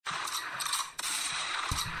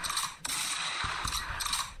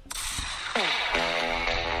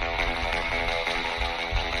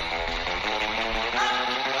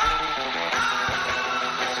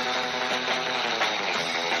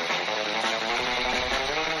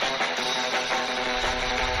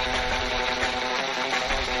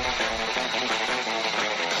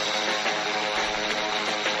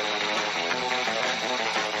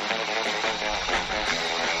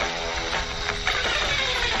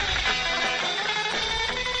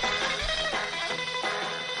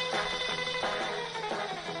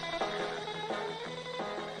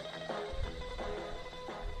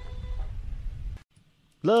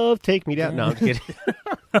love, take me down. No, I'm kidding.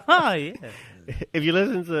 Oh, yeah. If you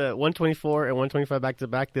listen to 124 and 125 back to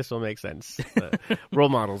back, this will make sense. Role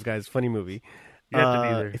models, guys. Funny movie. You have to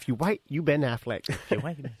be there. If you white, you Ben Affleck. You're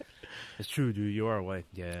white. It's true, dude. You are white.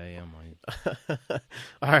 Yeah, I am white.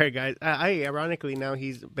 All right, guys. Ironically, now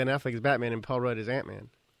Ben Affleck is Batman and Paul Rudd is Ant-Man.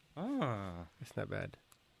 Ah. It's not bad.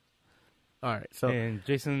 All right, so And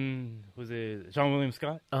Jason, was it Sean William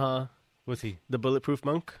Scott? What's he? the Bulletproof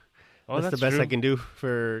Monk. Oh, that's the best true. I can do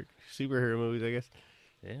for superhero movies, I guess.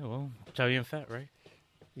 Yeah, well, Chow Yun Fat, right?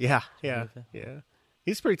 Yeah. Fat.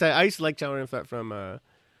 He's pretty tight. I used to like Chow Yun Fat from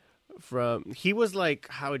he was like,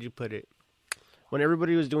 how would you put it? When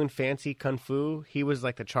everybody was doing fancy kung fu, he was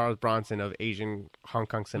like the Charles Bronson of Asian Hong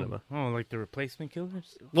Kong cinema. Oh, like the Replacement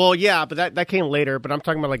Killers? Well, yeah, but that came later. But I'm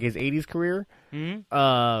talking about like his '80s career.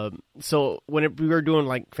 Mm-hmm. So when we were doing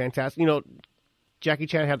like fantastic, Jackie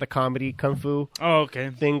Chan had the comedy kung fu Oh, okay.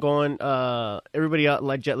 thing going. Everybody else,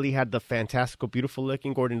 like Jet Li, had the fantastical, beautiful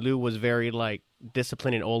looking. Gordon Liu was very like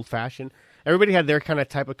disciplined and old fashioned. Everybody had their kind of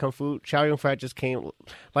type of kung fu. Chow Yun Fat just came.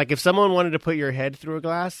 Like if someone wanted to put your head through a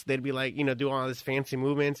glass, they'd be like, do all this fancy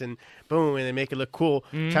movements and boom, and they make it look cool.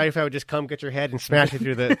 Chow Yun Fat would just come get your head and smash it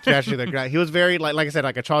through the glass. He was very like I said,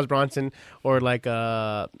 like a Charles Bronson or like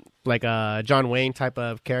a John Wayne type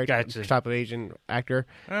of character, Gotcha. type of Asian actor.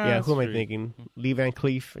 Yeah, That's who am I pretty- thinking? Lee Van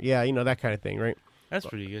Cleef. Yeah, that kind of thing, right? That's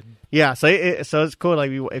pretty good. Yeah, so it's cool. Like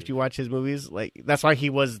if you watch his movies, like that's why he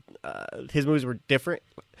was. His movies were different.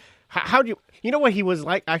 How do you know what he was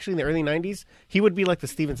like actually in the early '90s? He would be like the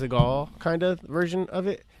Steven Seagal kind of version of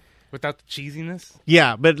it. Without the cheesiness?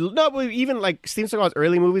 Yeah, but even like Steven Seagal's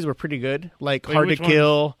early movies were pretty good. Like Wait, Hard to which ones?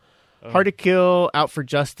 Kill. Hard to Kill, Out for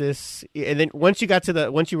Justice, and then once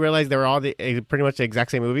you realized they were all pretty much the exact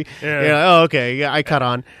same movie, Yeah. you're like, oh okay, yeah, I caught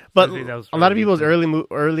on. But I think that was a lot of probably people's good.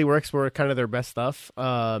 early works were kind of their best stuff.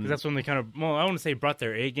 'Cause that's when they kind of, I wouldn't say brought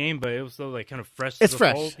their A game, but it was still like kind of fresh. It's to the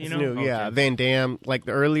fresh, fold, it's new, yeah. Okay. Van Damme, like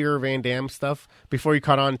the earlier Van Damme stuff, before you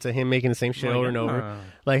caught on to him making the same shit Like, over and over. ah.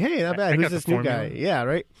 Like, hey, not I bad. Who's got the this new guy? formula. Yeah,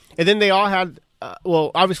 right. And then they all had,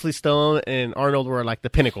 obviously Stallone and Arnold were like the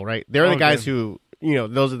pinnacle, right? They're the Okay. guys who,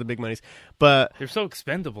 those are the big monies. But They're so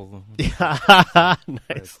expendable.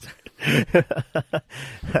 nice.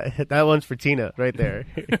 That one's for Tina right there.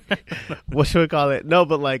 What should we call it? No,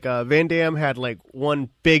 but like Van Damme had like one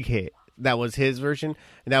big hit. That was his version,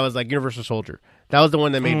 and that was like Universal Soldier. That was the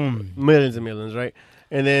one that made millions and millions, right?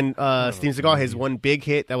 And then Steven Seagal, his one big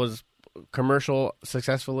hit that was commercial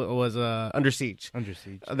successful was Under Siege. Under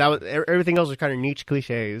Siege. That was everything else was kind of niche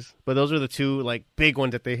cliches, but those are the two like big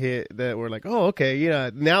ones that they hit that were like, oh okay, yeah.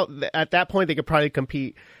 Now at that point they could probably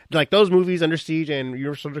compete. Like those movies, Under Siege and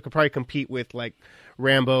Universal Soldier, could probably compete with like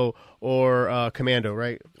Rambo or Commando,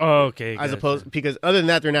 right? Oh, okay. As gotcha. opposed, because other than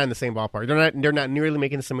that, they're not in the same ballpark. They're not nearly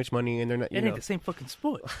making so much money, and they're not. It ain't the same fucking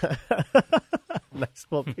sport. Nice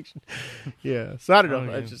Pulp Fiction. Yeah, so I don't know. Oh,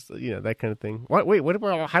 yeah. It's just that kind of thing. How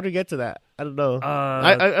do we get to that? I don't know.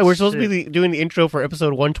 We're Uh, supposed to be doing the intro for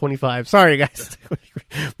episode 125. Sorry, guys,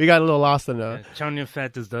 we got a little lost in Chow Yun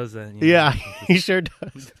Fat just does that. Yeah, he sure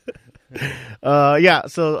does.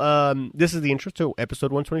 So this is the intro to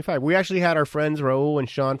episode 125. We actually had our friends Raul and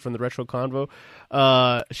Sean from the Retro Convo.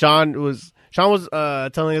 Sean was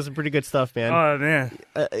telling us some pretty good stuff, man. Oh man,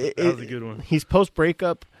 That was a good one. He's post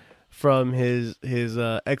breakup from his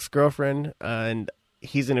ex girlfriend, and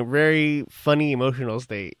he's in a very funny emotional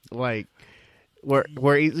state, like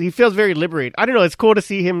where he feels very liberated. I don't know. It's cool to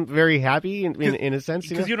see him very happy in a sense,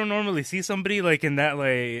 Because you don't normally see somebody like in that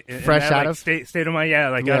like Fresh out of- state of mind,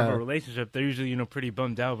 out of Yeah. a relationship. They're usually pretty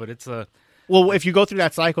bummed out, but it's Well, if you go through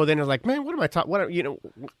that cycle, then it's like, man, what am I talking?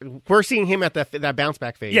 We're seeing him at that bounce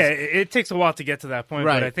back phase. yeah. It takes a while to get to that point,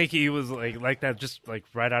 Right. but I think he was like that just like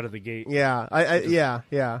right out of the gate. Yeah,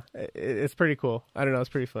 yeah. It's pretty cool. I don't know. It's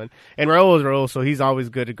pretty fun. And Raul is Raul, so he's always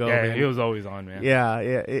good to go. Yeah, man. he was always on, man. Yeah.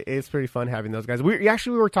 It's pretty fun having those guys. We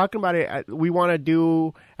were talking about it. We want to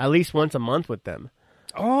do at least once a month with them.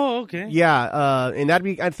 Oh, okay. Yeah, and I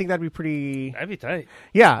think that'd be pretty. That'd be tight.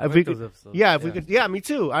 Yeah, if like we those could. episodes. Yeah, if we Yeah. could. Yeah, me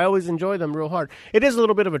too. I always enjoy them real hard. It is a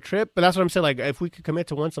little bit of a trip, but that's what I'm saying. Like, if we could commit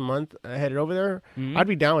to once a month, headed over there, I'd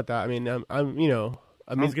be down with that. I mean, I mean,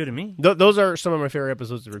 Sounds good to me. those are some of my favorite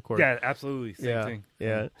episodes to record. Yeah, absolutely. Same Yeah, thing.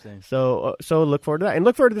 yeah. Same. So look forward to that, and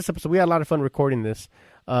look forward to this episode. We had a lot of fun recording this.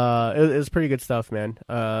 It was pretty good stuff, man.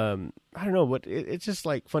 I don't know what it's just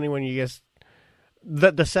like funny when you guess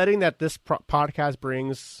the setting that this podcast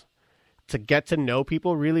brings to get to know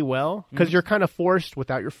people really well, because you're kind of forced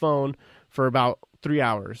without your phone for about 3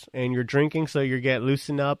 hours, and you're drinking, so you get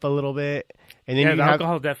loosened up a little bit, and then Yeah, you the have.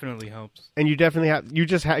 alcohol definitely helps. And you definitely have. You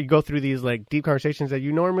just go through these like deep conversations that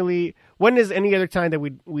you normally. When is any other time that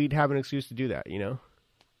we'd have an excuse to do that?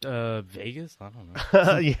 Vegas? I don't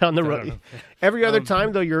know. Yeah, on the I don't road. know. Every other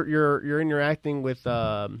time though, you're interacting with.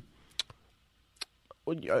 I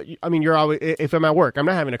mean, you're always. If I'm at work, I'm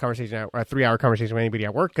not having a 3-hour conversation with anybody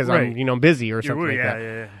at work because Right. I'm busy or something like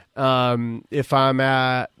that. Yeah. If I'm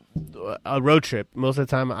at a road trip, most of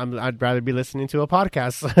the time I'd rather be listening to a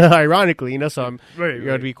podcast. Ironically, so I'm Right,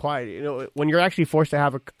 to be quiet. When you're actually forced to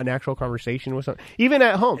have an actual conversation with someone, even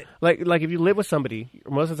at home, like if you live with somebody,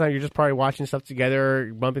 most of the time you're just probably watching stuff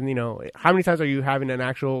together, bumping. How many times are you having an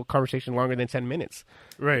actual conversation longer than 10 minutes?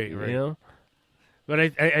 Right. But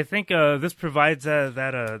I think this provides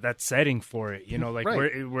that setting for it, like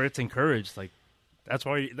Right. where it's encouraged. Like that's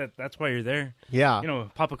why you're there. Yeah.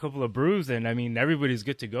 Pop a couple of brews, and I mean everybody's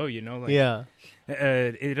good to go. Yeah.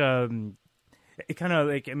 It kind of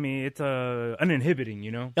it's uninhibiting.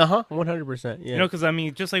 100%. Yeah. Because I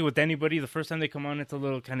mean, just like with anybody, the first time they come on, it's a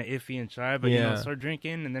little kind of iffy and shy. But start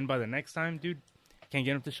drinking, and then by the next time, dude, can't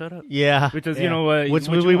get them to shut up. Yeah. Which is Which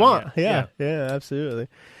what we you want. Yeah. Yeah. Absolutely.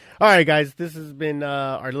 All right, guys, this has been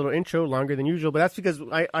our little intro, longer than usual, but that's because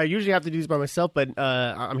I usually have to do this by myself, but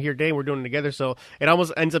I'm here today and we're doing it together, so it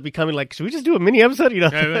almost ends up becoming like, should we just do a mini episode?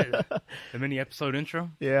 Right. A mini episode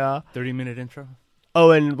intro? Yeah. 30-minute intro?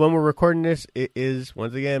 Oh, and when we're recording this, it is,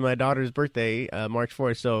 once again, my daughter's birthday, March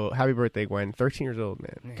 4th, so happy birthday, Gwen. 13 years old,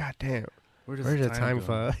 man. Yeah. God damn. Where's the time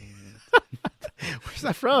fly? Where's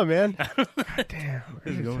that from, man? God damn.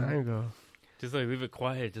 Where's the time go? Just like leave it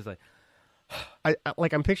quiet, just like...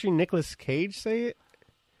 I'm picturing Nicolas Cage say it.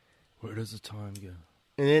 Where does the time go?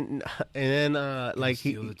 And then like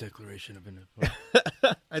Steal the Declaration of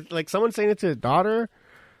Independence. like someone saying it to a daughter.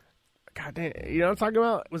 God damn, you know what I'm talking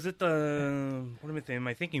about? Was it the... What am I thinking? Am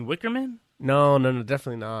I thinking Wickerman? No,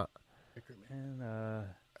 definitely not. Wickerman,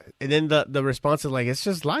 And then the response is like, it's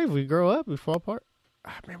just life. We grow up, we fall apart.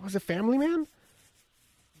 Man, was it Family Man?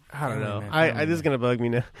 I don't know. This is gonna bug me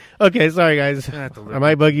now. Okay, sorry guys. I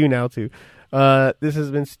might bug you now too. This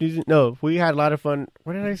has been snoozing. No, we had a lot of fun.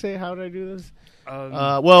 What did I say? How did I do this?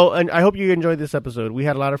 Well, and I hope you enjoyed this episode. We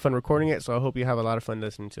had a lot of fun recording it, so I hope you have a lot of fun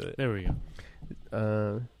listening to it. There we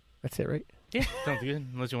go. That's it, right? Yeah, sounds good.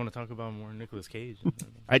 Unless you want to talk about more Nicolas Cage.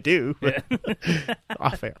 I do. Yeah.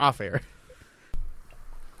 Off air.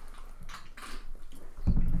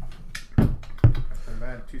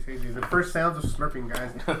 The first sounds of slurping,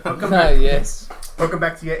 guys. Welcome back. Yes. Welcome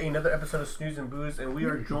back to yet another episode of Snooze and Booze, and we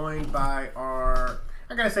are joined by our,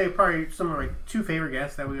 I gotta say, probably some of my two favorite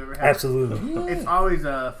guests that we ever had. Absolutely. It's always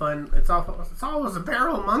fun. It's always a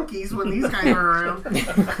barrel of monkeys when these guys are around.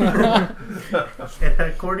 And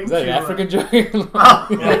according Is that to an African joke? Oh.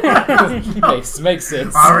 makes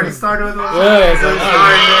sense. I already started with a little. Yeah,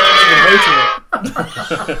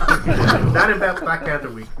 Not in Black Panther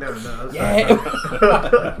week. No.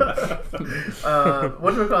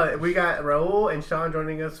 What do we call it? We got Raul and Sean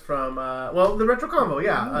joining us from the Retro Combo.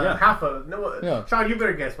 Half of Sean, you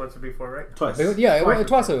better guess once before, right? Twice.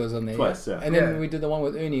 Twice it was on there. Twice, yeah. And then we did the one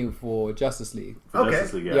with Ernie for Justice League. Okay.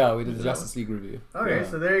 Justice League, Yeah, we did the Justice League review. Okay,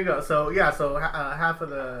 so there you go. So half of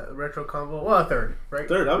the Retro Combo. Well, a third, right?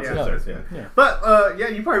 Third, I would say third, yeah. But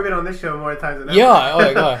you've probably been on this show more times than that. Yeah, oh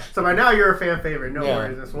my gosh. So by now you're a fan favorite. No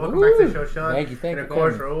worries. So welcome back to the show, Sean. Thank you. And of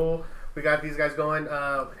course, Raul. We got these guys going.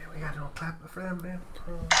 We got no clap for them, man.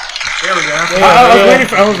 There we go.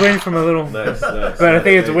 I was waiting for my little... Nice. But I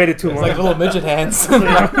think it's waited too long. It's like little midget hands.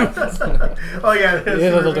 Oh, yeah.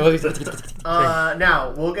 Yeah,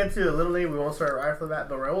 Now, we'll get to it a little later. We won't start right after that.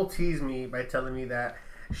 But Raul teased me by telling me that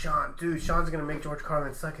Sean's going to make George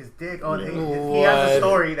Carlin suck his dick. Oh, he has a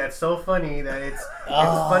story that's so funny that it's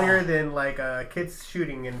funnier than like kids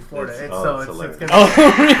shooting in Florida. It's going to be...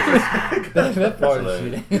 that part is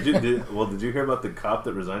shooting. Did you hear about the cop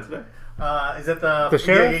that resigned today? Is that the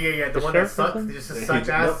sheriff? Yeah. The one that sucked. Just sucked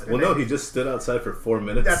ass. He just stood outside for 4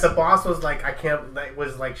 minutes. That the boss was like,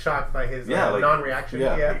 was like shocked by his non-reaction.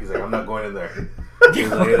 Yeah, he's like, I'm not going in there.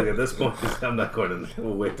 He's like, at this point, I'm not going in there.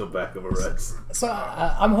 We'll wait till back of arrest. So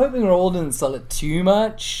I'm hoping Raul didn't sell it too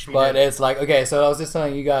much, but it's like, okay, so I was just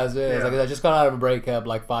telling you guys, I just got out of a breakup,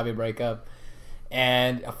 like 5-year breakup.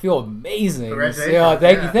 And I feel amazing.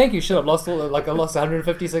 Congratulations. Thank you. Should have lost I lost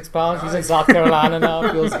 156 pounds. She's in South Carolina now.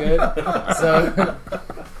 It feels good. So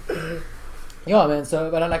yeah, man.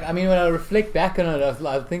 So, but when I reflect back on it,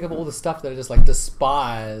 I think of all the stuff that I just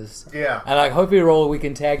despised. Yeah. And hopefully, Raul, we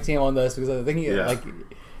can tag team on this because I think you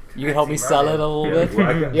can help me sell it a little bit.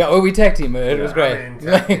 Well, we tag team it. It was great.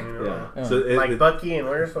 So Bucky and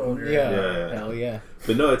Winter Soldier. Yeah. Hell yeah.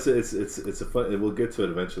 But no, it's a fun. We'll get to it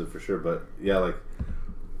eventually for sure. But yeah,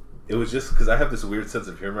 it was just because I have this weird sense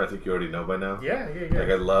of humor. I think you already know by now. Yeah.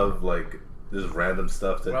 I love just random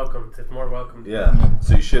stuff that. Welcome. It's more welcome. Yeah.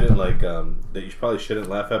 So you shouldn't that. You probably shouldn't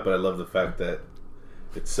laugh at, but I love the fact that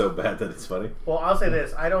it's so bad that it's funny. Well, I'll say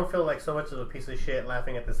this: I don't feel like so much of a piece of shit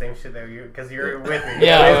laughing at the same shit that you because you're with me.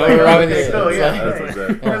 Yeah, It's we're like, with okay, you. cool, It's yeah. like- That's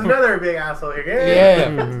exactly. There's another big asshole here.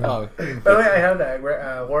 Yeah. Oh. By the way, I have that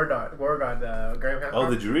War God, Graham Hancock. Oh,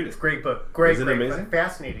 did you read It's it? a great book. Great, Is it great, amazing?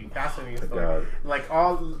 fascinating story. God. Like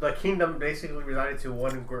all the kingdom basically resided to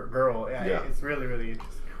one girl. Yeah, Yeah. it's really, really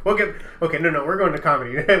interesting. We'll get no. We're going to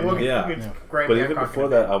comedy. We'll Yeah. get Graham But even Hancock before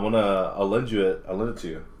in that, I'll lend it to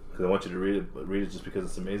you because I want you to read it. But read it just because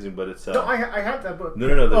it's amazing. But it's No, I have that book. no.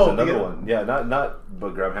 There's Oh, another the- one. Yeah, not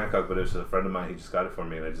but Graham Hancock, but it was a friend of mine. He just got it for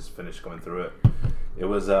me, and I just finished going through it. It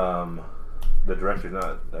was the director,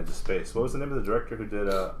 not I just spaced. What was the name of the director who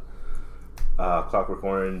did Clockwork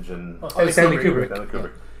Orange and Stanley Kubrick. Stanley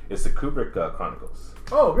Kubrick. It's the Kubrick Chronicles.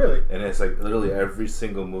 Oh, really? And it's like literally every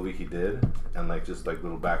single movie he did, and like just like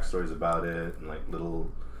little backstories about it, and like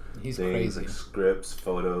little He's things, crazy. like scripts,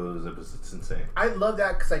 photos. It's insane. I love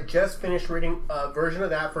that because I just finished reading a version of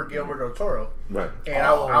that for Guillermo del Toro, Right. and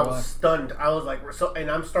I was stunned. I was like, so,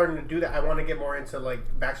 and I'm starting to do that. I want to get more into like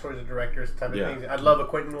backstories of directors type of Yeah. things. I'd love a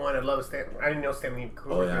Quentin one. I'd love a Stan. I didn't know Stanley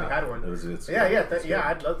Kubrick Oh yeah, really had one. It's Yeah, good. yeah,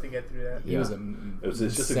 I'd love to get through that. He was It's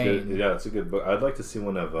just a insane. good. Yeah, it's a good book. I'd like to see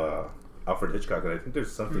one of Alfred Hitchcock, and I think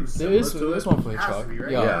there's something There similar is to it. one for Has Hitchcock. to be,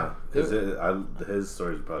 right? Yeah, because There- his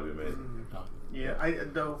stories are probably amazing. Yeah,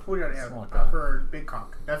 who did I have? Something like that. For Big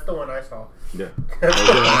Cock. That's the one I saw. Yeah, that's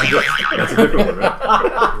a different one,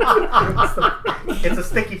 right? It's a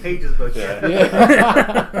Sticky Pages book. Yeah.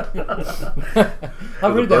 Yeah. I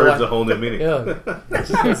The read that bird's one. a whole new meaning. Yeah.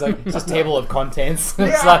 It's like just table of contents.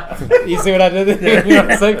 It's Yeah. like you see what I did there? You know,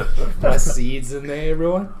 it's like my seeds in there,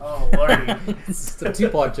 everyone. Oh, lordy. It's a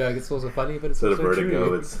two-part joke. It's also funny, but it's Instead of also vertigo,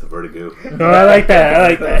 true. it's vertigo. No, I like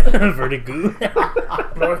that. Vertigo.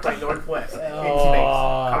 North by Northwest. In Oh. space.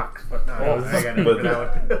 Cocks. But no, I got it But for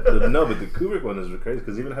that one. no, but the Kubrick one is crazy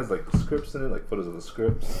because it even has like the scripts in it, like photos of the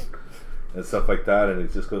scripts and stuff like that, and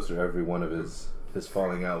it just goes through every one of his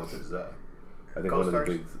falling out with his. I think one of the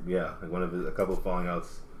Co-stars? big, like one of his, a couple of falling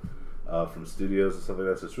outs from studios and stuff like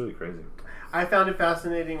that. So it's really crazy. I found it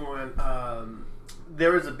fascinating when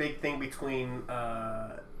there was a big thing between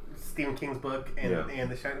Stephen King's book and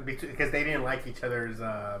The Shining because they didn't like each other's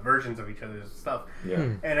versions of each other's stuff. Yeah,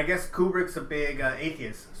 And I guess Kubrick's a big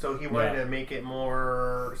atheist, so he wanted Yeah. to make it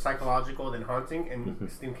more psychological than haunting. And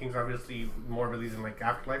Stephen King's obviously more believes in like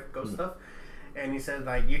afterlife, ghost stuff. And he said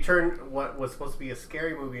like you turned what was supposed to be a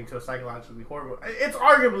scary movie into a psychologically horror movie. It's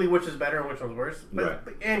arguably which is better and which one's worse. But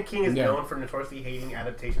and King is known for notoriously hating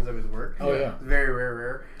adaptations of his work. Oh, yeah. It's very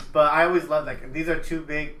rare. But I always love like these are two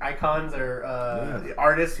big icons or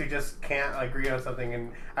artists who just can't agree on something,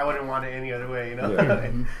 and I wouldn't want it any other way, you know. Yeah.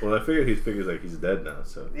 Well, I figure he figures like he's dead now,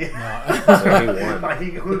 so Yeah. so he won. Like,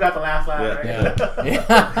 who got the last laugh, right? Yeah.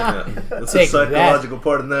 Yeah. That's Take a psychological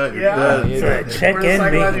part in that. You're Yeah. dead. Yeah. Check We're the in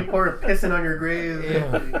psychological me. part of pissing on your grave.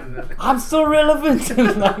 Yeah. I'm still relevant.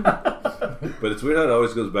 But it's weird how it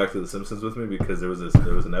always goes back to The Simpsons with me because there was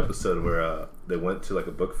an episode where they went to like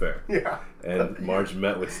a book fair. Yeah. And Marge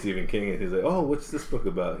met with Stephen King, and he's like, "Oh, what's this book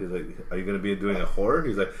about?" He's like, "Are you going to be doing a horror?"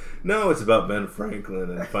 He's like, "No, it's about Ben Franklin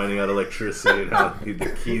and finding out electricity and how the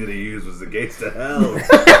key that he used was the gates to hell."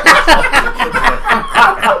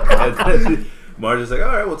 And then Marge is like, "All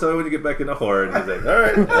right, well, tell me when you get back into horror." And he's like, "All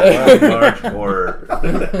right, Marge, horror."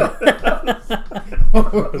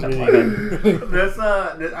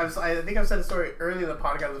 I think I've said the story earlier in the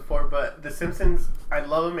podcast before, but The Simpsons, I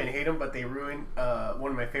love them and hate them, but they ruined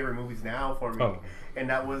one of my favorite movies now for me. Oh. And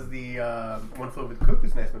that was the One Flew Over the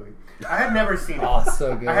Cuckoo's Nest movie. I had never seen it. Oh,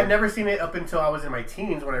 so good. I had never seen it up until I was in my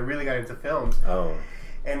teens when I really got into films. Oh,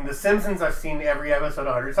 And The Simpsons, I've seen every episode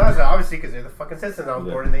 100 times, obviously, because they're the fucking Simpsons. I was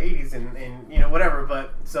born in the 80s and you know, whatever.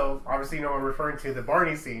 But, so, obviously, you know, I'm referring to the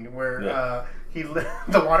Barney scene where he lit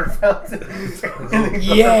the water fountain. And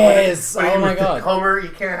he Yes! but he Oh my was God. Homer, you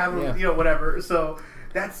can't have him, Yeah. you know, whatever. So,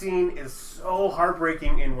 that scene is so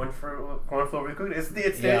heartbreaking in One Flew Over the Cuckoo's Nest.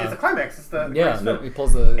 It's the climax. It's the Yeah, first he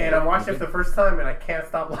pulls the. and I watched it for the first time, and I can't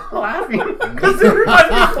stop laughing because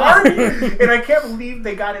everybody's Barney, and I can't believe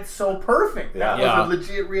they got it so perfect. That Yeah. was a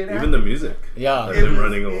legit reenactment. even the music. Yeah. Of him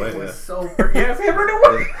running away. It was Yeah. so yeah, him running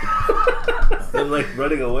away. Him like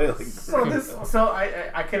running away. Like, So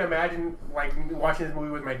I can imagine like watching this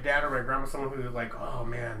movie with my dad or my grandma, someone who was like, "Oh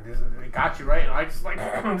man, they got you right," and I just like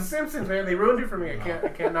The Simpsons, man, they ruined it for me. I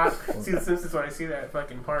can't not see The Simpsons when I see that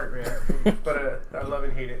fucking part, man. But I love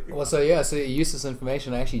and hate it. Well, so you used this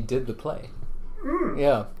information. I actually did the play.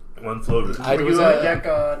 Yeah. One Flew Over the I Were was you a- Jack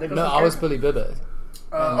Nicholson? No, I was Billy Bibbert.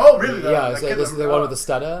 Oh, really? Yeah, so this is the one with the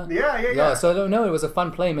stutter. Yeah. So no, it was a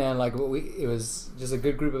fun play, man. Like it was just a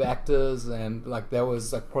good group of actors, and like that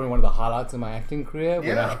was like probably one of the highlights of my acting career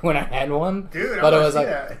when I had one. Dude, but it was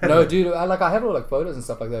like no, dude. I had all like photos and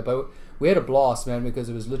stuff like that. But we had a blast, man, because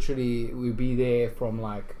it was literally we'd be there from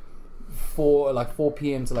like 4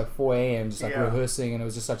 p.m. to like 4 a.m. just like rehearsing, and it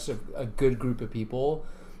was just such a good group of people.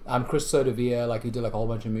 Chris Sodavia, like who did like a whole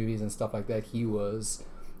bunch of movies and stuff like that. He was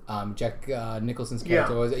Jack Nicholson's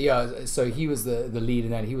character was so he was the lead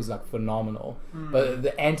in that. He was like phenomenal. But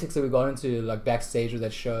the antics that we got into like backstage with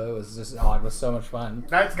that show was just it was so much fun.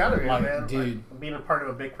 That's gotta be, like, man. dude. Like, being a part of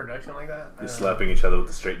a big production like that. You're slapping each other with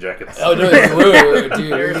the straight jackets. Oh no, dude,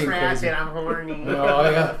 You're really trash crazy. and I'm horny. Oh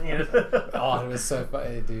yeah. You know? Oh, it was so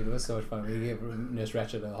fun, dude. It was so much fun. We gave Nurse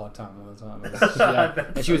Ratched a hard time all the time. It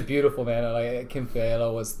was, and she was beautiful, man. Like Kim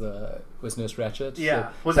Fiala was Nurse Ratched. Yeah.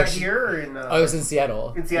 She, Was like, that here or in? Oh, it was in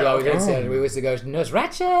Seattle. In Seattle. Yeah, we did in Seattle. We used to go Nurse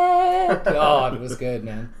Ratched. Oh, it was good,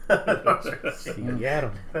 man.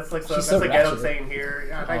 Seattle. That's like She's that's like ghetto ratchet. saying here.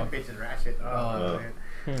 Yeah, I like bitches ratchet. Oh, man.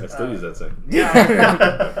 I still use that saying.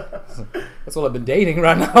 Yeah. That's all I've been dating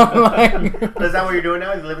right now. Like, Is that what you're doing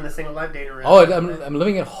now? You're living the single life, dating around? oh, I'm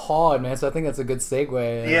living it hard, man. So I think that's a good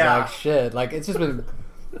segue. It's Yeah. like shit. Like it's just been,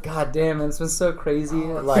 god damn, man. It's been so crazy.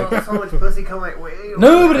 Oh, Like so much pussy come like way.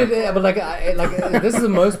 no, but this is the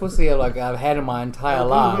most pussy I've had in my entire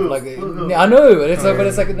life. Like I know, but it's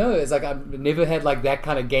like I've never had like that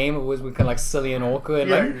kind of game. It was we kind of like silly and awkward.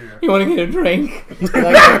 Yeah, like yeah. you want to get a drink, like, you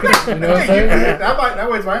know what I'm saying? That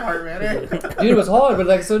was my heart, man. Dude, it was hard, but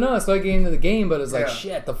like so no, I started getting into the game, but it's like Yeah.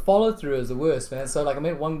 shit. The follow through is the worst, man. So like I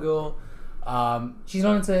met one girl. She's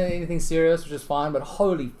not into anything serious, which is fine, but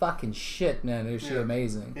holy fucking shit, man, is she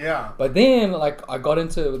amazing. Yeah. But then, like, I got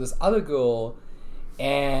into it with this other girl,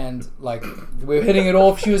 and, like, we were hitting it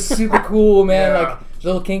off. She was super cool, man, Yeah. like, a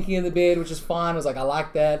little kinky in the bed, which is fine. I was like, I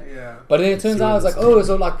like that. Yeah. But then it turns out, I was like, oh,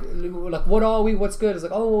 so, like, what are we? What's good? It's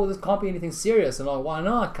like, oh, this can't be anything serious. And I'm like, why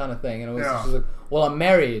not? Kind of thing. And it was, Yeah. she was like, well, I'm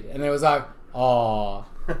married. And it was like, oh.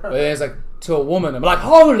 But then it's like, to a woman. I'm like,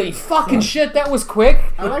 holy fucking shit, that was quick.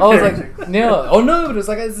 I like was marriage. like, no, oh no, but it's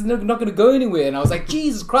like, it's not going to go anywhere. And I was like,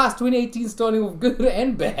 Jesus Christ, 2018 starting with good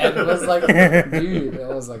and bad. And I was like, dude, I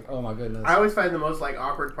was like, oh my goodness. I always find the most like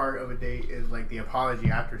awkward part of a date is like the apology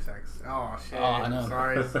after sex. Oh shit! Oh, I know.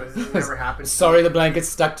 Sorry, this never happened. to Sorry, me. the blanket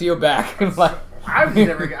stuck to your back. I'm like, I was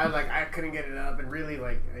never. I couldn't get it up, and really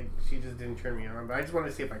she just didn't turn me on. But I just wanted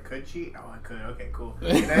to see if I could cheat. Oh, I could. Okay, cool.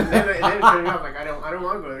 And then it turned me off. Like I don't want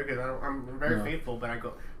to go there because I'm very faithful. But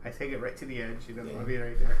I take it right to the edge. I'll be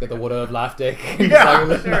right there. got the water of life deck. Yeah,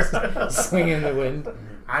 It's like, sure. swinging in the wind.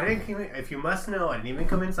 I didn't come in, if you must know, I didn't even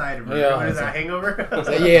come inside. Yeah, What is it's that, like- hangover? It's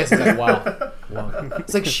like, yes, it's like, wow.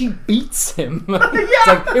 It's like she beats him. It's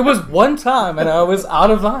like, it was one time and I was out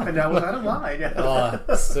of line. And I was out of line.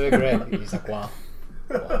 Oh, so great. He's like, wow.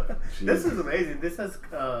 This is amazing. This has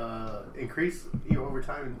increased over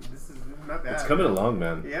time. This is not bad. It's coming along,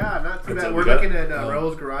 man. Yeah, not too It's- bad. we We're got- looking at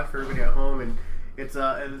Raul's garage for everybody at home, and it's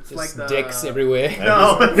Just like the dicks everywhere.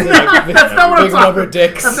 No, Like, that's not what I'm big talking. rubber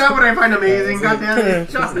dicks. That's not what I find amazing. Yeah, God damn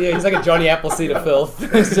it! Yeah, he's like a Johnny Appleseed of filth.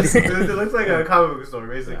 It's just, It looks like a comic book store,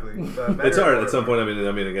 basically. It's art at some point. I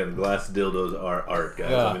mean, again, glass dildos are art,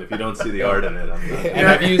 guys. Yeah. I mean, if you don't see the art in it, I'm not. and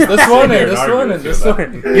I've used this one here and and this argue one with and you this about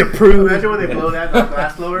one. You prove. Imagine when they blow that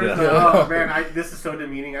glass blower. Yeah. Oh man, this is so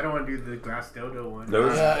demeaning. I don't want to do the glass dildo one. There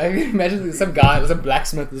was- I can imagine some guy, some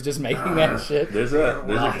blacksmith is just making that shit. There's a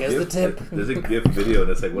Here's the GIF, tip. There's a GIF video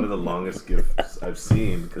that's like one of the longest GIFs I've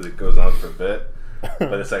seen because it goes on for a bit.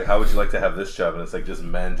 But it's like, how would you like to have this job? And it's like just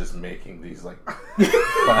men just making these like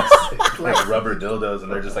plastic like rubber dildos,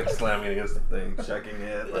 and they're just like slamming it against the thing, checking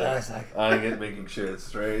it, Yeah, it's like- eyeing it, making sure it's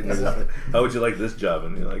straight. And it's just like, how would you like this job?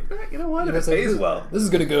 And you're like, you know what? If it It's like, pays well. This is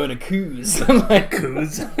gonna go in a coos. I'm like,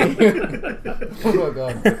 coos? Oh my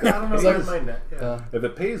god. I don't know It's if I like- mind that. Yeah. If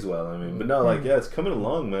it pays well, I mean, but no, like, yeah, it's coming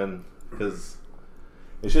along, man. Because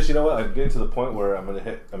it's just, you know what, I'm getting to the point where I'm gonna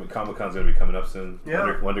hit. I mean, Comic Con's gonna be coming up soon. Yeah.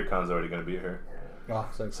 WonderCon's already gonna be here, Oh,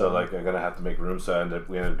 so like, I'm gonna have to make room. So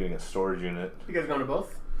we end up getting a storage unit. You guys going to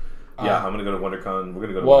both? Yeah, I'm gonna go to WonderCon. We're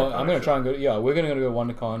gonna go to. Well, WonderCon, I'm gonna actually. try and go. Yeah, we're gonna go to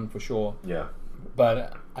WonderCon for sure. Yeah.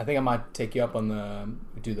 But I think I might take you up on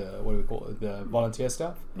what do we call it? The volunteer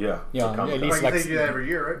stuff. Yeah. Yeah, for Comic-Con. at least Like like you do that every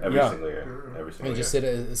year, right? every yeah. single year. Every single And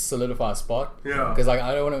year. just solidify a spot. Yeah. Because like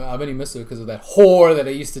I don't want to. I've only missed it because of that whore that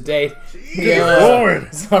I used to date.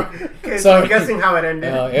 Lord. Sorry. Okay, so Sorry. I'm guessing how it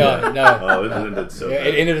ended. Yeah, no. Oh, it ended so Yeah, bad.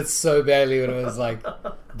 it ended so badly when it was like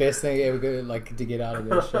best thing ever good, like to get out of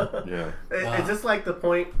this shit. Yeah. It's just like the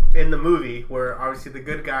point in the movie where obviously the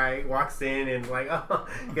good guy walks in and like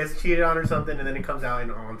gets cheated on or something, and then he comes out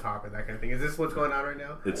and on top of that kind of thing. Is this what's going on right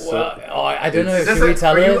now? It's Well, so. I don't know if Is this you like,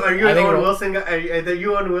 tell it. are you I an think Owen Wilson guy? Are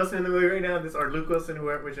you Owen Wilson in the movie right now? This or Luke Wilson,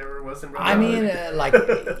 whichever Wilson. Brother. I mean, like,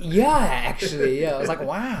 yeah, actually, yeah. I was like,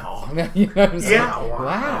 wow. You know what I'm saying? Yeah,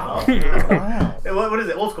 Wow. wow. Wow. What is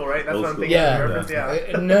it? Old school, right? That's Old what I'm school. thinking. Yeah. Of the reference,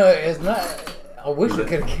 yeah. No, it's not. I wish we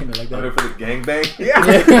could have came it like Under that. for the gangbang. Yeah.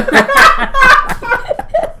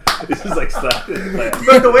 This is like slapping.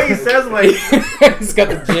 But the way he says, like, He's got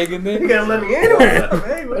the jig in you there. gotta let me in.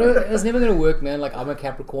 Hey, But it was never gonna work, man. Like, I'm a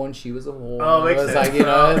Capricorn, she was a whore. Oh, It makes was sense. like, you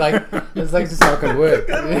know, like it's like just not gonna work.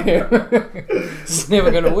 It's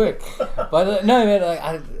never gonna work. But no, man. Like,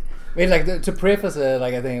 I mean, like to preface it,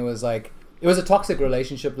 like I think it was a toxic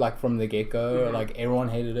relationship, like from the get go. Like everyone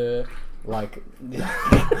hated her. Like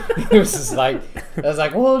it was just like I was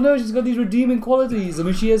like, well, no, she's got these redeeming qualities. I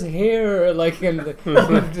mean, she has hair, like, and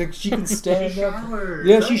like, she can stand She up. showers.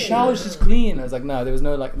 Yeah, she showers. She's clean. I was like, no, there was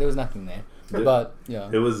nothing there. But yeah,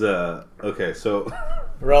 It was okay. So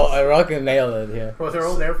Rock can nail it here. Was her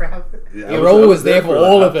old there for half it? yeah, Roll was there for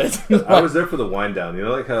all of it. I was there for the wind down. You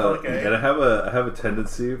know, like how, Okay. and I have a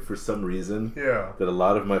tendency for some reason Yeah. that a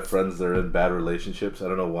lot of my friends that are in bad relationships. I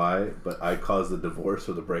don't know why, but I cause the divorce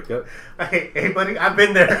or the breakup. Hey, buddy, I've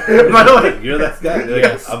been there. By the way, You're that guy. Like,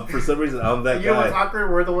 Yes. for some reason, I'm that you know what's guy.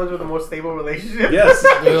 awkward? We're the ones with the most stable relationship. Yes,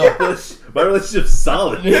 Yeah. my relationship's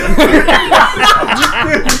solid.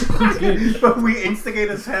 But we instigate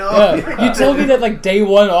as hell. Yeah. You told me that like day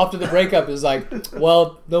one after the breakup is like,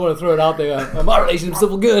 well, don't want to throw it out there. My relationship's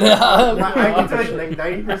still good. I can tell you, like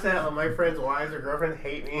 90% of my friends' wives or girlfriends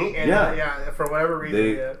hate me, and Yeah. for whatever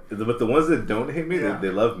reason. But the ones that don't hate me, Yeah. they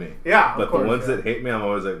love me. Yeah, of But course, the ones yeah. that hate me, I'm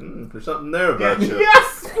always like, there's something there about you.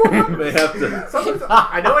 Yes. You may have to. Something's,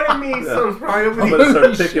 I know what I mean. Yeah. Something's probably over I'm the gonna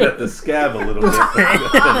start picking at the scab a little bit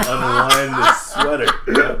and unwind this sweater.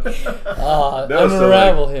 No, so,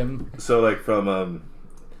 unravel like- him. So like from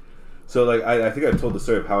so like I think I told the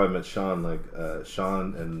story of how I met Sean. Like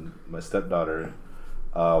Sean and my stepdaughter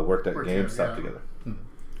worked at Worked GameStop here, yeah. together.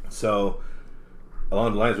 So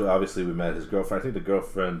along the lines, where obviously we met his girlfriend. I think the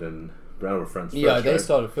girlfriend and Brown were friends. Yeah, first, they right?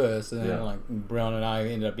 started first, and then Yeah. like Brown and I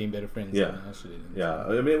ended up being better friends. Yeah. than I actually did. Yeah,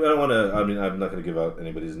 I mean, I don't want to. I mean, I'm not going to give out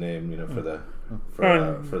anybody's name, you know, for the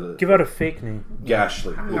for the Give out a fake name.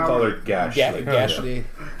 Gashly. We'll call her Gashly. Gashly,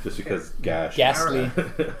 Just because Gash. Ghastly,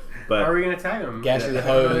 But How are we gonna tag him? Gashly the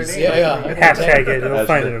Another hose. name? Yeah. Hashtag it. We'll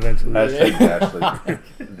find it eventually. Hashtag Gashly.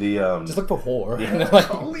 The Just look for whore. Yeah. like,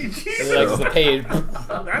 Holy Jesus! like the paid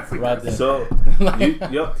That's right there. so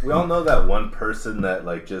we all know that one person that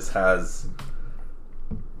like just has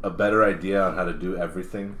a better idea on how to do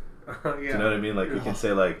everything. Yeah. Do you know what I mean? Like you can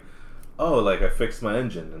say like, oh, like I fixed my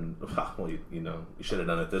engine, and well, you know, you should have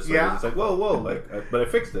done it this way. Yeah. It's like, whoa, like, but I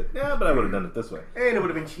fixed it. Yeah, but I would have done it this way. And it would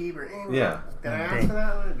have been cheaper. Yeah. Did I ask for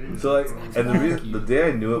that one? So like, and the reason, the day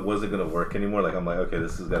I knew it wasn't gonna work anymore, like I'm like, okay,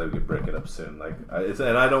 this has got to get breaking up soon. Like,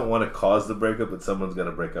 and I don't want to cause the breakup, but someone's got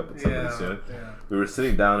to break up with somebody soon. Yeah. We were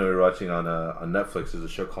sitting down and we were watching on Netflix. There's a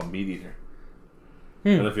show called Meat Eater. I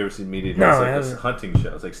don't know if you ever seen Meat Eater. No, It's I like this haven't. hunting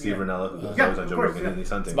show. It's like Steve Rinella, who goes Yeah, always on of Joe course, Rogan, yeah. and he's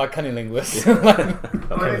hunting. My cunning linguist.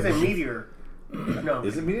 Oh, it's a meteor. No.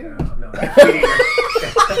 Is it Meat Eater? No, that's meteor.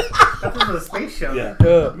 That's just a space show. Yeah.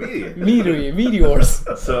 Meat Eater. Meteors.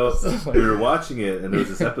 So we were watching it, and there was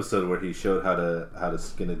this episode where he showed how to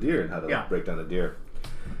skin a deer and how to break down a deer.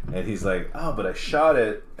 And he's like, oh, but I shot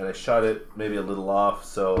it maybe a little off,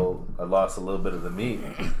 so I lost a little bit of the meat.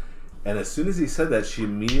 And as soon as he said that, she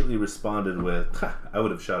immediately responded with, I would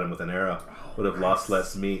have shot him with an arrow, would have lost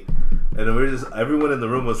less meat. And we were just, everyone in the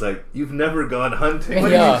room was like, you've never gone hunting.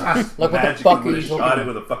 Yeah. Like, what the Magically fuck are would you have talking shot about? him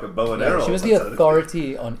with a fucking bow and arrow. She was the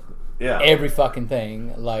authority on Yeah. every fucking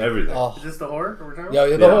thing. Like Everything. Oh. Is this the horror that we're talking Yeah,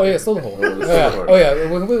 about? yeah, still the whole. Still the Yeah. whore. Oh yeah,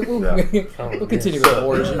 Yeah. we'll continue with the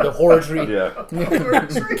origin, the horror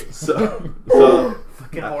Yeah. So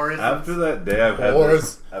Fucking horrors. after that day, I've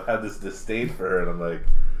Horrors. had this disdain for her, and I'm like,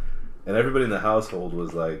 and everybody in the household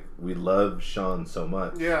was like, we love Sean so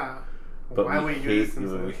much, Yeah. but Why we would you do hate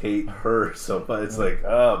this? we hate her so much. It's like,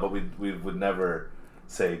 but we would never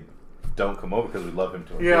say don't come over because we love him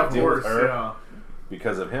too much. Yeah, We of deal with course. her Yeah.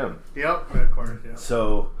 because of him. Yep, of course. Yeah.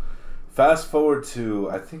 So fast forward to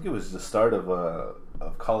I think it was the start of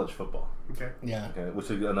college football. Okay. Yeah. Okay, which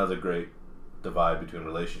is another great divide between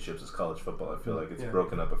relationships is college football. I feel like it's Yeah.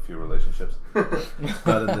 broken up a few relationships.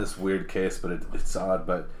 Not in this weird case, but it's odd.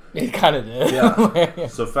 But It kind of did. yeah.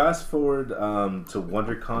 So fast forward to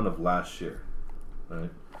WonderCon of last year,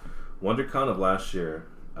 right? WonderCon of last year,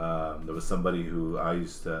 there was somebody who I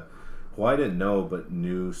used to who I didn't know but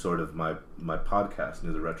knew sort of my podcast,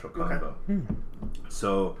 knew the Retro Convo.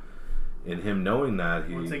 So in him knowing that,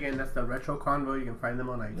 he once again, that's the Retro Convo. You can find them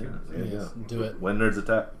on iTunes. Yes, do it. When Nerds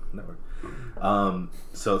Attack Network.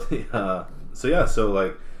 So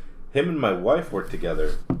like him and my wife worked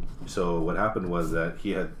together. So what happened was that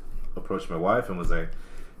he had approached my wife and was like,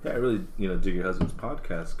 "Yeah, I really dig your husband's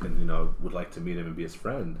podcast, and would like to meet him and be his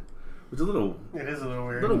friend." Which is a little. It is a little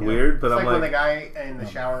weird. Weird, but it's I'm like when the guy in the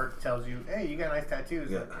shower tells you, "Hey, you got nice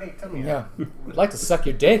tattoos." Yeah. Like, hey, tell me. Yeah, I'd like to suck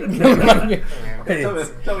your dick. Tell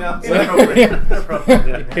me out.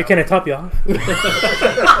 Hey, can I top you off?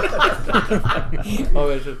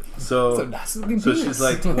 So nice she's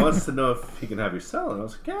like, wants to know if he can have your cell, and I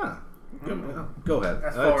was like, yeah, go ahead.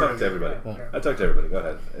 That's I talked to everybody. Yeah. I talked to everybody. Go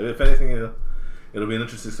ahead. If anything, it'll be an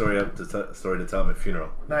interesting story to tell at my funeral.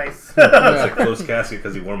 Nice. It's like closed casket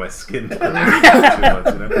because he wore my skin for 2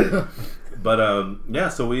 months, But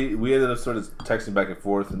so we ended up sort of texting back and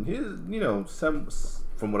forth, and he's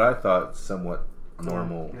from what I thought, somewhat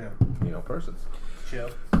normal, person. Chill.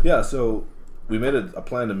 Yeah, so we made a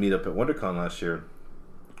plan to meet up at WonderCon last year.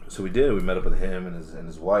 So we did. We met up with him and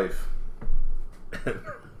his wife.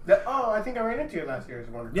 I think I ran into you last year as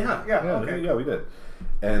WonderCon. Yeah, we did.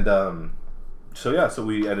 And so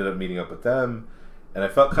we ended up meeting up with them, and I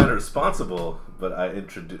felt kind of responsible, but I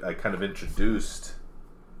kind of introduced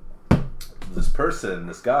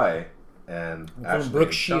this guy, and From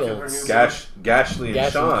Brooke Shields. Gashly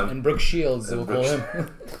and Sean and Brooke Shields, we'll call him.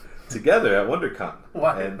 together at WonderCon.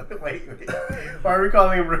 Why? And Wait. Why are we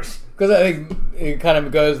calling him Brooke? Because I think it kind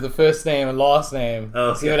of goes the first name and last name.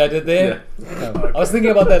 Oh, See okay. what I did there? Yeah. No. I was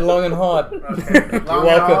thinking about that long and hard. Okay. You're Long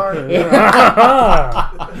welcome. and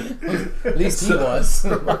hard. At least he was.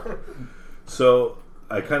 So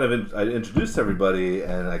I kind of I introduced everybody,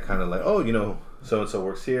 and I kind of like, so and so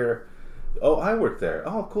works here. Oh, I work there.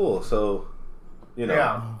 Oh, cool. So,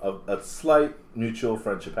 a slight mutual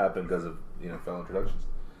friendship happened because of fellow introductions.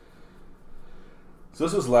 So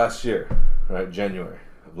this was last year, right? January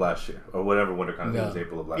of last year, or whatever WonderCon was,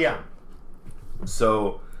 April of last year.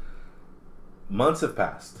 So months have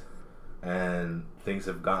passed, and things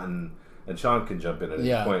have gotten. And Sean can jump in at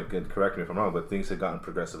any point and correct me if I'm wrong, but things had gotten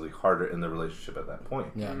progressively harder in the relationship at that point.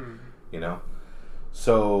 Yeah.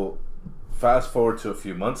 So fast forward to a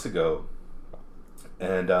few months ago,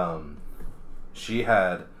 and she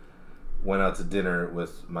had went out to dinner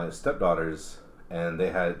with my stepdaughters, and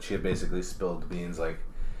she had basically spilled beans like,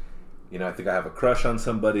 I think I have a crush on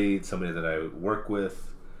somebody that I work with,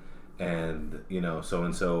 and so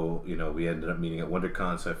and so, we ended up meeting at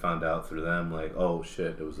WonderCon, so I found out through them, like, oh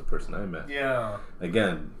shit, it was the person I met. Yeah.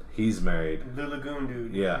 Again, he's married. The Lagoon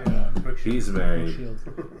dude. Yeah. Brooke He's Shields. married.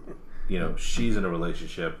 She's in a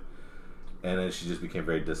relationship, and then she just became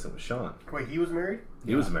very distant with Sean. Wait, he was married?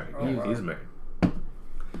 He was married. Oh, wow. He's married.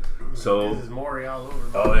 So. This is Maury all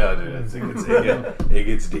over. Oh yeah, dude, it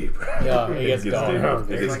gets deep. Yeah, it gets dark.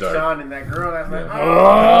 deep. It It's gets like dark. Sean and that girl that's like,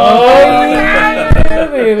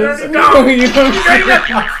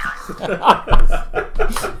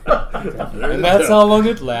 And that's how long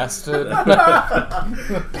it lasted.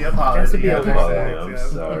 the apology. I'm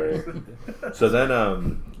sorry. So then,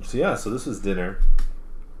 so this was dinner,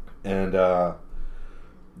 and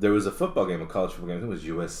there was a football game, a college football game. I think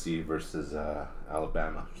it was USC versus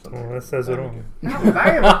Alabama or something. Well, that says it all.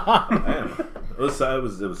 Alabama. It was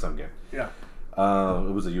some game. Yeah.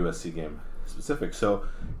 It was a USC game specific. So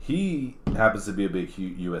he happens to be a big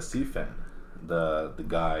USC fan. The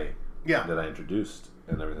guy that I introduced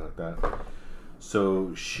and everything like that.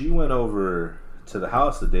 So she went over to the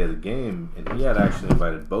house the day of the game, and he had actually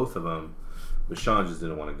invited both of them, but Sean just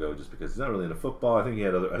didn't want to go just because he's not really into football. I think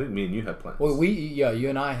me and you had plans. Well, you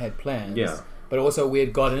and I had plans. Yeah. But also we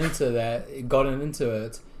had gotten into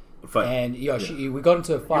it. Fight. And we got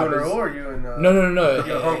into a fight. You and her or you and No.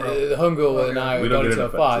 Your homegirl. The homegirl and I We got don't get into a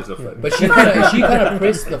fight. It's a fight. But she kind of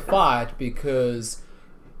pressed the fight because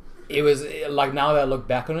it was like, now that I look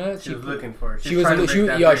back on it, She was looking for it. She was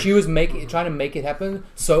trying to make it happen.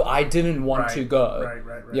 So I didn't want to go.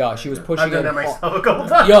 Right. Yeah, she was pushing I've done it. that myself a couple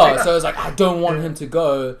times. Yeah, so I was like, I don't want him to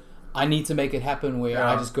go. I need to make it happen where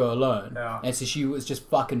I Yeah. just go alone. Yeah. And so she was just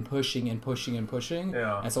fucking pushing and pushing and pushing.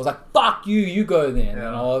 Yeah. And so I was like, fuck you, you go then.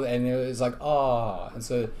 Yeah. And it was like, And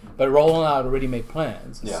so, but Roland and I had already made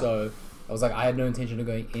plans. Yeah. So I was like, I had no intention of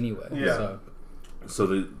going anywhere. Yeah. So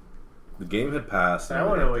the game had passed. I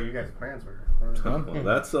want to know what you guys' plans were. Well,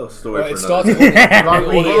 that's a story Well, it for starts another.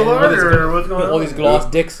 with or what's going on? all these glass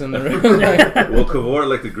dicks in the room. We'll cavort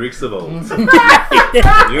like the Greeks of old.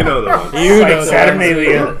 You know the ones. You know Like that.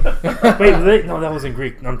 Saturnalia. Wait, no, that wasn't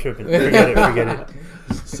Greek. No, I'm tripping. Forget it.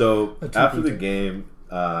 So after the game,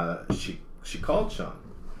 she called Sean.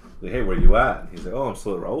 Like, hey, where you at? And he's like, oh, I'm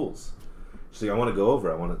still at Raul's. She's like, I want to go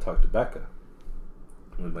over. I want to talk to Becca,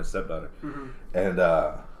 with my stepdaughter. Mm-hmm. And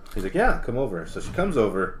he's like, yeah, come over. So she comes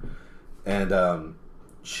over, and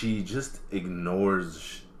she just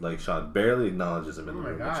ignores, like, Sean barely acknowledges him in the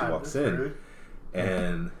room when she walks in. Rude.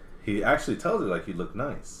 And he actually tells her, like, you look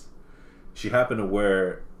nice. She happened to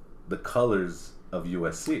wear the colors of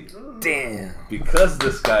USC. Damn. Because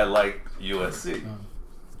this guy liked USC.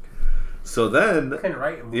 So then... Kind of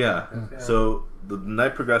right. Yeah. So the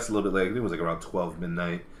night progressed a little bit late. I think it was like around 12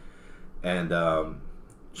 midnight. And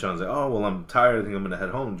Sean's like, oh, well, I'm tired. I think I'm going to head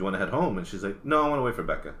home. Do you want to head home? And she's like, no, I want to wait for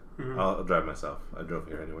Becca. Mm-hmm. I'll drive myself. I drove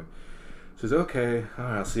here anyway. She's like, okay, all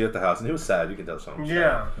right, I'll see you at the house. And he was sad. You can tell Sean was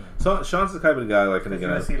sad. So Sean's the kind of guy, like, and again,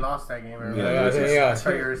 USC lost that game. That's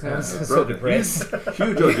why you're sad. So depressed.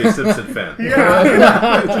 Huge O.J. Simpson fan. Huge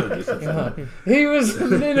O.J. Simpson fan. He was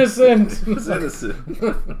innocent. He was innocent.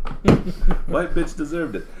 White bitch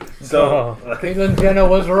deserved it. So Caitlyn Jenner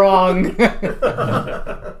was wrong.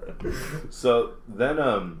 So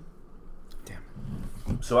then,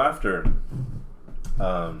 so after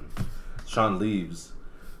Sean leaves,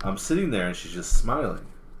 I'm sitting there and she's just smiling.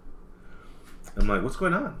 I'm like, what's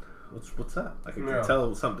going on? What's up? I can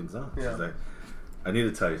tell something's on. She's like, I need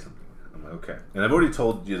to tell you something. I'm like, okay. And I've already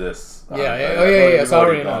told you this. Yeah.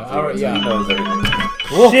 Sorry, yeah. He knows everything.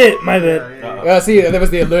 Shit, my bad. Yeah, see, there was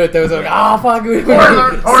the alert. There was like, fuck, we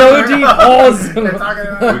so deep pause. We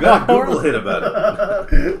got a Google hit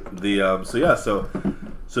about it.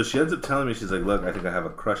 So she ends up telling me, she's like, look, I think I have a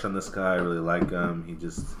crush on this guy. I really like him. He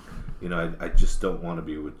just, I just don't want to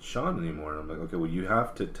be with Sean anymore. And I'm like, okay, well, you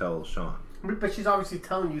have to tell Sean. But she's obviously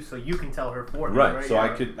telling you so you can tell her for me, right? So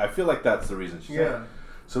I feel like that's the reason she said.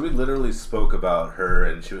 So we literally spoke about her,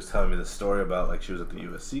 and she was telling me the story about, like, she was at the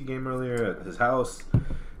USC game earlier at his house,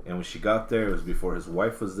 and when she got there, it was before his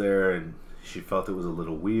wife was there, and she felt it was a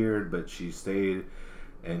little weird, but she stayed,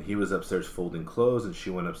 and he was upstairs folding clothes, and she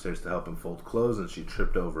went upstairs to help him fold clothes, and she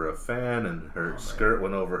tripped over a fan, and her skirt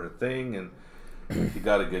went over her thing, and he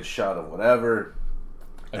got a good shot of whatever.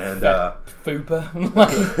 And Fupa.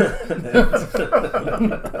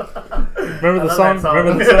 Remember the song?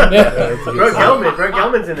 Remember the song? Yeah. Brett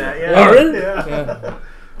Gelman's in that. Yeah. Oh, really? Yeah.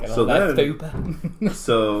 So then, Fupa.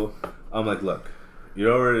 so I'm like, look,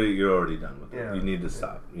 you're already done with it. Yeah. You need to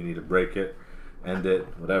stop. You need to break it, end it,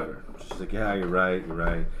 whatever. She's like, yeah, you're right.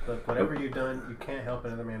 Look, whatever you've done, you can't help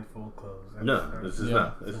another man full clothes. This is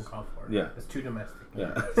not. It's uncalled for. Yeah. It's too domestic.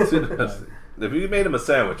 Yeah, it's too domestic. If you made him a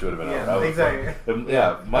sandwich, it would have been all right. Exactly.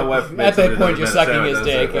 My wife. At that point, you're sucking his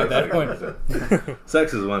dick. At that point,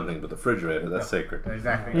 sex is one thing, but the refrigerator, that's sacred.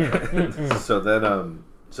 Exactly. So then,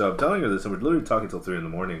 so I'm telling her this, and we're literally talking till 3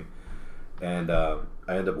 a.m, and I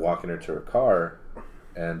end up walking her to her car,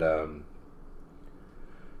 and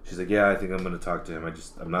she's like, "Yeah, I think I'm going to talk to him.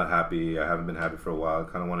 I'm not happy. I haven't been happy for a while. I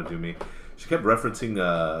kind of want to do me." She kept referencing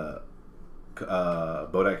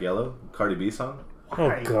Bodak Yellow, Cardi B song. Oh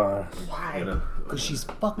god. Why? Because she's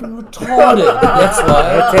fucking retarded. That's why.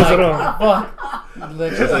 That says it all.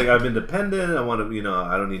 She's like, I'm independent. I want to,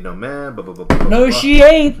 I don't need no man. Blah, blah, blah, blah, No, blah. she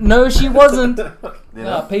ain't. No, she wasn't.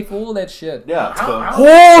 Pay for all that shit. Yeah.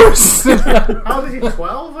 Horse. How old is he?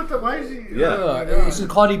 12? Why is he? Yeah. So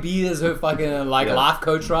Cardi B is her fucking life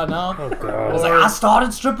coach right now. Oh I god. was like, I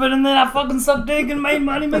started stripping and then I fucking sucked dick and made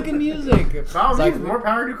money making music. Well, like, more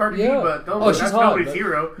power to Cardi B, but that's nobody's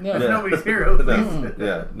hero. Yeah. That's nobody's hero.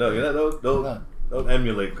 No, don't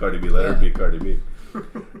emulate Cardi B. Let her be Cardi B.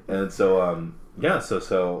 And so,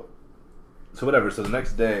 so whatever. So the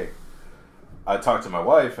next day, I talked to my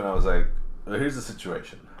wife and I was like, well, here's the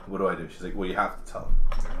situation. What do I do? She's like, well, you have to tell him.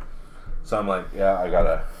 So I'm like, yeah, I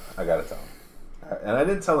gotta tell him. And I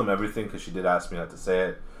didn't tell him everything because she did ask me not to say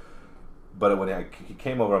it. But when he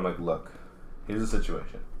came over, I'm like, look, here's the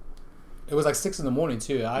situation. It was like 6 a.m.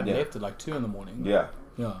 too. I left at like 2 a.m. Yeah.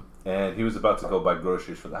 Yeah. And he was about to go buy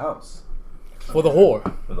groceries for the house. For the whore.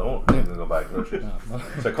 For the whore. He was going to go buy groceries.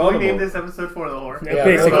 So I called Can we him name this episode For the Whore? Yeah,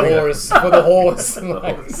 basically. for the horse. For the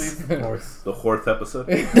horse. Horse. The Horth episode.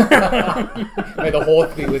 May the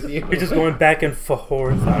horse be with you. You're just going back and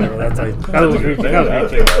forth. I don't know. That's how that was reaching.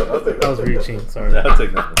 That was reaching. Sorry. I'll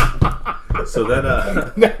take that. So then,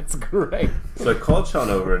 That's great. so I called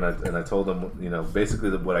Sean over and I told him,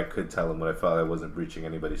 basically what I could tell him, what I felt I wasn't breaching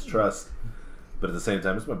anybody's trust, but at the same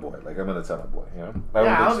time, it's my boy. Like, I'm gonna tell my boy.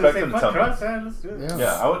 I would expect him to tell me. Let's do it.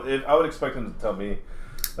 Yeah, I would expect him to tell me,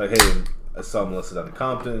 like, hey, I saw Melissa down in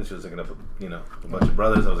Compton. She was looking up, a bunch of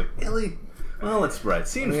brothers. I was like, really? Well, it's right.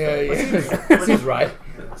 Seems Yeah, fair. yeah. Seems right.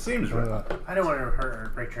 Seems right. I don't want to hurt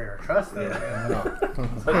or betray her trust. Though.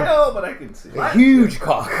 It's like, no, but I can see. A huge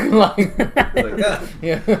cock. Like, It's like, yeah.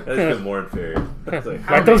 yeah. That's even more inferior. It's like,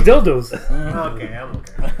 Like those dildos. Okay, I'm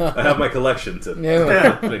okay. I have my collection to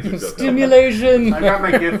Yeah. make you go. Stimulation. I got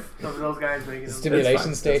my gift of those guys making them.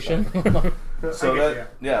 Stimulation station. So I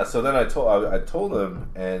get that so then I told him,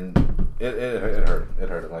 and it hurt. It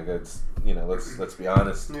hurt him. Like, it's, you know, let's be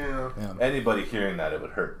honest. Yeah. Anybody hearing that, it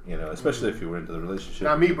would hurt. You know, especially if you were into the relationship.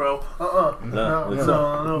 Not me, bro. No, me,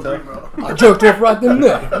 bro. I jerked off right then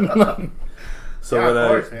there. So Yeah, when of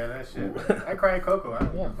course, man. That shit. I cry at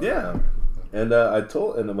Coco. Yeah. and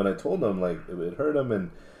when I told him, like, it hurt him,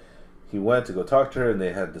 and he went to go talk to her, and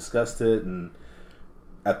they had discussed it, and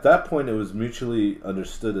at that point it was mutually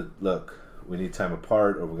understood that, look, we need time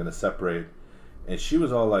apart or we're going to separate. And she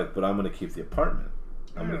was all like, but I'm going to keep the apartment.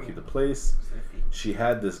 I'm going to keep the place. She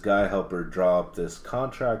had this guy help her draw up this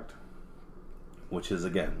contract, which is,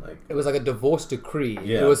 again, like... It was like a divorce decree.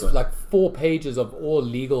 Yeah, it was but- like 4 pages of all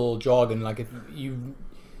legal jargon. Like, if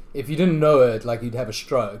you didn't know it, like, you'd have a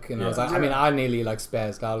stroke. And I was Yeah. like, I mean, I nearly like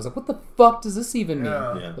spazzed out. I was like, what the fuck does this even mean?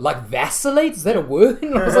 Yeah. Yeah. Like, vacillate? Is that a word?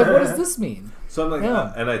 And I was like, what does this mean? So I'm like,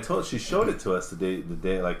 Yeah. and I told, she showed it to us the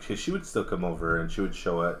day, like, she would still come over and she would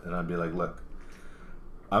show it, and I'd be like, look,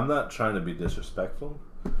 I'm not trying to be disrespectful,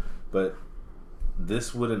 but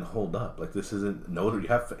this wouldn't hold up. Like, this isn't notary. You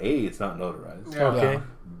have to, A, it's not notarized. Yeah. Okay.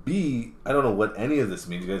 B, I don't know what any of this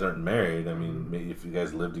means. You guys aren't married. I mean, maybe if you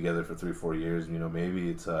guys live together for 3-4 years, you know, maybe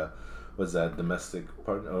it's what's that, domestic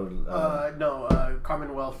partner? No,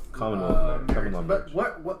 Commonwealth. Commonwealth, marriage. common law But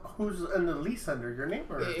marriage. what? Who's in the lease under your name?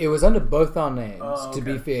 Or? It was under both our names, Oh, to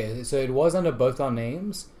be okay. fair. So it was under both our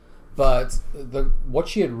names, but what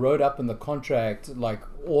she had wrote up in the contract, like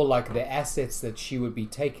all like the assets that she would be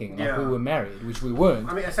taking, like Yeah. we were married, which we weren't.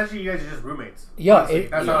 I mean, essentially, you guys are just roommates. Yeah, Honestly,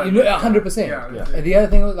 that's how I- 100%. Yeah. And the other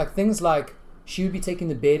thing was like things like she would be taking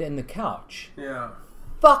the bed and the couch. Yeah.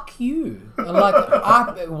 Fuck you! And like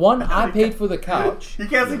I paid for the couch. You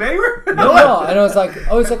can't sleep anywhere. No, and I was like,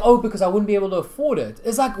 because I wouldn't be able to afford it.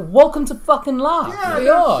 It's like, welcome to fucking life. Yeah, They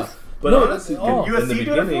that's are. just- But No, honestly, oh. in the USC could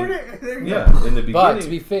beginning, afford it. There you go. yeah, in the beginning, But to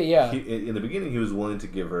be fair, yeah. in the beginning, he was willing to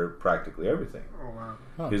give her practically everything. Oh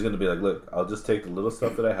wow. He was going to be like, look, I'll just take the little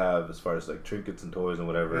stuff that I have as far as like trinkets and toys and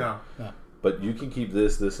whatever. Yeah. But you can keep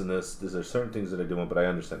this, this, and this. There's certain things that I do want, but I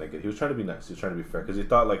understand. I get. He was trying to be nice. He was trying to be fair because he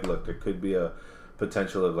thought like, look, there could be a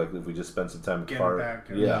potential of like if we just spend some time Get apart. it back,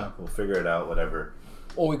 Yeah, yeah. we'll figure it out. Whatever.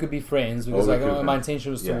 Or we could be friends because Or we like could my be-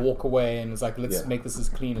 intention was to yeah. walk away and it's like let's Yeah. make this as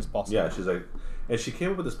clean as possible. Yeah, she's like, and she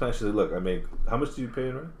came up with this plan. She's like, look, I make. How much do you pay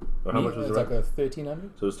in rent? Or how Me, much was it's the like rent? a $1,300.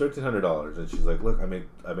 So it was $1,300, and she's like, look, I make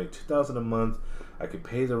 $2,000 a month. I could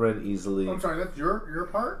pay the rent easily. I'm sorry, that's your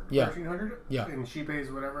part? Yeah. 1,300? Yeah. And she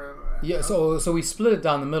pays whatever. Yeah, so we split it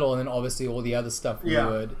down the middle, and then obviously all the other stuff we Yeah.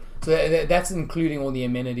 would. So that's including all the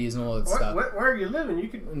amenities and all that stuff. Where are you living? You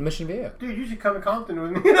could, In Mission Viejo. dude. You should come to Compton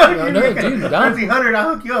with me. No, dude, down. 1,300.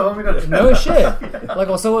 I'll hook you up. Let me know. No shit. Like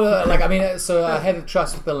also, like I mean, so I had to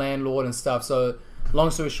trust with the landlord and stuff. So long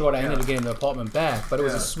story short, I ended up getting the apartment back, but it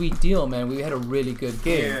was Yeah. a sweet deal, man. We had a really good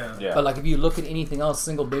gig. Yeah. Yeah. But like if you look at anything else,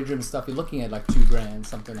 single bedroom stuff, you're looking at like $2,000,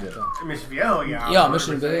 something like that. Mission Viejo, yeah. Yeah,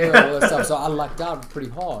 Mission 100%. Viejo, all that stuff. So I lucked out pretty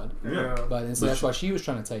hard. Yeah. But and so that's why she was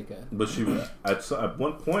trying to take it. But she was at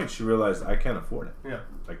one point she realized I can't afford it. Yeah.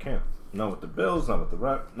 I can't. Not with the bills, not with the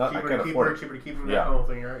rent. Not I can't afford it. Cheaper to keep him. Yeah. That whole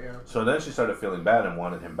thing, right? Yeah. So then she started feeling bad and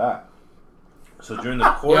wanted him back. So during the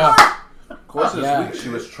course of this Yeah. week, she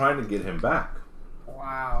was trying to get him back,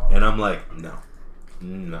 Wow. and I'm like, no.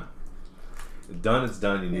 Done, it's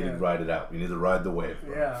done. You need Yeah. to ride it out. You need to ride the wave.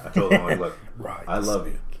 Bro. Yeah. I told him, I'm like, look, Right. I love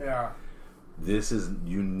you. Yeah.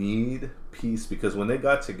 You need peace, because when they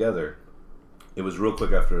got together, it was real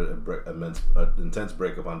quick after an intense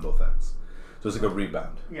breakup on both ends. So it's like a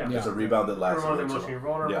rebound. Yeah. It's a rebound that lasted Everyone's way too emotionally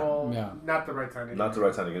long. vulnerable. Yeah. Not the right time. to Not do the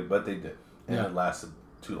right time to get it, but they did. And Yeah. it lasted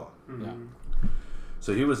too long. it. Yeah.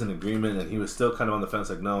 So he was in agreement, and he was still kind of on the fence,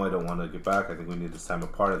 like, no, I don't want to get back. I think we need this time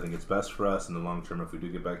apart. I think it's best for us in the long term. If we do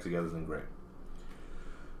get back together, then great.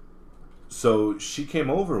 So she came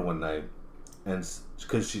over one night, and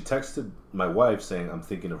because she texted my wife saying, I'm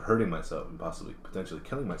thinking of hurting myself and possibly, potentially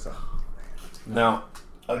killing myself. Now,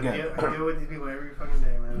 again, I deal with these people every fucking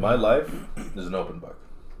day, man. my life is an open book.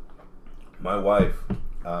 My wife,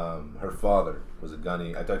 her father was a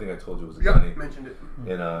gunny. I think I told you was a gunny. Yep, mentioned it.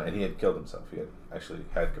 And he had killed himself. He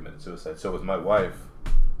had committed suicide. So with my wife,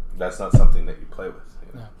 that's not something that you play with.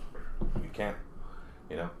 You know? You can't,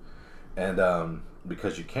 you know. And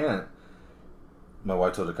because you can't, my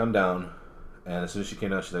wife told her to come down, And as soon as she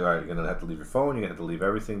came out, she's like, all right, you're going to have to leave your phone. You're going to have to leave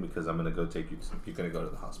everything because I'm going to go take you. You're going to go to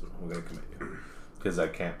the hospital. We're going to commit you. Because I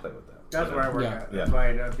can't play with that. That's where I work Yeah. at. Yeah. That's why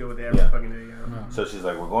I deal with it every Yeah. fucking day. Yeah. So she's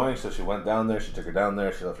like, we're going. So she went down there. She took her down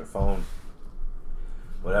there. She left her phone.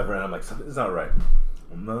 Whatever. And I'm like, something's not right.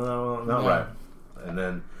 No, not Yeah. right. And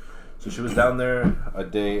then, so she was down there a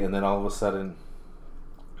day. And then all of a sudden,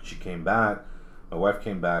 she came back. My wife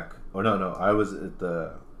came back. Or no. I was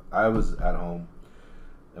at home.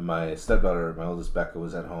 And my stepdaughter, my oldest Becca,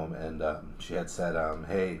 was at home. And she had said,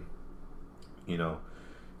 hey,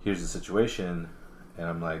 here's the situation. And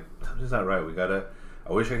I'm like, something's not right.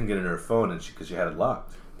 I wish I can get in her phone, and because she had it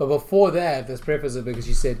locked. But before that, let's preface it because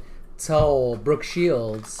you said, tell Brooke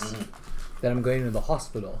Shields that I'm going to the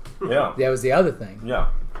hospital. Yeah. That was the other thing. Yeah.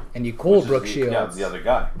 And you called Which is Brooke the- Shields. Yeah, the other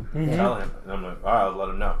guy. Tell him. And I'm like, all right, I'll let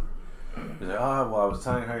him know. He's like, oh, well, I was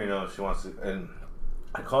telling her, she wants to. And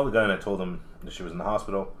I called the guy and I told him that she was in the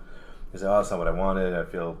hospital. He said, oh, that's not what I wanted. I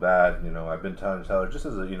feel bad. I've been trying to tell her, just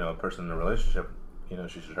as a person in a relationship,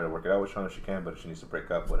 she should try to work it out with Sean if she can, but if she needs to break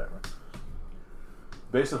up, whatever.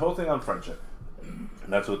 Based the whole thing on friendship. And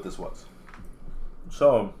that's what this was.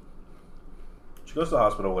 So, she goes to the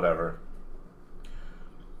hospital, whatever.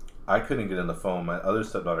 I couldn't get in the phone. My other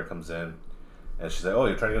stepdaughter comes in, and she's like, oh,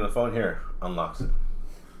 you're trying to get on the phone? Here. Unlocks it.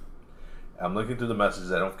 I'm looking through the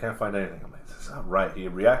messages. I can't find anything. I'm like, that's not right. He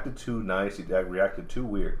reacted too nice. He reacted too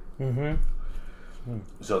weird. Mm-hmm.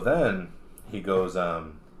 So then, he goes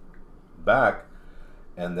back,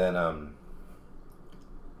 and then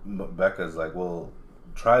Becca's like, well,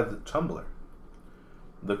 try the Tumblr.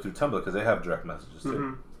 Look through Tumblr, because they have direct messages,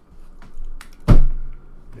 too.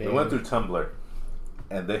 They went through Tumblr,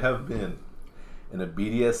 and they have been in a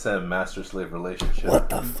BDSM master-slave relationship. What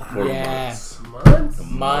the fuck? For Yeah.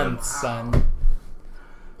 months. Son.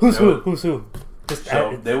 Who's They who? would- Who's who? Just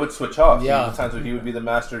So they would switch off. Yeah. Sometimes he would be the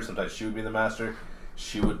master, sometimes she would be the master.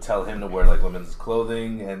 She would tell him to wear like women's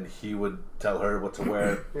clothing, and he would tell her what to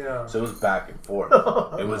wear. Yeah. So it was back and forth.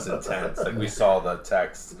 It was intense. Like we saw the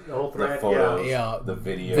text, The whole the thread, photos, yeah. the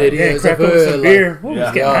video. Video. yeah, crack open Like- some beer. Ooh, Yeah.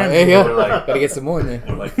 let's get Yeah, hammered. yeah. We're like- Gotta get some more in there.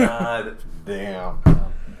 We're like, God damn.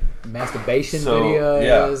 Masturbation So, videos,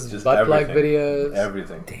 yeah, just butt plug everything. videos.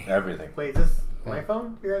 Everything. Wait, is this my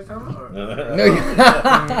phone you guys talking about? No,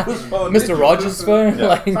 Whose phone Mr. did you- Rogers' phone? Yeah.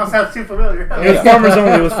 Like, Sounds too familiar. It was farmers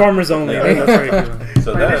only. It was farmers only. Yeah. That's right.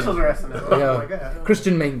 So My then, initials are SNL. Oh Yeah. my god.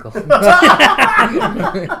 Christian Mingle.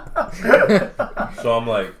 so I'm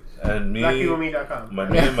like, and me, BlackPeopleMe.com.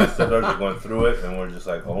 me and my stepdaughters are going through it, and we're just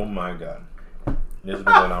like, oh my god, this has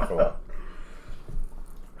been going on for a while.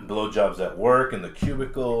 Blowjobs at work in the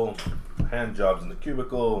cubicle, hand jobs in the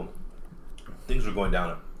cubicle. Things were going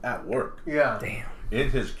down at work, Yeah. Damn. in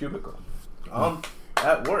his cubicle,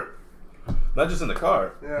 at work, not just in the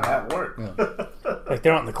car, Yeah. at work. Like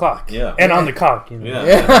they're on the clock. Yeah. And on the cock. You know?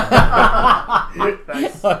 Yeah.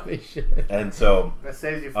 Nice. Holy shit. And so, That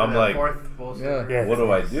saves you from I'm that like- fourth bullshit. Yeah. Yeah. what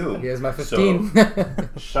do I do? Here's my So, 15.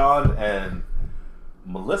 Sean and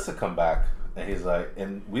Melissa come back, and he's like,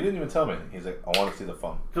 and we didn't even tell him anything. He's like, I want to see the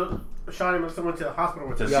phone. So Sean and Melissa went to the hospital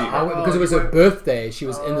with To her. see Yeah, her. I went, because it was you her went- birthday. She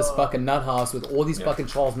was in this Oh. fucking nut house with all these Yeah. fucking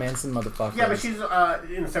Charles Manson motherfuckers. Yeah, but she's in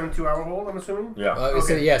a 72-hour hold, I'm assuming. Yeah. So,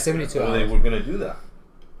 Okay. yeah, 72 Well, they hours. were going to do that.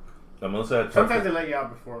 And Melissa had Sometimes they let you out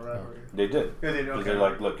before, right? They did. Yeah, they do. Because Okay. they're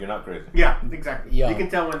like, look, you're not crazy. Yeah, exactly. Yeah. You can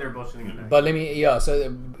tell when they're bullshitting. But let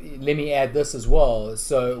me add this as well.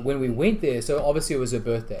 So when we went there, so obviously it was her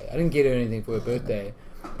birthday. I didn't get her anything for her birthday,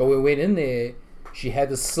 but when we went in there, she had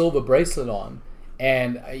this silver bracelet on.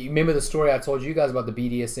 And you remember the story I told you guys about the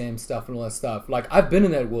BDSM stuff and all that stuff. Like, I've been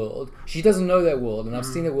in that world. She doesn't know that world, and I've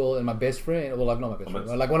seen that world. And my best friend, well, not my best friend,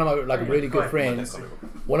 but like one of my really good friends,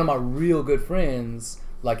 one of my real good friends,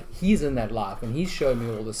 like he's in that life, and he's showing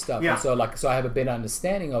me all this stuff. Yeah. And so I have a better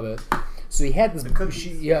understanding of it. So he had this,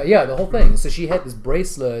 cookies. the whole thing. So she had this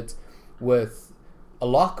bracelet with a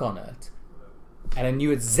lock on it, and I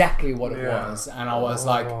knew exactly what it Yeah. was, and I was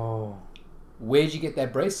like, Oh. where'd you get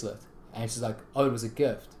that bracelet? And she's like, oh, it was a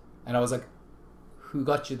gift. And I was like, who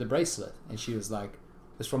got you the bracelet? And she was like,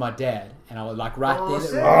 it's from my dad. And I was like, right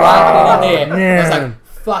then and there, I was like,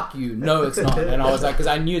 fuck you, no it's not. And I was like, because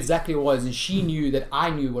I knew exactly what it was, and she knew that I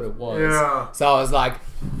knew what it was. Yeah. So I was like,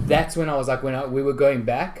 that's when I was like, we were going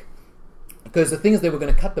back, because the thing is, they were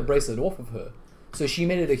going to cut the bracelet off of her. So she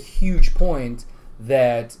made it a huge point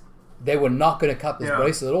that they were not going to cut this Yeah.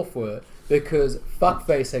 bracelet off for her, because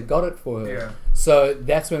fuckface had got it for her. Yeah. So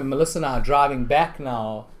that's when Melissa and I are driving back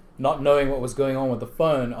now, not knowing what was going on with the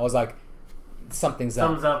phone. I was like, something's up.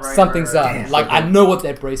 Thumbs up right Something's there. up. Damn. Like, I know what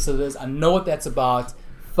that bracelet is. I know what that's about.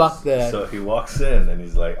 Fuck that. So he walks in, and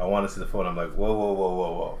he's like, I want to see the phone. I'm like, whoa, whoa, whoa,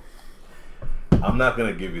 whoa, whoa. I'm not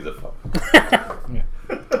gonna give you the phone,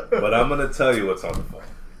 but I'm gonna tell you what's on the phone.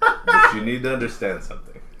 But you need to understand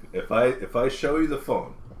something. If I show you the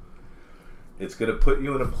phone, it's gonna put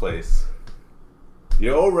you in a place.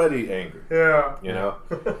 You're already angry. Yeah. You know?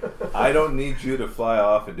 I don't need you to fly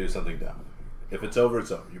off and do something dumb. If it's over,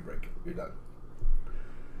 it's over. You break it. You're done.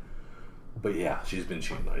 But yeah, she's been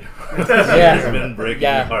cheating on you. She's been breaking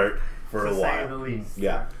your heart for a To say the while. least.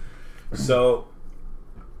 Yeah. So,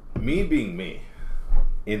 me being me,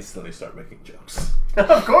 instantly start making jokes.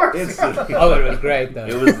 Of course. Instantly. Oh, it was great though.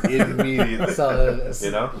 It was immediately. So,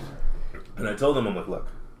 You know? And I told him, I'm like, look,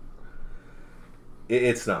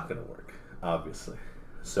 it's not going to work, obviously.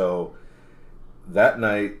 So, that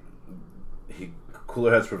night,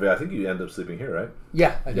 cooler heads prevail. I think you end up sleeping here, right?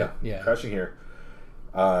 yeah, I did. Yeah. Crashing here.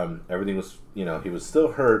 Everything was, he was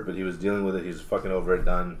still hurt, but he was dealing with it. He was fucking over it,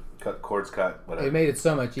 done. Cords cut, whatever. It made it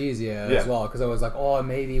so much easier as well because I was like, oh,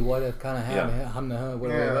 maybe what if kind of happened to her,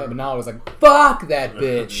 whatever. But now I was like, fuck that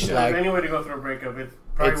bitch. If Like, there's any way to go through a breakup, it's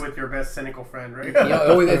probably with your best cynical friend, right?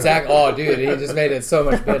 exactly. Oh, dude, he just made it so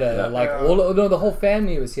much better. Like, the whole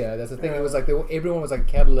family was here. That's the thing. It was like everyone was like a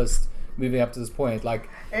catalyst moving up to this point. Like,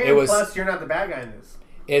 And it was plus, you're not the bad guy in this.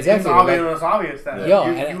 exactly. It's obvious that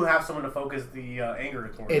you have someone to focus the anger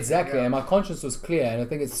towards. Exactly, Yeah. and my conscience was clear, and I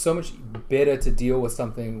think it's so much better to deal with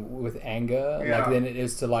something with anger, Yeah. like than it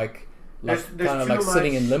is to like There's kind of too like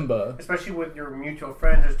sitting much- in limbo. Especially with your mutual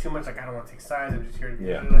friends, there's too much like I don't want to take sides. I'm just here to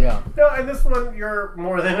Yeah. Yeah. No, and this one you're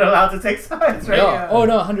more than allowed to take sides, right? Yeah. Oh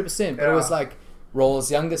no, 100%. But it Yeah. was like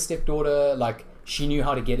Roll's younger stepdaughter, like she knew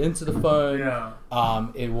how to get into the phone. Yeah.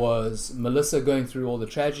 It was Melissa going through all the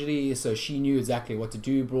tragedy, so she knew exactly what to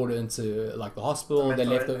do. Brought her into like the hospital. They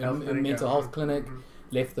left the mental health clinic.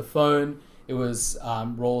 Left the phone. It was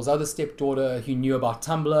Roll's other stepdaughter who knew about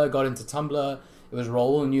Tumblr. Got into Tumblr. It was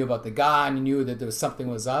Roll who knew about the guy and he knew that there was something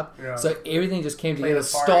was up. Yeah. So everything just came Played together.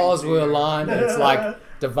 a part Stars into were it. aligned. It's like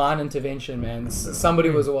divine intervention, man. Somebody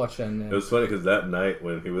was watching. It was funny because that night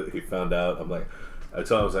when he found out, I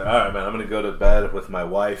told him, I was like, all right, man, I'm going to go to bed with my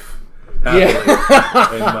wife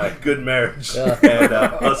happily in my good marriage, and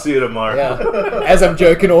I'll see you tomorrow. Yeah. As I'm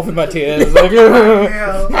joking off with my tears, like,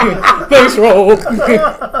 Yeah. thanks, Roll.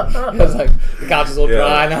 I was like, the couch is all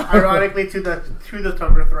dry now. Ironically, to the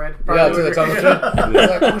Tumblr thread. Yeah, to the Tumblr thread. I was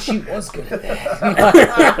like, oh, she was good at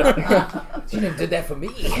that. She never did that for me.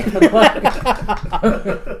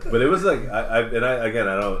 But it was like,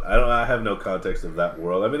 I have no context of that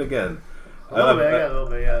world. I mean, again, A little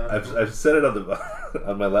bit, yeah. I've said it on the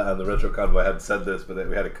retro convo. I hadn't said this, but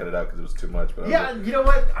we had to cut it out because it was too much. But Yeah, you know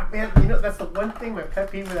what, man? That's the one thing my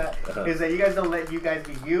pet peeve with that is that you guys don't let you guys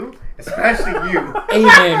be you, especially you.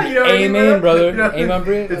 Amen, You know what I mean? amen, brother. You know what I mean? Amen,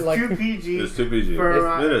 bro. It's Like, too PG. it's too PG.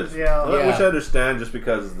 For, It is. yeah. Which I understand, just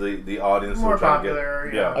because the audience More are trying popular,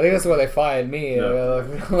 to get, I think that's why they fired me. Yeah.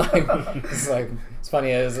 It's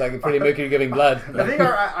funny. It's like pretty Mercury giving blood. I think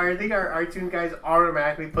our iTunes guys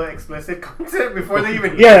automatically put explicit content before they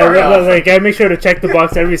even Yeah, start. like I make sure to check the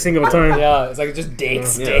box every single time. Yeah, it's like just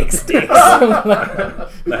dicks. I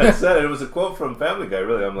said it was a quote from Family Guy.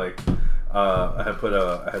 Really, I'm like, I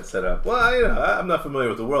had set up. Well, I'm not familiar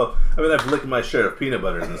with the world. I mean, I've licked my share of peanut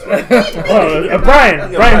butter in this world.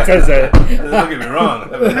 Brian says that. Don't get me wrong.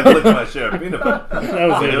 I've licked my share of peanut butter. That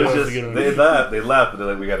was And it. it was That was a just good one. they laughed, and they're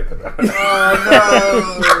like, we gotta cut that.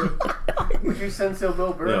 Oh no! Would you censor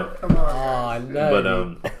Bill Burr? Yeah. Come on. Oh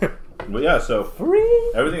no. But yeah, so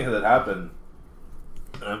everything that happened.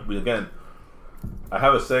 Again, I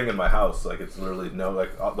have a saying in my house, like it's literally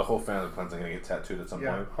the whole family plans on getting it tattooed at some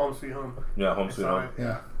Yeah, point. home sweet home. Yeah, home sweet home.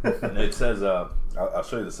 Yeah. And it says, I'll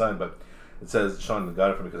show you the sign, but it says, Sean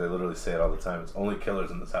got it for me because I literally say it all the time. It's only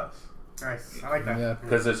killers in this house. Nice. I like that. Yeah.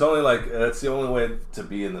 Because it's only that's the only way to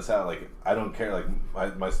be in this house. Like I don't care.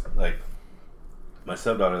 Like my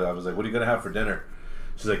stepdaughter, I was like, "What are you gonna have for dinner?"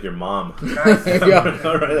 She's like, "Your mom." Nice.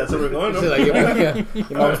 All right, that's where we're going. She's like,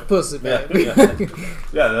 your mom's pussy, man.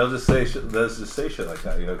 Yeah, they'll just say shit like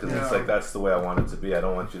that, because it's like that's the way I want it to be. I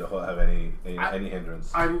don't want you to have any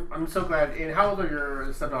hindrance. I'm so glad. And how old are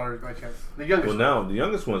your stepdaughters by chance? The youngest. Well, now the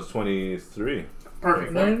youngest one's 23.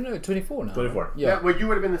 Perfect. No, 24 now. 24. Yeah. Yeah, well, you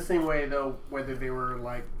would have been the same way, though, whether they were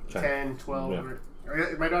like 10, 12, Yeah. or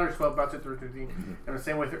my daughter's 12, about to turn 13. And the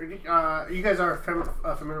same way, you guys are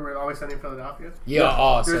familiar with Always Sunny in Philadelphia? Yeah,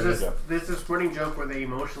 oh, so There's this running joke where they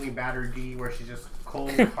emotionally batter Dee, where she's just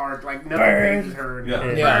cold, hard, like nothing phases her. And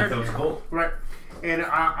Yeah. That was cool. Right. And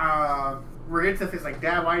we're into this, like,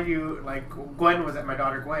 Dad, why do you, like, Gwen was at my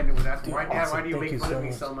daughter Gwen was asking, Dad, why do you make fun of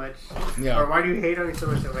me so much? Yeah. Or why do you hate on me so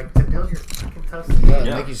much? I'm like, to build your fucking tough.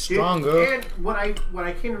 Yeah, make you stronger. And what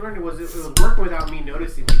I came to learn was it was working without me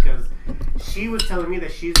noticing, because she was telling me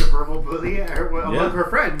that she's a verbal bully among her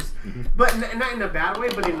friends, but not in a bad way,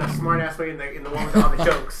 but in a smart ass way, in the one with all the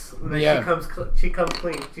jokes. Like she comes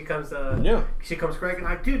clean. She comes correct. And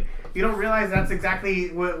like, dude, you don't realize that's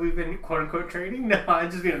exactly what we've been quote unquote training. No, I'm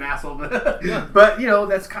just being an asshole, but you know,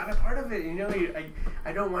 that's kind of part of it. You know,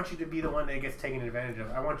 I don't want you to be the one that gets taken advantage of.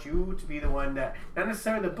 I want you to be the one that, not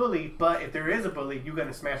necessarily the bully, but if there is a bully, you're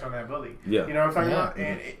gonna smash on that bully. Yeah, you know what I'm talking about.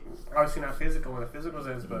 And obviously not physical in a physical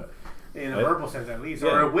sense, but in a verbal sense at least,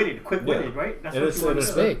 or quick-witted, right? That's what you want to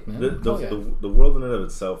speak, man. The world in and of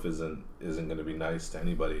itself isn't going to be nice to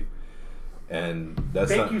anybody, and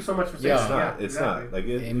that's Thank you so much for saying that. It's not. Like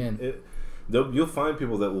Amen. You'll find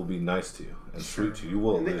people that will be nice to you and sweet to you. You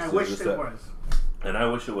will. And I wish it was. And I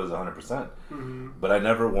wish it was 100%. But I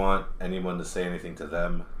never want anyone to say anything to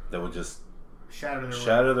them that would just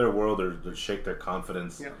shatter their world or shake their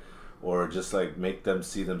confidence. Yeah. Or just like make them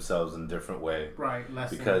see themselves in a different way, right?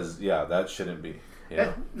 Because that shouldn't be.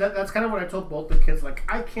 Yeah, that's kind of what I told both the kids. Like,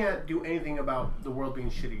 I can't do anything about the world being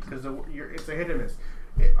shitty, because it's a hit or miss.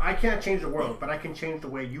 I can't change the world, but I can change the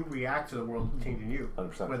way you react to the world changing you,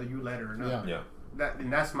 100%. Whether you let it or not. Yeah.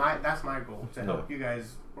 That's my goal, to help you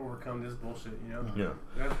guys overcome this bullshit. You know.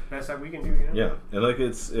 Yeah. That's what we can do. You know? Yeah, and like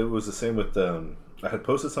it was the same with I had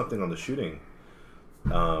posted something on the shooting,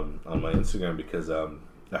 on my Instagram, because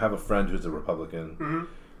I have a friend who's a Republican,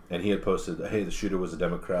 and he had posted, "Hey, the shooter was a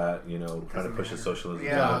Democrat, you know, trying to push his socialism."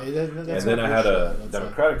 Yeah, and then I had a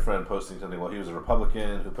Democratic friend posting something. Well, he was a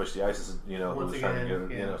Republican who pushed the ISIS, you know, who was trying to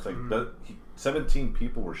get, you know, it's like 17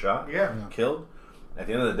 people were shot, killed. At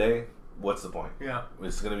the end of the day, what's the point? Yeah,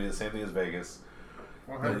 it's going to be the same thing as Vegas.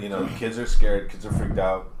 And, you know, kids are scared, kids are freaked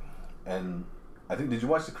out, and I think, did you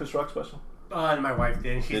watch the Chris Rock special? And my wife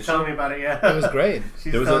did. She's telling me about it. Yeah, it was great.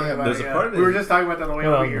 She's telling me about it. We were just talking about that on the way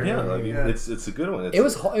over here. Yeah, it's a good one. It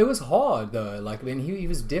was hard though. Like, I mean, he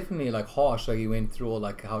was definitely like harsh. Like, he went through all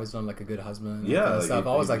like how he's not like a good husband. Yeah, and stuff.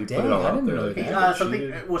 I was like, damn, I didn't know that. The only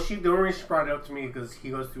reason she brought it up to me because he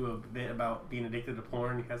goes through a bit about being addicted to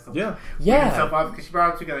porn. He has to himself off, because she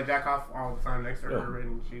brought him together, jack off all the time next to her,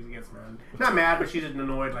 and she gets mad. Not mad, but she's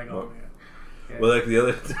annoyed. Like, oh man. Well, like the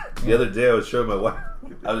other day, I was showing my wife.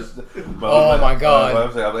 My god! I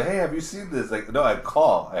was like, "Hey, have you seen this?" Like, no, I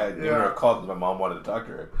had given her a call because my mom wanted to talk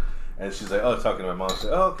to her, and she's like, "Oh, talking to my mom." She's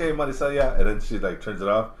like, "Oh, okay, Marisa, yeah," and then she like turns it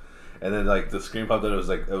off. And then, like, the screen popped up. It was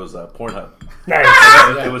Pornhub.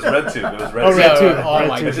 Nice. It was RedTube. RedTube. Oh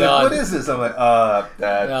my god! Like, what is this? I'm like,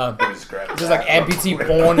 Dad. It's just like amputee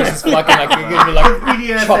porn. It's just fucking like you're gonna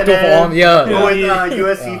be like chopped off arm. Yeah. With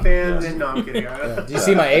USC fans. And no, I'm kidding. Do you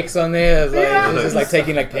see my ex on there? It's like it's just like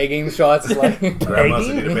taking like pegging shots. It's like grandma's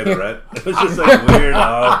need to pay the rent. It was just like weird,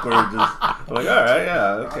 awkward. I'm like, all right,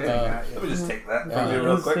 yeah, okay. Let me just take that from you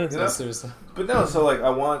real quick. You know? Seriously. But no, so like I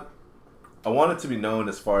want it to be known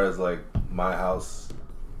as far as like my house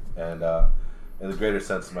and in the greater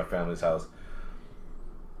sense of my family's house.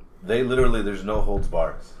 They literally, there's no holds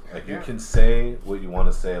bars. Like you can say what you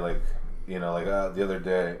want to say. Like, you know, like the other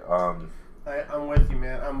day. I'm with you,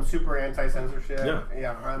 man. I'm super anti-censorship.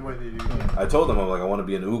 Yeah, I'm with you, dude. I told them, I'm like, I want to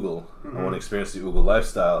be an Oogle. I want to experience the Oogle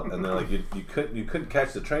lifestyle. And they're like, you couldn't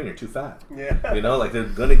catch the train. You're too fat. Yeah. You know, like they're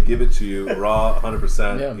gonna give it to you raw,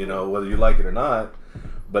 100%. You know, whether you like it or not.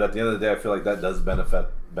 But at the end of the day, I feel like that does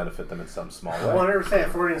benefit them in some small way.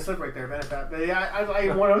 100%. Freudian slip right there, benefit. But yeah,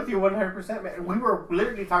 I went with you 100%, man. We were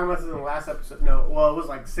literally talking about this in the last episode. No, well, it was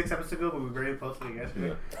like 6 episodes ago, but we very posted it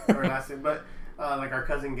yesterday. Or last week. But like our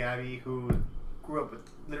cousin Gabby, who grew up with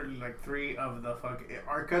literally like 3 of the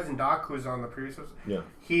our cousin Doc, who's on the previous episode. Yeah.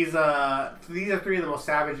 He's these are 3 of the most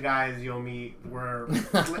savage guys you'll meet. Where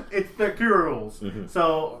it's the 3 rules.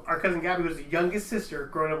 So our cousin Gabby was the youngest sister,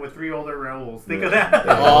 growing up with 3 older Raúls. Think of that.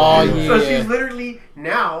 Oh yeah. So she's literally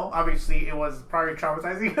now. Obviously, it was probably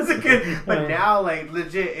traumatizing as a kid, but now, like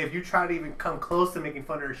legit, if you try to even come close to making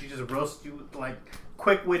fun of her, she just roasts you like.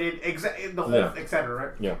 Quick-witted, the whole, etc.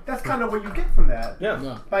 Right? Yeah, that's kind of what you get from that.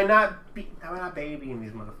 Yeah, by not babying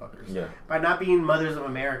these motherfuckers. Yeah, by not being mothers of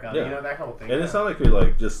America. You know, that whole thing. And it's not like you're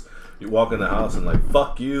like just you walk in the house and like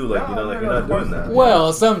fuck you, like you know, like you're not doing that.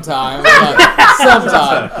 Well, sometimes,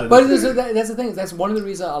 sometimes. But that's the thing. That's one of the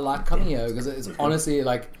reasons I like coming here because it's honestly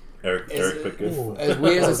like. Eric Pickett. As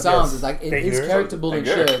weird as it sounds, it's like it's character building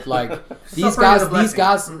shit. Like these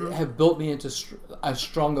guys have built me into a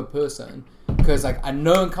stronger person because like I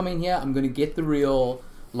know I'm coming here, I'm gonna get the real.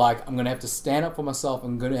 Like I'm gonna have to stand up for myself.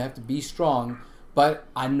 I'm gonna have to be strong. But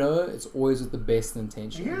I know it's always with the best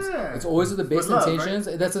intentions. Yeah. It's always with the best With love, intentions.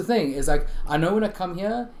 right? That's the thing. Is like I know when I come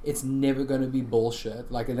here, it's never gonna be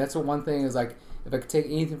bullshit. Like, and that's the one thing is like if I could take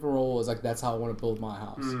anything from Raw, is like that's how I want to build my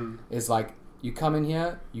house. It's like you come in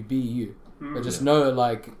here, you be you, but just know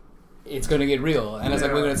like it's gonna get real. And it's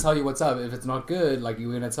like we're gonna tell you what's up. If it's not good, like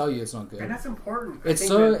we're gonna tell you it's not good. And that's important. It's I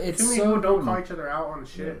think so- that it's too many so people don't important. call each other out on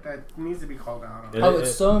shit that needs to be called out on. And Oh,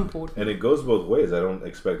 it's so important. And it goes both ways. I don't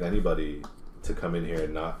expect anybody to come in here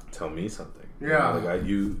and not tell me something. Yeah. Like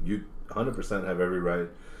you 100% have every right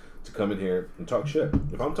to come in here and talk shit.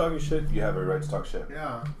 If I'm talking shit, you have every right to talk shit.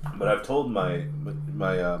 Yeah. But I've told my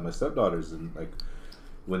stepdaughters, and like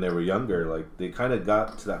when they were younger, like they kind of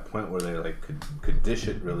got to that point where they like could dish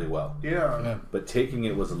it really well. Yeah. But taking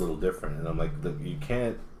it was a little different, and I'm like, look, you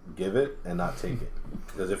can't give it and not take it,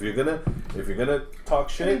 because if you're gonna talk I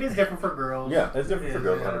shit, think it's different for girls. yeah, it's different for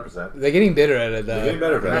girls, 100%. They're getting better at it though. They're getting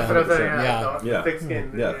better at That's that. what I'm saying. 100%. Yeah. Yeah. Thick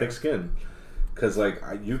skin. Yeah, thick skin. Because like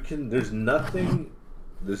there's nothing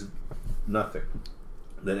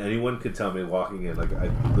that anyone could tell me walking in. Like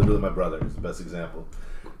literally, my brother is the best example.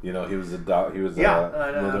 You know, he was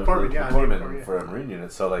Foreman, foreman for a Marine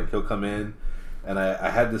unit. So like he'll come in, and I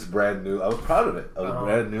had this brand new. I was proud of it. I was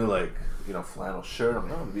brand new, like, you know, flannel shirt. I'm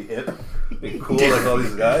like, I'm gonna be hip, be cool like all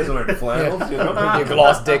these guys wearing flannels. You know, Your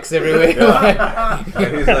glass dicks everywhere.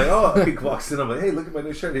 and he's like, oh, he walks in. I'm like, hey, look at my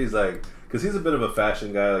new shirt. He's like, because he's a bit of a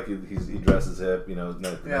fashion guy. Like he dresses hip. You know,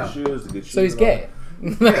 nice shoes, the good shoes. So he's and all gay.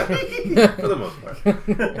 yeah, for the most part. And,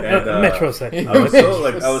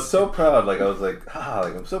 Metrosexual. I was so proud. Like I was like,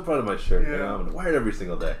 I'm so proud of my shirt. You know, I'm gonna wear it every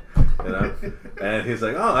single day. You know, and he's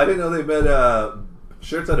like, oh, I didn't know they made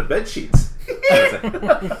shirts out of bed sheets. I was like, all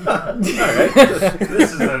right,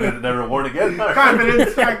 this is never worn again.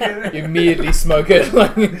 Confidence. Fucking. You immediately smoke it.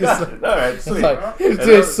 Like, just All right, sweet. it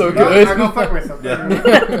tastes so good. I go fuck myself.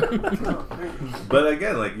 Yeah. But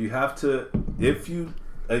again, like you have to, if you.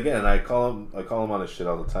 Again, I call him on his shit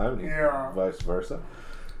all the time, and vice versa.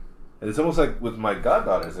 And it's almost like with my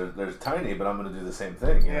goddaughters, they're tiny, but I'm gonna do the same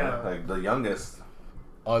thing. You know? Like the youngest,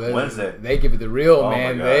 Wednesday, they give you the real, oh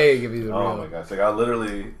man. my They gosh. give you the real. Oh my gosh! Like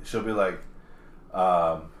she'll be like,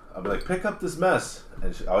 I'll be like, pick up this mess,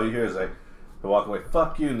 and all you hear is like, they walk away,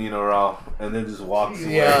 fuck you, Nino Raw, and then just walks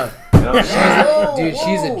away. Yeah. You know? Dude,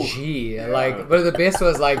 she's a G. Like, but the best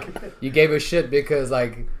was like you gave her shit because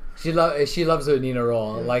like she loves her Nina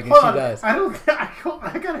Raw. Like, and she does. I don't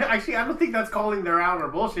think that's calling her out or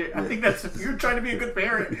bullshit. I think that's you're trying to be a good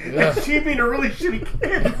parent, and she being a really shitty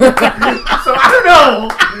kid. So I don't know.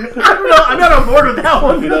 I'm not on board with that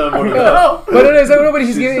one. You're not on board with Yeah. that. But it is like nobody.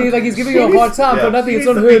 He's giving you a hard time for nothing. It's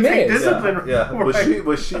on her mess. Discipline. Yeah. Right.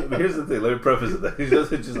 But here's the thing. Let me preface it. That she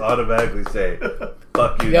doesn't just automatically say,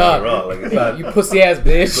 "Fuck you, Yeah. Nino Raw." Like it's Yeah, not. you pussy ass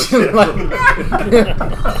bitch.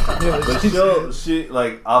 But she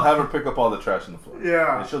like I'll have her pick up all the trash on the floor.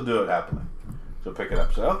 Yeah. And she'll do it happily. She'll pick it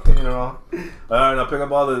up. She'll okay, Nino Raw. All right, I'll pick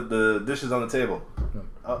up all the dishes on the table.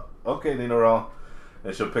 Okay, Nino Raw.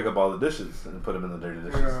 And she'll pick up all the dishes and put them in the dirty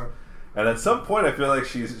dishes. Yeah. And at some point, I feel like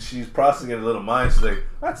she's processing it a little mind. She's like,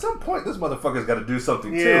 at some point, this motherfucker's got to do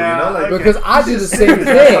something too. You know, like Because I do the he's same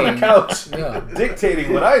sitting on the thing. couch, Yeah.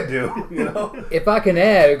 dictating what I do. You know. If I can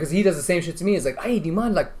add, because he does the same shit to me, it's like, hey, do you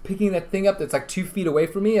mind like picking that thing up that's like 2 feet away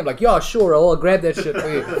from me? I'm like, yeah, sure, I'll grab that shit for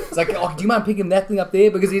you. It's like, oh, do you mind picking that thing up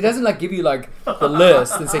there? Because he doesn't like give you like the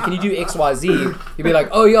list and say, can you do X, Y, Z? He'd be like,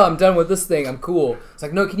 oh yeah, I'm done with this thing, I'm cool. It's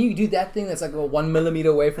like, no, can you do that thing that's like 1 millimeter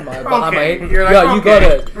away from behind my head? You're like, Yeah, you got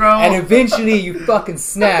okay, it. bro. And eventually you fucking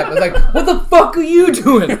snap. It's like, what the fuck are you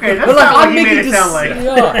doing? Okay, that's But, like, not what I'm you made making it sound like.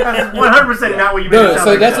 Yeah. That's 100% not what you made it No, sound so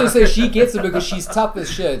like. that's what I say. She gets it because she's tough as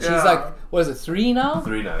shit. She's Yeah. like, what is it, 3 now?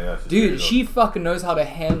 3 now, yeah. she's 3 Dude, years she fucking knows how to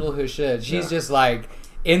handle her shit. She's Yeah. just like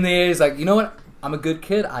in there. Is like, you know what? I'm a good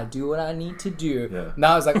kid. I do what I need to do. Yeah.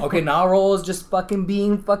 Now it's like, okay, now Raw is just fucking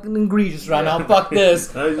being fucking egregious right now. Fuck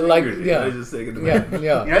this. I was just Like, angry. I was just taking the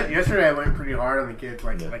yeah, yeah. Yesterday I went pretty hard on the kids,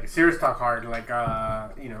 like Yeah. like serious talk hard, like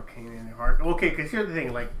came in hard. Okay, because here's the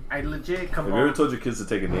thing, like I legit come Have you ever home, told your kids to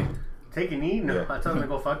take a knee? take a knee. No, Yeah. I tell them to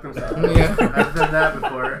go fuck themselves. Yeah. I've done that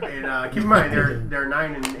before. And keep in mind they're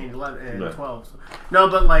 9 and 11 and Right. 12. So. No,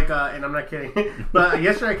 but like, and I'm not kidding. But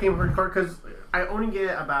yesterday I came hardcore because I only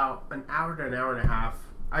get about an hour to an hour and a half.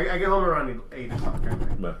 I get home around 8 o'clock at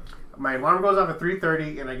night. No. My alarm goes off at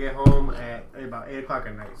 3:30 and I get home at about 8 o'clock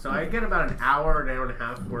at night. So I get about an hour and a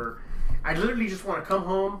half where I literally just want to come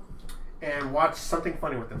home and watch something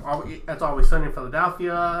funny with them. That's Always Sunny in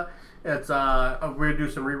Philadelphia. It's we're gonna do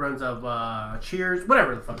some reruns of Cheers,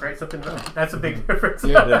 whatever the fuck, right? Something that's a big difference.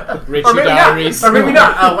 Richie Or maybe Diaries. not. Or maybe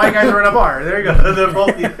not. White guys are in a bar. There you go. They're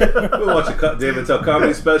both. We'll watch a Dave and Tell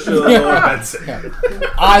comedy special. That's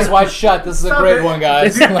Eyes wide shut. This is a great one,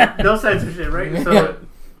 guys. No censorship, right?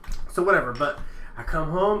 So whatever. But I come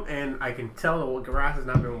home and I can tell the grass has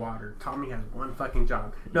not been watered. Tommy has one fucking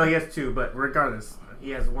job. No, he has two, but regardless, he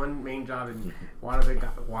has one main job and water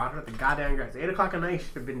the goddamn grass. 8 o'clock at night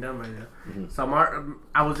should have been done by now. So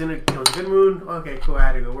I was in a good mood. Okay, cool. I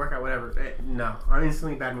had to go work out, whatever. No, I'm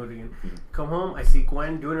instantly bad mood again. Come home, I see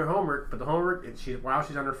Gwen doing her homework, but the homework while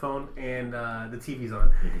she's on her phone and the TV's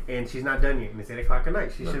on, and she's not done yet. And it's 8 o'clock at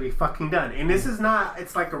night. She should be fucking done. And this is not.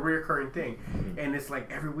 It's like a reoccurring thing, and it's like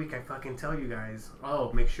every week I fucking tell you guys,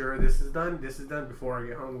 oh, make sure this is done before I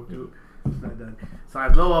get home. We'll do. It's not done. So I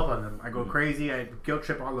blow up on them. I go crazy. I guilt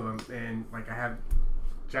trip all of them, and like I have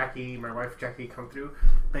Jackie, my wife Jackie, come through.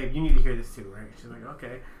 Babe, you need to hear this too, right? She's like,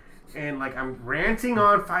 okay. And like I'm ranting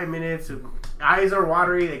on 5 minutes, eyes are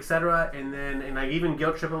watery, etc. And I even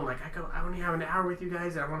guilt trip them. Like I only have an hour with you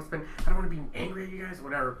guys. I don't want to be angry at you guys,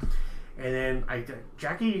 whatever. And then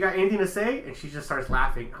Jackie, you got anything to say? And she just starts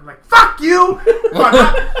laughing. I'm like, fuck you!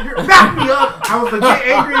 Back me up! I was legit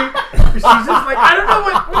angry. She's just like, I don't know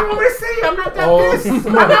what you want me to say. I'm not that pissed.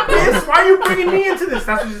 I'm not pissed. Why are you bringing me into this?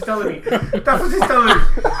 That's what she's telling me. I'm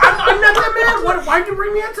not that mad. Why'd you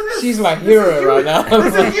bring me into this? She's my hero right now.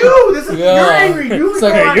 This is you. This is you're angry. You're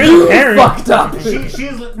fucked up.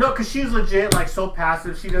 Because she's legit like so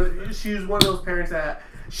passive. She's one of those parents that.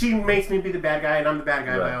 She makes me be the bad guy, and I'm the bad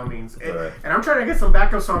guy by all means. And I'm trying to get some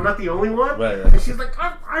backup, so I'm not the only one. Right. And she's like, she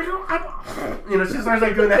starts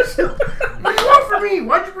like doing that shit. What do you want from me?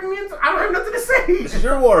 Why'd you bring me in? I don't have nothing to say. This is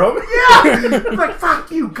your war, homie. Yeah. I'm like, fuck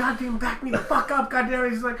you, goddamn, back me the fuck up, goddamn.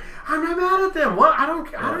 He's like, I'm not mad at them. What? I don't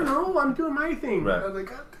know. I'm doing my thing. Right. I was like,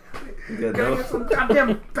 God damn it. Can I get some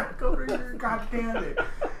goddamn back over here? God damn it.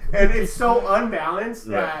 And it's so unbalanced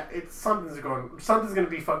that something's gonna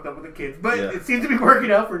be fucked up with the kids. But it seems to be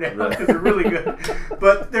working out for now because they're really good.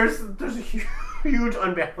 But there's a huge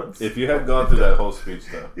unbalance. If you had gone through that whole speech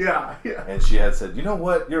though, and she had said, you know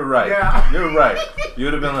what, you're right, you're right, you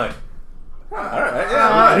would have been like, all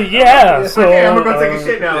right, so okay, I'm gonna go take a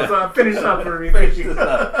shit now. So finish up for me. Thank you.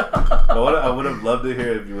 I would have loved to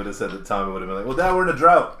hear if you would have said that Tommy would have been like, well, Dad, we're in a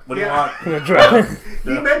drought. What do you want? In a drought.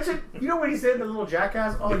 He mentioned, you know what he said, the little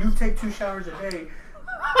jackass? Oh, you take 2 showers a day.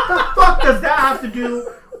 What the fuck does that have to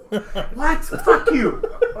do? What? Fuck you.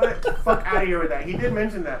 Fuck out of here with that. He did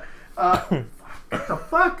mention that. What the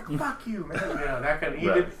fuck? Fuck you, man. Yeah, that kind of, he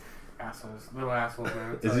did. Assholes. Little assholes,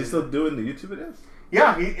 man. Is he still doing the YouTube videos?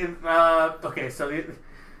 Yeah, okay, so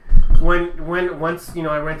once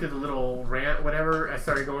I went through the little rant, whatever, I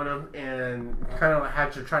started going on and kind of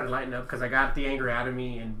had to try to lighten up because I got the anger out of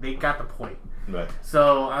me and they got the point. Right.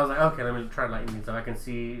 So I was like, okay, let me try to lighten these up. I can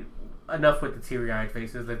see enough with the teary-eyed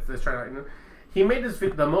faces. Let's try to lighten up. He made this.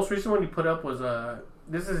 The most recent one he put up was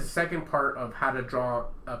this is his second part of how to draw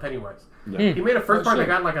Pennywise. Yeah. He made a first part that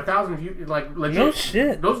got like 1,000 views, like legit. No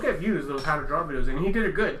shit. Those get views. Those how to draw videos, and he did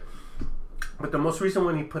it good. But the most recent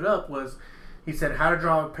one he put up was, he said, how to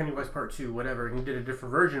draw Pennywise Part 2, whatever, and he did a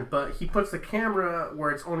different version, but he puts the camera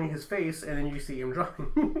where it's only his face, and then you see him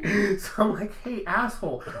drawing. So I'm like, hey,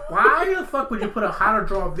 asshole, why the fuck would you put a how to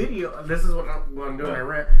draw video, this is what I'm doing, I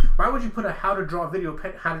read, why would you put a how to draw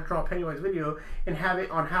Pennywise video, and have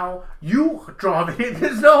it on how you draw video?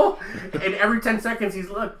 There's no, and every 10 seconds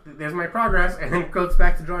he's, look, there's my progress, and then goes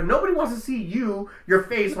back to drawing. Nobody wants to see your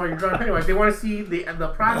face while you're drawing Pennywise. They want to see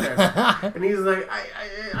the progress. And he's like,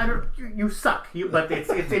 I don't, you suck. But it's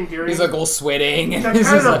endearing. He's like all sweating. That's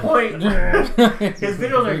kind of the point. His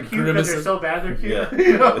videos are cute because they're so bad they're cute. Yeah.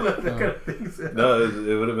 You know, that kind of things. No,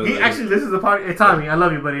 it would have been. He actually listens to the podcast. Hey, Tommy, I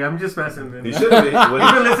love you, buddy. I'm just messing. Man. He should have been.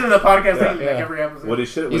 He's been listening to the podcast like every episode. What he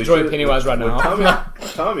should. He's drawing Pennywise right now. Tommy,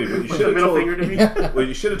 what you should have told. Finger to me? What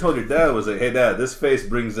you should have told your dad was like, "Hey, Dad, this face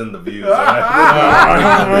brings in the views." That's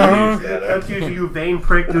you vain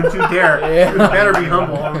prick! Don't you dare! You better be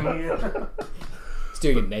humble.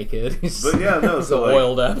 Doing it naked. But yeah, no, so like,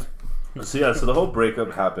 oiled up. So the whole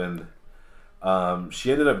breakup happened.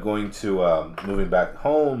 She ended up going to moving back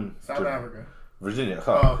home. South Africa. Virginia.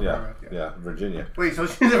 Yeah, Virginia. Wait, so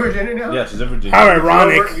she's in Virginia now? Yeah, she's in Virginia. How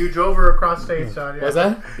ironic. You drove her across states, Sean. Yeah. What's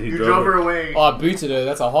that? You drove her away. Oh, I booted her.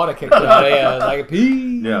 That's a harder kick. Like a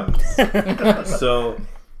pee. Yeah. So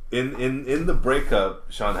in the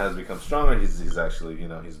breakup, Sean has become stronger. He's actually,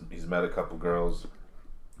 he's met a couple girls,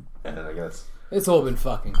 and I guess it's all been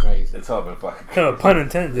fucking crazy. It's all been fucking crazy. Pun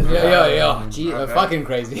intended. Yeah. Gee, fucking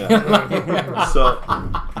crazy. Yeah. So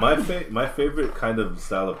my favorite kind of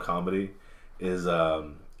style of comedy is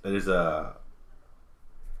there's a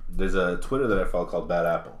Twitter that I follow called Bad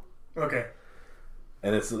Apple. Okay.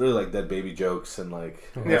 And it's literally like dead baby jokes and like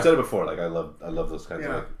Yeah. I've said it before. Like I love those kinds Yeah.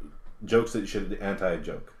 of like jokes that you should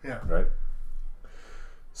anti-joke. Yeah. Right.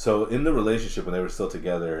 So in the relationship when they were still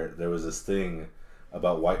together, there was this thing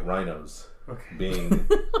about white rhinos being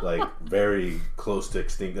like very close to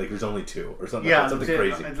extinct. Like there's only 2 or something. Yeah, like something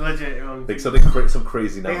legit, crazy. It's legit. Like some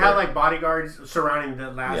crazy number. They had like bodyguards surrounding the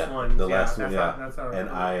last one. The last one. That's Yeah. That's how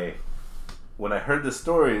And when I heard this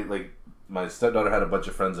story, like my stepdaughter had a bunch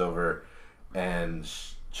of friends over, and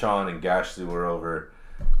Sean and Gashley were over,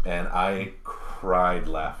 and I cried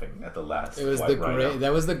laughing at the last. It was white rhino.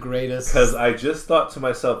 that was the greatest. Because I just thought to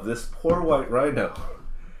myself, this poor white rhino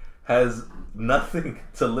has nothing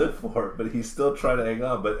to live for, but he's still trying to hang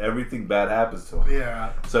on. But everything bad happens to him.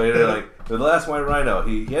 Yeah. So you're like the last white rhino.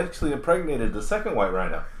 He actually impregnated the second white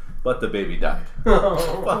rhino, but the baby died.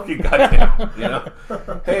 Fucking goddamn, you know.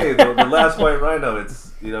 Hey, the last white rhino. It's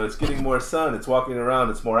it's getting more sun. It's walking around.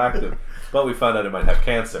 It's more active. But we found out it might have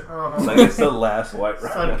cancer. Like it's the last white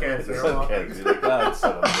rhino. Sun cancer. Sun cancer. You're like, God,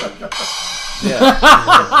 son of a bitch. Yeah.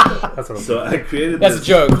 That's what I'm So I created. That's this, a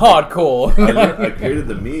joke. Hardcore. I created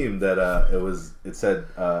the meme that it said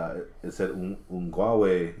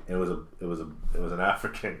Ungwawe, and it was an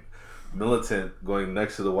African militant going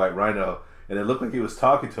next to the white rhino, and it looked like he was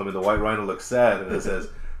talking to him, and the white rhino looked sad, and it says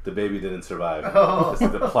the baby didn't survive. Oh. It's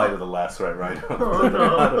like the plight of the last white rhino.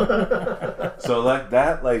 So like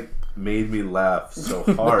that made me laugh so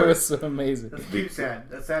hard. That was so amazing. That's cute, sad.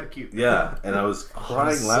 That's sad, cute. Yeah, and I was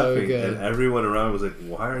crying so laughing, good. and everyone around was like,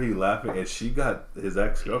 "Why are you laughing?" And his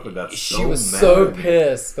ex-girlfriend got She so was mad. so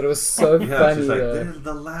pissed, but it was so Yeah, funny she's like, though. "This is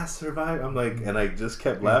the last survivor." I'm like, and I just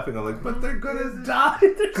kept laughing. I'm like, "But they're gonna die."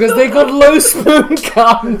 Because they got low spoon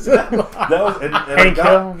counts. That was and I Hank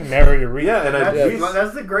got Hill, never you read. yeah, and I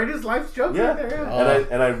That's the greatest life joke yeah, right there. Yeah.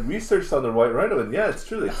 and I researched on the white rhino, and yeah, it's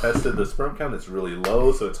true. They tested the sperm count; it's really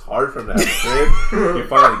low, so it's hard for him to have a kid. He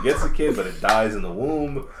finally gets a kid, but it dies in the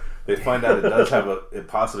womb. They find out it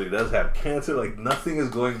possibly does have cancer. Like nothing is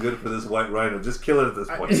going good for this white rhino. Just kill it at this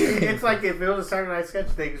point. It's like if it was a Saturday Night Sketch,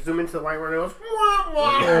 they zoom into the white rhino and it goes, wah,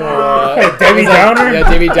 wah. Debbie Downer? Yeah,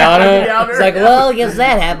 Debbie Downer. Debbie Downer. It's like, well, I guess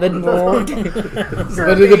that happened. But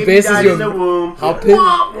the Baby best died is in the womb. how Wah, pissed.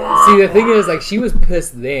 wah. See, the thing is, like, she was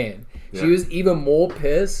pissed then. She Yeah. was even more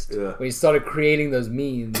pissed Yeah. when he started creating those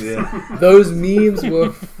memes. Yeah. Those memes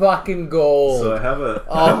were fucking gold. So I have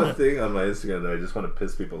a thing on my Instagram that I just want to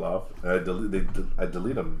piss people off. And I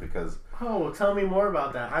delete them because. Oh, tell me more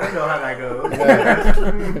about that. I don't know how that goes.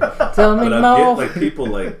 Tell me But I more. get people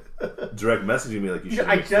direct messaging me like you should.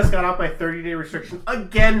 I just got off my 30-day restriction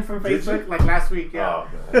again from Did Facebook, you? like last week. Yeah.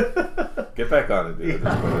 Oh, man. Get back on it, dude.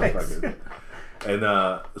 That's fucking- And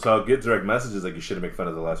so I'll get direct messages like you shouldn't make fun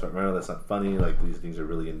of the last white rhino. That's not funny. Like these things are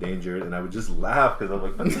really endangered. And I would just laugh because I'm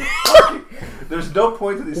like, what the fuck? There's no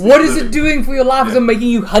point to these. What things is it that- doing for your life? Is it making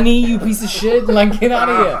you honey, you piece of shit? Like, get out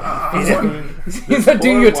of here. He's not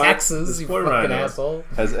doing poor your white- taxes, this you poor fucking rhino asshole.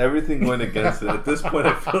 Has everything going against it. At this point,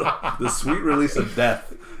 I feel the sweet release of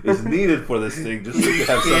death is needed for this thing, just so you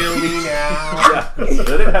have Kill some me peace. now. Yeah,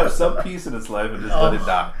 let it have some peace in its life and just let it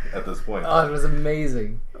die at this point. Oh, it was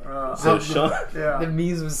amazing. So Sean, Yeah. The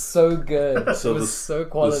memes was so good. so it was so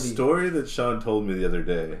quality. The story that Sean told me the other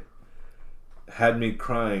day had me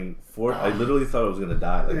crying. I literally thought I was gonna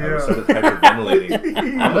die. Like I was Yeah. sort of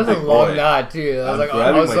hyperventilating. It was a long night too. I was I'm like, I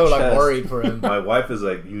grabbing was my so like chest. worried for him. My wife is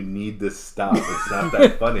like, "You need to stop. It's not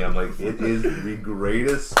that funny." I'm like, "It is the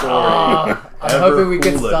greatest story I'm ever hoping we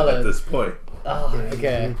can Hulu sell at it. this point." Oh,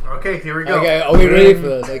 okay. Okay, here we go. Okay, are we ready for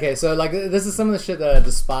this? Okay, so like this is some of the shit that I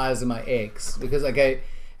despise in my ex because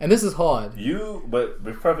and this is hard. But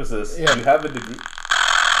we preface this. Yeah. You have a degree.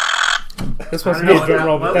 This was I to don't be know a drum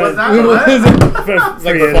roll, what but was that that? It's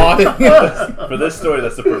like forget it. farting. For this story,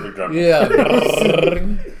 that's the perfect drum. roll. Yeah.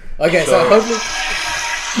 Okay, so hopefully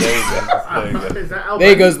There you go. There you go. Is that Al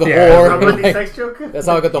there goes the Yeah, whore. Al Bundy sex joke? That's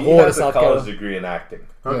how I got the He whore to has a South college Carolina. degree in acting.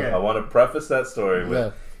 Okay. I want to preface that story with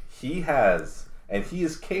Yeah. he has, and he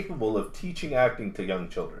is capable of teaching acting to young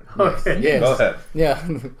children. Okay. Yes. Go ahead. Yeah.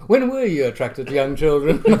 When were you attracted to young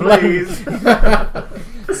children? Please.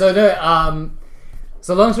 So no,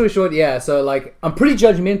 so long story short, yeah. So like, I'm pretty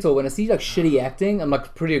judgmental when I see like shitty acting. I'm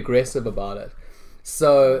like pretty aggressive about it.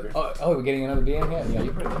 So, we're getting another beer in here. Yeah,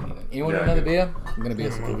 you're probably getting it. Anyone want Yeah, another beer? I'm gonna be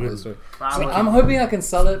a support for this story. So Wow. I'm hoping I can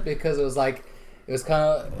sell it because it was kind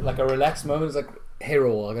of like a relaxed moment. It's like, hey,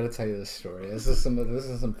 Raul, I gotta tell you this story. This is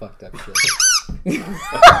some fucked up shit.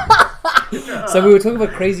 So we were talking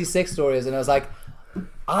about crazy sex stories, and I was like,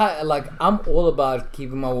 I'm all about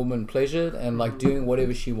keeping my woman pleasured and like doing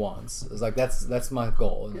whatever she wants. It's like that's my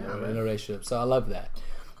goal in a relationship. So I love that.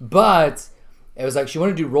 But it was like she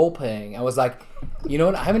wanted to do role playing. I was like, you know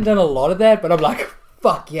what? I haven't done a lot of that, but I'm like,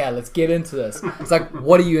 fuck yeah, let's get into this. It's like,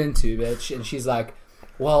 what are you into, bitch? And she's like,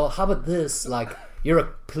 well, how about this? Like, you're a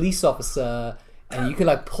police officer and you can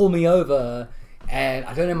like pull me over and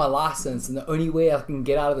I don't have my license and the only way I can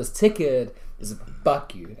get out of this ticket is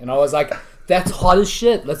fuck you. And I was like, that's hot as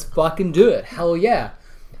shit. Let's fucking do it. Hell yeah.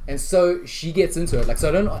 And so she gets into it. Like, so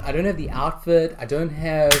I don't have the outfit. I don't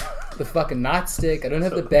have the fucking nightstick. I don't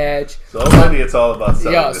have the badge. So already it's all about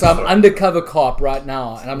selling. Yeah, so I'm undercover cop right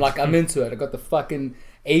now, and I'm like, I'm into it. I got the fucking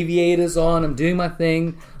aviators on. I'm doing my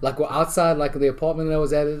thing. Like, we're outside, like the apartment that I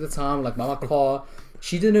was at the time, like by my car.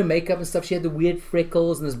 She did her makeup and stuff. She had the weird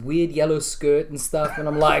freckles and this weird yellow skirt and stuff. And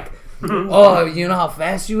I'm like, oh, you know how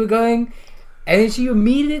fast you were going? And then she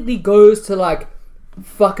immediately goes to like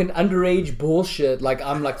fucking underage bullshit. Like,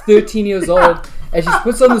 I'm like 13 years old, and she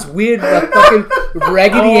puts on this weird like fucking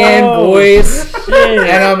Raggedy Ann voice. Shit.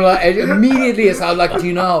 And I'm like, and immediately so I'm like, do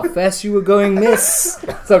you know how fast you were going, miss?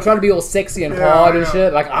 So I'm trying to be all sexy and hard and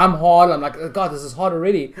shit. Like, I'm hard. I'm like, oh god, this is hard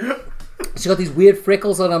already. She got these weird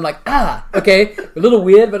freckles on. I'm like, okay, a little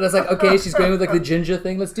weird, but it's like, okay, she's going with like the ginger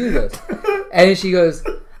thing. Let's do this. And then she goes,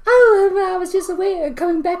 I was just away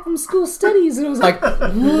coming back from school studies, and it was like,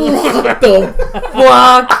 what the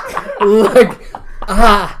fuck?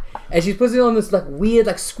 Like, and she's putting on this like weird,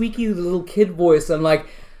 like squeaky little kid voice. I'm like,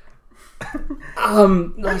 I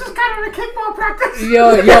just got out of kickball practice.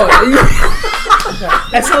 Yo.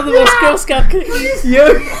 That's not the most Girl Scout cookies.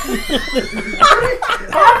 Yo.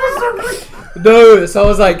 No, so I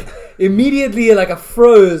was like, immediately like I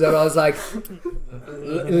froze, and I was like,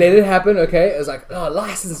 let it happen, okay? It was like, oh,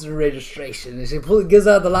 license and registration. And she gives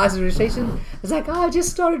out the license and registration. It's like, oh, I just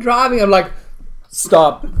started driving. I'm like,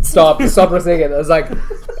 stop for a second.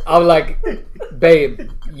 I'm like, babe,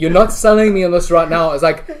 you're not selling me on this right now. It's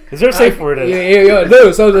like, is there a safe word? Yeah.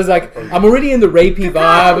 No, so there's like, I'm already in the rapey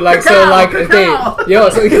vibe. Like, so like, okay, yeah,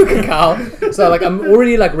 so cacao. So like, I'm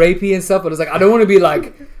already like rapey and stuff, but it's like, I don't want to be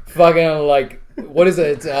like, fucking like, what is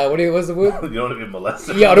it? What's the word? You don't want to be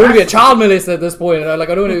molested. Yeah, I don't want to be a child molester at this point. Like,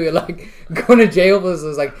 I don't want to be like going to jail for this.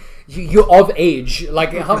 It's like, you're of age.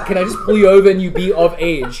 Like, how can I just pull you over and you be of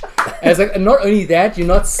age? And it's like, and not only that, you're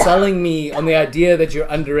not selling me on the idea that you're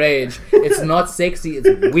underage. It's not sexy. It's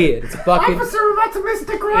weird. It's fucking. Officer, that's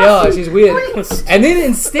Mr. Grassi. Yeah, she's weird. And then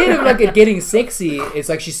instead of like it getting sexy, it's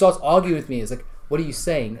like she starts arguing with me. It's like, what are you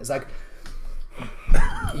saying? It's like,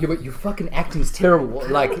 your fucking acting's terrible.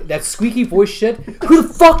 Like, that squeaky voice shit. Who the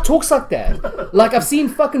fuck talks like that? Like, I've seen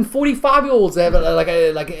fucking 45-year-olds have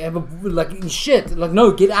shit. Like,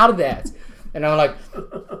 no, get out of that. And I'm like,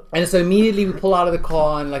 and so immediately we pull out of the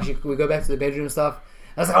car and like we go back to the bedroom and stuff.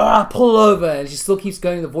 I was like, oh, pull over, and she still keeps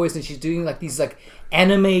going the voice, and she's doing like these like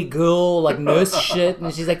anime girl like nurse shit,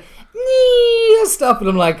 and she's like, nee stuff, and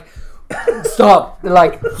I'm like, stop,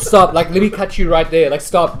 like, let me cut you right there, like,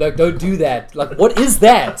 stop, like, don't do that, like, what is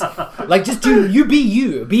that, like, just be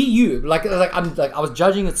you, like, I'm like, I was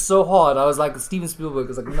judging it so hard, I was like, Steven Spielberg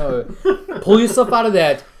was like, no, pull yourself out of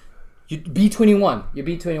that, you be 21,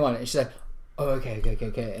 and she's like, oh, okay,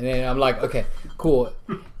 and then I'm like, okay, cool,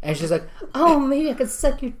 and she's like, oh, maybe I could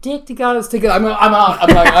suck your dick to get out of this ticket. I'm out, I'm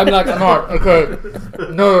out, okay,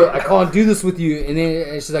 no, I can't do this with you, and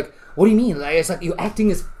then she's like, what do you mean, like, it's like, your acting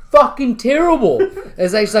is fucking terrible.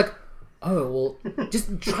 It's like, she's like, oh, well,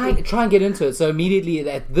 just try and get into it. So immediately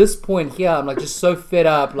at this point here, I'm like just so fed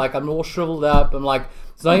up, like I'm all shriveled up, I'm like,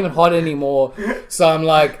 it's not even hot anymore. So I'm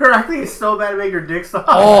like, her acting is so bad to make your dick stop.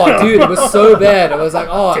 Oh, dude, it was so bad. I was like,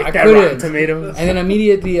 oh, I couldn't. Tomatoes. And then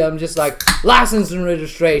immediately I'm just like, license and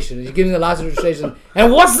registration. And she gives me the license and registration.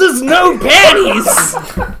 And what's this? No panties.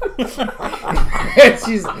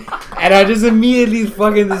 and I just immediately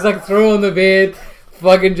fucking just like throw her on the bed.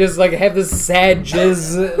 Fucking just like have this sad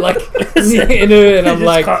jizz like in her, and I'm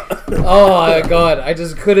like, oh my god, I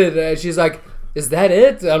just couldn't. She's like, is that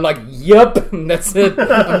it? I'm like, yep, that's it.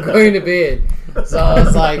 I'm going to bed. So I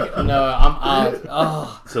was like, no, I'm out.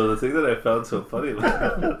 Oh. So the thing that I found so funny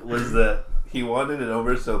was that he wanted it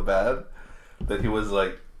over so bad that he was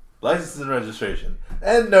like, license and registration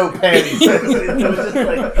and no panties. It was just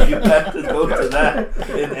like, you have to go to that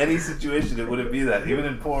in any situation. It wouldn't be that. Even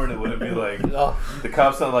in porn, it wouldn't be like the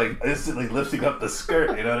cops not like instantly lifting up the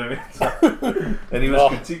skirt. You know what I mean? So, and he was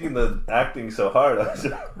critiquing the acting so hard. I was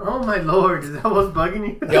just, oh my lord, is that what's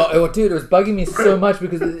bugging you? Yo, dude, it was bugging me so much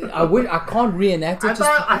because I can't reenact it.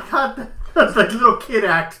 I thought It's like little kid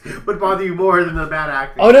act would bother you more than the bad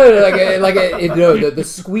acting. Oh no, the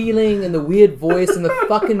squealing and the weird voice and the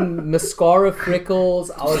fucking mascara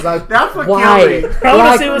freckles. I was like, That's what why? killed me. I wanna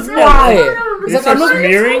Like, see what's why? It's like, I'm not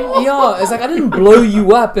smearing. Yeah, it's like I didn't blow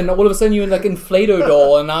you up, and all of a sudden you're in like Inflato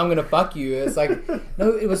doll, and now I'm gonna fuck you. It's like,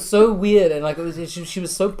 no, it was so weird, and like it was, she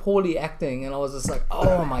was so poorly acting, and I was just like,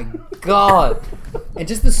 oh my god, and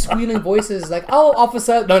just the squealing voices, like, oh,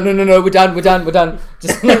 officer, no, we're done,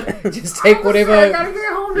 just take whatever. I gotta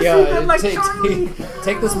get home to see them like Charlie.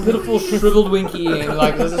 Take this pitiful shriveled Winky, and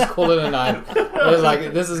like, let's just call it a night. It was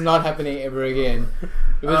like, this is not happening ever again.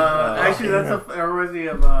 It was, Actually, that reminds me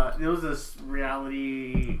of there was this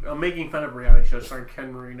reality, making fun of reality show starring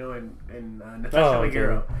Ken Marino and Natasha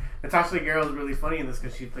Leggero. Natasha Leggero is really funny in this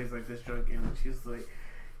because she plays like this drunk, and she's like,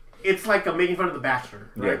 it's like a making fun of The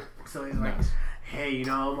Bachelor, right? Yeah. So he's like, hey, you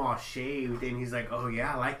know, I'm all shaved, and he's like, oh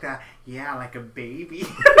yeah, I like that, yeah, like a baby.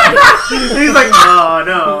 He's like, oh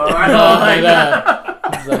no, I don't like that.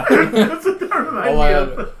 That's what that reminds me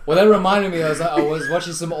of. Well, that reminded me. I was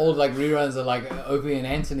watching some old like reruns of like Opie and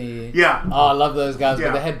Anthony. Yeah. Oh, I love those guys. Yeah.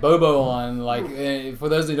 But they had Bobo on. Like, for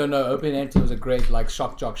those who don't know, Opie and Anthony was a great like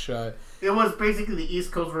shock jock show. It was basically the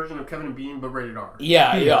East Coast version of Kevin and Bean, but rated R.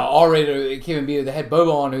 Yeah, R-rated Kevin Bean. They had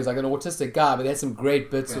Bobo on, who's like an autistic guy, but they had some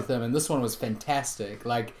great bits with him, and this one was fantastic.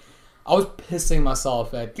 Like, I was pissing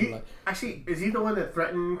myself at. Actually, is he the one that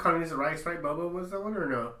threatened Condoleezza Rice? Right, Bobo was that one or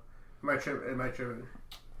no? Am I tripping?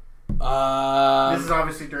 This is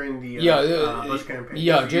obviously during the Bush campaign.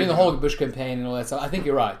 Yeah, during the whole Bush campaign and all that stuff. I think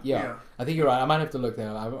you're right. Yeah. I think you're right. I might have to look there.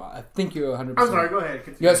 I think you're 100%. I'm sorry. Go ahead.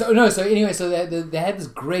 Continue. Yeah. So anyway, so they had this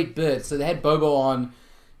great bit. So they had Bobo on.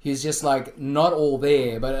 He's just like not all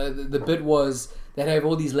there, but the bit was they'd have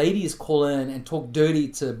all these ladies call in and talk dirty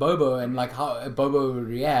to Bobo and like how Bobo would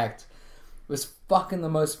react. It was fucking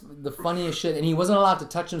the funniest shit, and he wasn't allowed to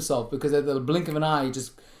touch himself because at the blink of an eye, he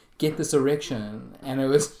just get this erection, and it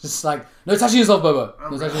was just like, no touching yourself, Bobo,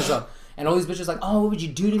 no touching yourself. And all these bitches like, oh, what would you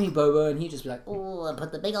do to me, Bobo? And he'd just be like, oh, I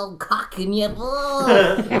put the big old cock in your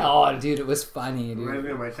butt. Oh, dude, it was funny, dude. Reminds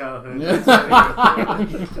me of my childhood.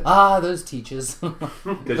 Those teachers.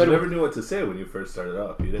 Because you never knew what to say when you first started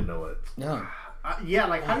off. You didn't know what. No. Yeah,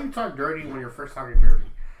 like how do you talk dirty when you're first talking dirty?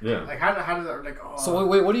 Yeah. Like how does that like? Oh, So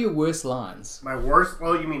wait, what are your worst lines? my worst.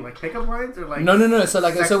 Oh, you mean like pickup lines or like? No. So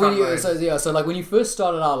like, sex so when talk you, lines? so like when you first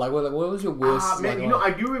started out, like what was your worst? Man, like, you know, I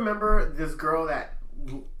do remember this girl that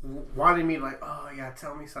wanted me like, oh yeah,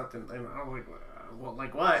 tell me something, and I was like, well,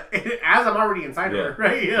 like what? As I'm already inside her,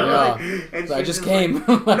 right? You know, like, and so I she's just came.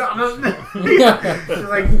 Like, no. Yeah. She's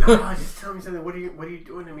like, oh, just tell me something. What are you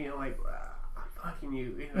doing to me? I'm like, I'm fucking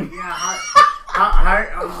you. And like, yeah,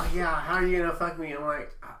 how are you gonna fuck me? I'm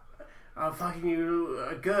like, I'm fucking you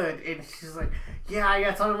good. And she's like, yeah, I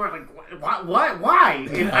gotta tell me more. Like, what? Why?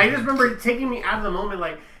 And I just remember it taking me out of the moment,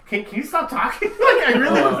 like, can you stop talking? Like, I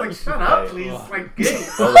really was like, shut up, please. Like,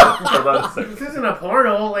 Hold on a second. this isn't a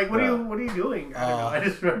porno. Like, what are you doing? I don't know. I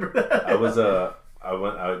just remember that.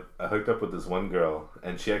 I hooked up with this one girl,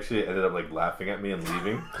 and she actually ended up like laughing at me and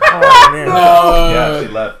leaving. Oh man. Yeah, she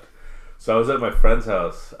left. So I was at my friend's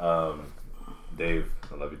house, Dave.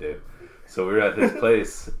 I love you, Dave. So we were at his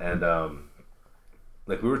place, and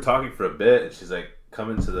like we were talking for a bit, and she's like,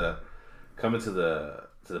 "Come into the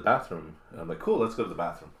bathroom." And I'm like, "Cool, let's go to the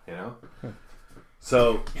bathroom." You know.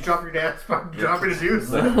 So You drop your dance, drop your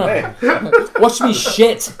juice. like, hey, Watch me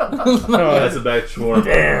shit. that's a bad chore.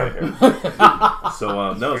 Damn.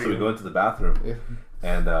 So so we go into the bathroom,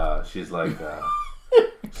 and she's like,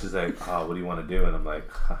 oh, what do you want to do? And I'm like,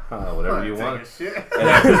 whatever you want. And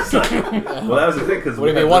I was like, well, that was the thing because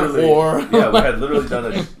Whatever you want for. Yeah, we had literally done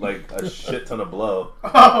a shit ton of blow. So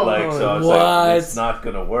I was like, it's not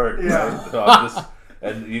gonna work. Yeah. Right? So I'm just.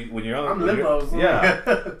 And when you're on, I'm limbo. So when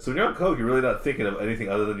you're on coke, you're really not thinking of anything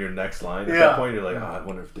other than your next line. At that point, you're like, I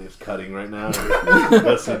wonder if Dave's cutting right now.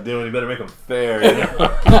 What's he doing? You better make him fair. You know,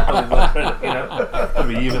 that'd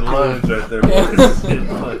be even lunch right there. Let's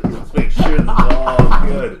make sure this is all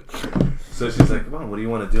good. So she's like, come on, what do you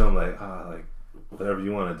want to do? I'm like, whatever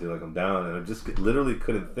you want to do. Like, I'm down, and I just literally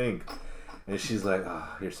couldn't think. And she's like,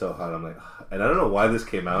 you're so hot. I'm like, and I don't know why this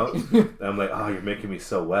came out. And I'm like, you're making me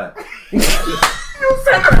so wet. I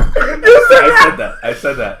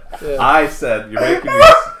said that. Yeah. I said, you're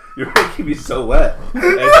making me so wet.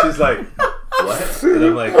 And she's like, what? And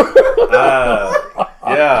I'm like, yeah.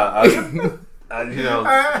 I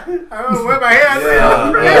don't wear my hands.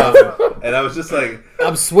 Yeah. And I was just like,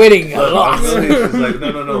 I'm sweating a lot. She's like,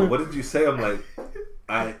 no. What did you say? I'm like,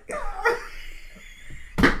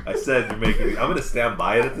 I said you're making me. I'm gonna stand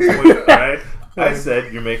by it at this point, right? I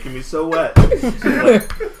said you're making me so wet. She's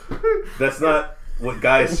like, that's not what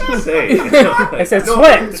guys should say. I said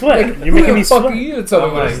sweat. You're making me Fuck sweat. you to tell me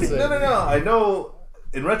I'm what I like, should say. no. I know.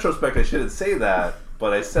 In retrospect, I shouldn't say that,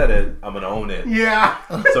 but I said it. I'm gonna own it. Yeah.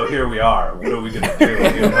 So here we are. What are we gonna do?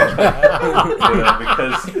 You know?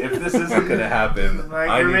 Because if this isn't gonna happen, Like,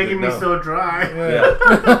 I you're need making to me know. so dry.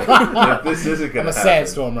 Yeah. If this isn't gonna I'm a happen,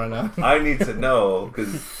 sandstorm right now. I need to know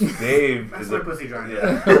because Dave That's is my a pussy dry.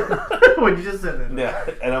 Yeah. When you just said that. Yeah,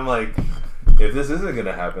 and I'm like, if this isn't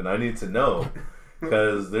gonna happen, I need to know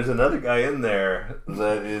because there's another guy in there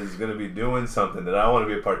that is gonna be doing something that I want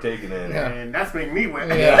to be partaking in. Yeah. And that's making me wet.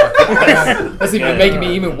 Yeah. That's even making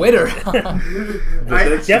me even wetter. But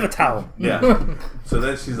then You have a towel. yeah. So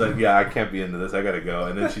then she's like, "Yeah, I can't be into this. I gotta go."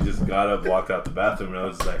 And then she just got up, walked out the bathroom, and I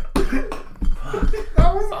was just like,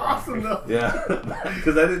 That was awesome though. "Yeah,"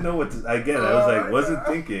 because I didn't know what to. Again, I was like, wasn't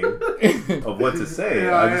thinking of what to say.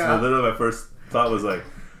 Yeah, I just yeah. literally my first thought was like,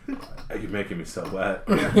 "You're making me so wet."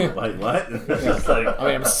 Like what? Just like, I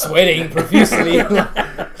mean, I'm sweating profusely.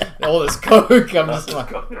 All this coke. I'm just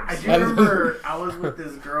like, I do remember I was with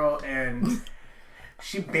this girl and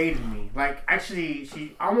she baited me. Like, actually,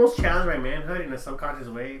 she almost challenged my manhood in a subconscious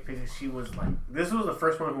way because she was like, this was the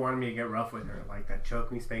first one who wanted me to get rough with her. Like, that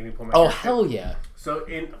choked me, spanked me, pulled my oh hair. hell yeah. So,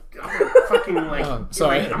 I'm a fucking, like, Oh,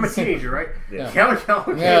 sorry. like, I'm a teenager, right? Yeah. Kel,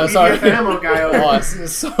 Yeah, sorry. ammo guy over Oh, here.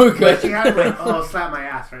 it's so But she good. had like, oh, slap my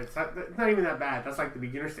ass, right? It's not even that bad. That's like the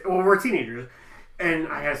beginner stage. Well, we're teenagers. And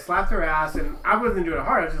I had slapped her ass, and I wasn't doing it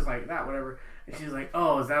hard. I was just like, that, whatever. And she's like,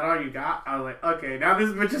 oh, is that all you got? I was like, okay, now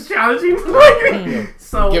this bitch is challenging me.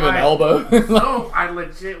 So Give an elbow. So I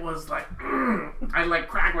legit was like, I like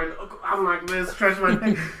cracked my, I'm like this, stretch my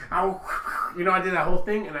neck. I did that whole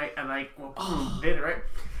thing, and I did it, right?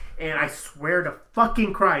 And I swear to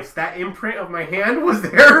fucking Christ, that imprint of my hand was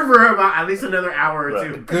there for about at least another hour or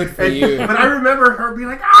two. Good for you. But I remember her being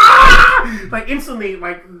like, ah! Like, instantly,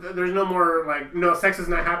 like, there's no more, like, no, sex is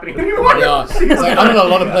not happening anymore. Yeah. She It's was like, done. I'm in a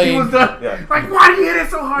lot of She pain. was done. Yeah. Like, why do you hit it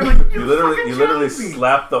so hard? Like, You literally challenged me.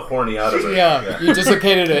 slapped the horny out of her. Yeah, you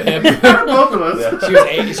dislocated her hip. Both of us.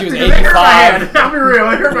 Yeah. She was It hurt my hand. 85. I'll be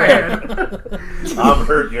real, it hurt my hand. I'm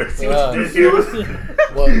hurt. Yours. Yeah. She was,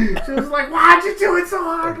 Well, she was like, why'd you do it so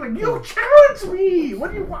hard? Like, you challenged me.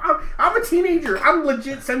 What do you want? I'm a teenager. I'm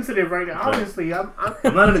legit sensitive right now. Obviously, I'm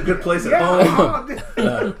I'm not in a good place at yeah. home.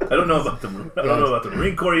 I don't know about the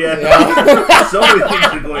Marine Corps yet. yeah. So many things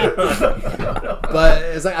are going on. But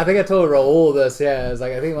it's like I think I told Raul this. Yeah, it's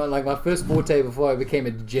like I think my first forte before I became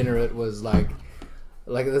a degenerate was like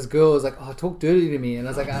this girl was like, oh, talk dirty to me, and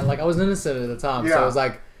I was like, I was innocent at the time, so I was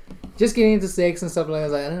like, just getting into sex and stuff like that. I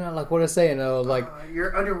was like, I don't know, like what to say, and I was like,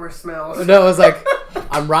 your underwear smells. no, I was like,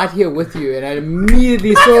 I'm right here with you, and I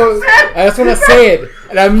immediately saw. That's what I said,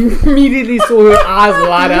 and I immediately saw her eyes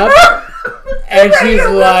light up, and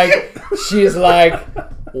she's like,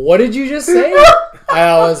 what did you just say? And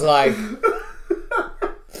I was like,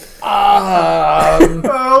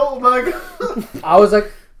 Oh my god. I was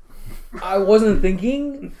like, I wasn't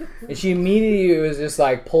thinking, and she immediately was just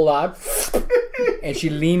like pulled out, and she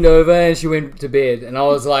leaned over and she went to bed, and I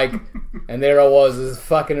was like, and there I was, this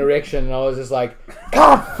fucking erection, and I was just like,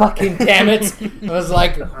 God fucking damn it! I was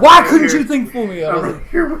like, why couldn't you think for me? I was like,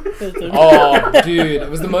 oh dude, it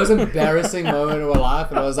was the most embarrassing moment of my life,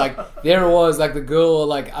 and I was like, there it was, like the girl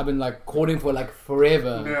like I've been like courting for like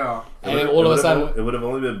forever, Yeah. and then all of a sudden, it would have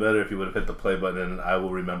only been better if you would have hit the play button and I will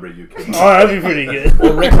remember you. Came Oh, that'd be pretty good.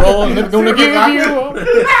 or Rick Roll, and never gonna give you.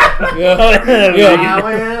 Yeah. I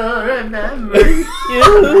will remember you.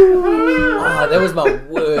 Oh, that was my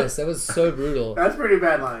worst. That was so brutal. That's a pretty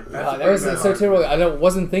bad line. That's a That pretty was bad so line. terrible. I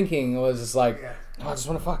wasn't thinking. I was just like, Yeah. oh, I just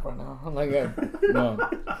want to fuck right now. I'm like, no.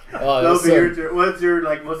 Oh, it Love was to so, hear what's your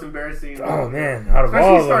like most embarrassing? Oh man, out of all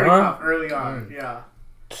Especially of them, starting huh? off early on. Yeah.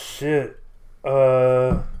 Shit.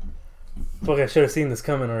 Fuck, I should have seen this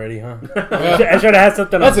coming already, huh? I should have had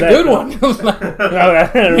something. that's a on good deck.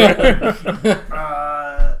 one.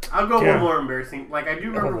 I'll go Yeah. one more embarrassing. Like I do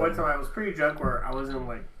remember one time I was pretty drunk where I wasn't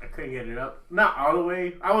like I couldn't get it up. Not all the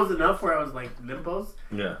way. I was enough where I was like limpos,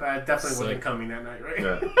 Yeah. but I definitely wasn't Sick. coming that night, right?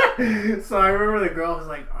 Yeah. So I remember the girl was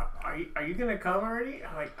like, "Are you gonna come already?"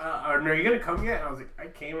 I'm like, "No, are you gonna come yet?" And I was like, "I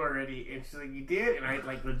came already," and she's like, "You did?" And I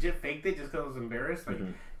like legit faked it just because I was embarrassed. Like,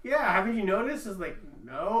 yeah, haven't you noticed? It's like,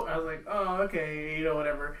 no. I was like, oh, okay,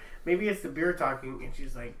 whatever. Maybe it's the beer talking. And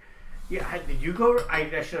she's like, yeah, did you go? I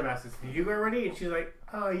should have asked this. Did you go already? And she's like,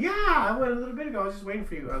 yeah, I went a little bit ago. I was just waiting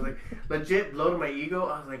for you. I was like, legit blow to my ego.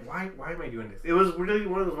 I was like, why am I doing this? It was really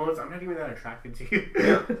one of those moments. I'm not even that attracted to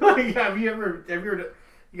you. Like, have you guys ever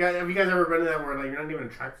been to that where like you're not even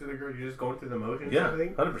attracted to the girl, you're just going through the motions? Yeah. And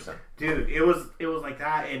everything? 100%. Dude, it was like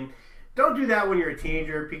that, and don't do that when you're a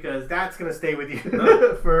teenager because that's gonna stay with you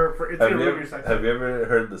for it's Have gonna you, ruin your sex. have you ever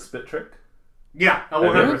heard the spit trick? Yeah,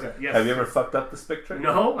 100%. Yes. Have you ever fucked up the spit trick?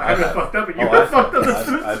 No, I haven't fucked up, but you Oh, have fucked up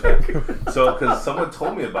the spit trick. So, because someone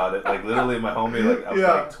told me about it, like literally, my homie, like I was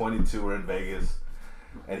like 22, we're in Vegas,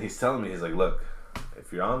 and he's telling me, he's like, look,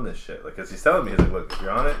 if you're on this shit, like, cause he's telling me, he's like, look, if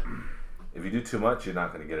you're on it, if you do too much, you're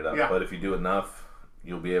not gonna get it up, but if you do enough,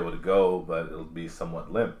 you'll be able to go, but it'll be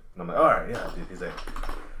somewhat limp. And I'm like, all right, yeah, dude. He's like,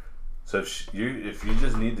 so if you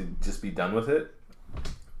just need to just be done with it,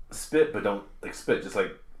 spit, but don't like spit, just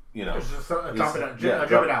like. You know, just drop it out. Yeah,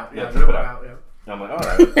 Drop it out. Yeah, drop it out. I'm like, all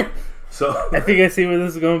right. So I think I see where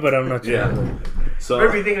this is going, but I'm not sure. yeah. So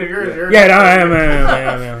Everything of yours. Yeah, no, I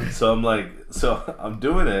am. So I'm like, so I'm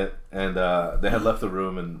doing it, and they had left the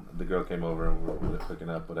room, and the girl came over, and we were hooking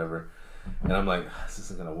up, whatever. And I'm like, this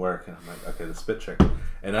isn't gonna work. And I'm like, okay, the spit trick.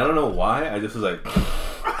 And I don't know why, I just was like,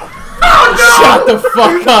 Shut the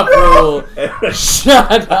fuck up, bro.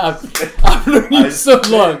 Shut up. I've known you so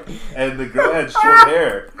long. And the girl had short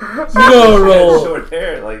hair. No, She had roll. short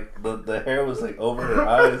hair, like the hair was like over her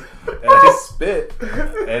eyes, and I spit,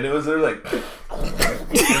 and it was her like, and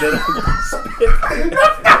then I spit.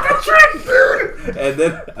 That's not the trick, dude. And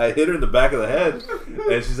then I hit her in the back of the head,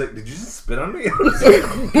 and she's like, "Did you just spit on me?" I was like,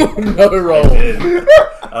 No, roll. I did.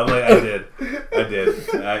 I'm like, I did.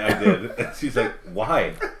 And she's like,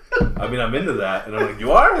 why? I mean, I'm into that, and I'm like,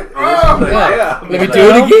 you are? And she's like, yeah. I'm Let me like, do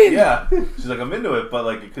it again. Yeah. She's like, I'm into it, but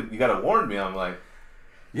like, you gotta warn me. I'm like,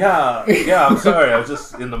 yeah. I'm sorry. I was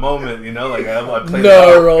just in the moment, you know, like I played.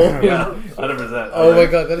 No, roll. Yeah, 100%. Oh my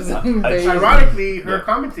god, that is amazing. Ironically, her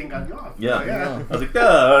commenting got you off. Yeah. So, yeah. I was like, yeah,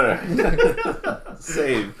 all right.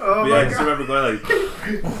 Save. Oh But my I just God. remember going like,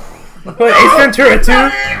 Wait, Ace Ventura 2?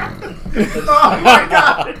 Oh my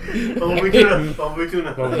god. Bumblebee tuna.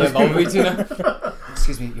 Yeah, Bumblebee tuna.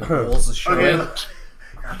 Excuse me, your balls are showing. Okay.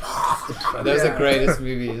 That was the greatest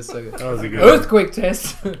movie. It's so good. That was a good Earthquake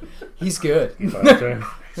test. He's good. one.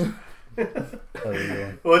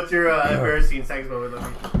 Okay. What's your embarrassing sex moment,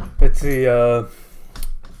 Lovey? Let's see.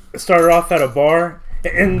 Started off at a bar,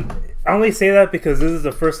 and I only say that because this is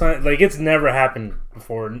the first time. Like, it's never happened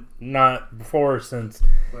before. Not before or since.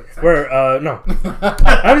 Where no,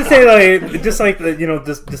 I'm just saying like just like the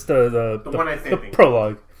just the one I the think.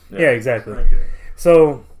 prologue. Yeah, exactly. Okay.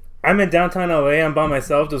 So I'm in downtown LA. I'm by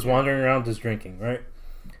myself, just wandering around, just drinking, right?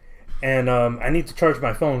 And I need to charge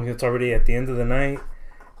my phone. It's already at the end of the night,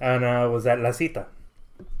 and I was at La Cita.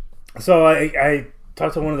 So I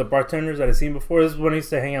talked to one of the bartenders that I've seen before. This is when I used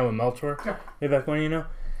to hang out with Melchor. Way back when, you know. I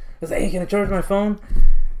was like, hey, can I charge my phone?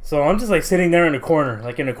 So I'm just like sitting there in the corner.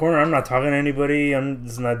 Like in the corner, I'm not talking to anybody. I'm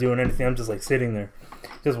just not doing anything. I'm just like sitting there,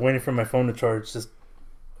 just waiting for my phone to charge. Just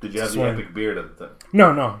did you have the epic beard at the time?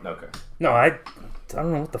 no. Okay. No, I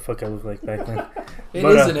don't know what the fuck I looked like back then. It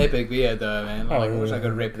But, is an epic beard, though, man. Oh, Like, I wish yeah. I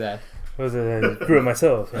could rip that. Was it? I grew it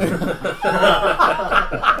myself.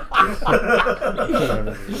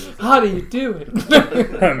 How do you do it?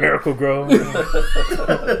 Miracle Grow.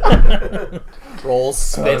 Roll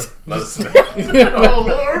spit. Let us Oh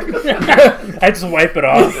Lord. I just wipe it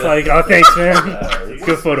off. Like, oh, thanks, man.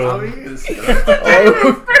 Good photo.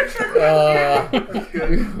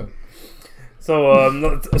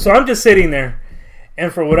 So I'm just sitting there,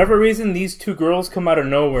 and for whatever reason, these two girls come out of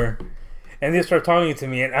nowhere, and they start talking to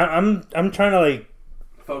me, and I'm trying to like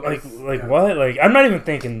what? Like, I'm not even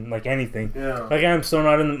thinking like anything. Yeah. Like, I'm so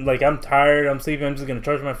not in. Like, I'm tired. I'm sleeping. I'm just gonna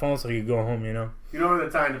charge my phone so I can go home. You know. You don't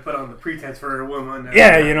have the time to put on the pretense for a woman.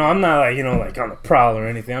 Yeah, you know, I'm not like like on the prowl or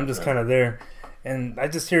anything. I'm just kind of there, and I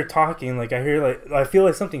just hear talking. Like, I hear like I feel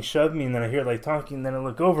like something shoved me, and then I hear like talking. And then I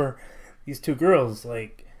look over, these two girls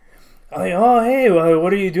like. I'm like, oh hey, well,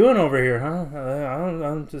 what are you doing over here, huh?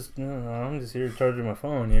 I'm just here charging my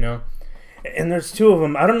phone, you know. And there's two of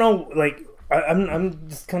them. I don't know, like I'm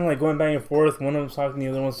just kind of like going back and forth. One of them's talking, the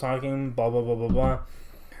other one's talking, blah blah blah blah blah.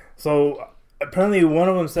 So apparently one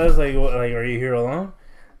of them says like, are you here alone?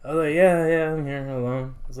 I was like, yeah, I'm here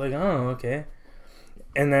alone. I was like, oh, okay.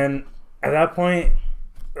 And then at that point,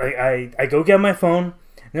 like I go get my phone,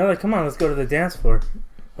 and they're like, come on, let's go to the dance floor.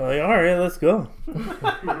 I'm like, all right, let's go.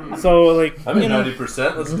 So like, I'm at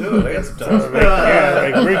 90%. Let's do it. I got some time.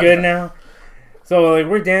 like we're good now. So like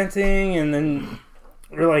we're dancing, and then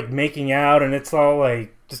we're like making out, and it's all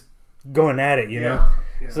like just going at it, you know.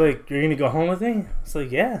 Yeah. It's like, you're gonna go home with me? It's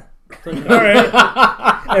like, yeah. It's like, all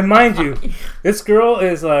right. And mind you, this girl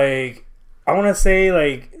is like, I want to say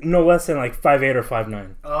like no less than like 5'8" or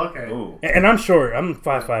 5'9". Oh, okay. Ooh. And I'm short. I'm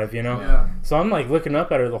 5'5", you know. Yeah. So I'm like looking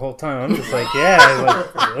up at her the whole time. I'm just like, yeah,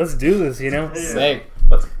 like, let's do this, you know. Sick.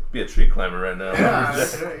 Let's be a tree climber right now. Yeah,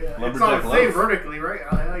 Lumberjack. It's Lumberjack on say life. vertically, right?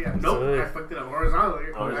 Oh, hell yeah. Nope, So- I fucked it up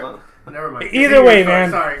horizontally. Horizontal. Never mind. Either way, man.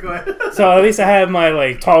 Sorry, go ahead. So at least I have my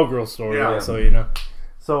like tall girl story. Yeah. Also, you know.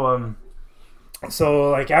 So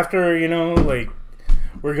like after like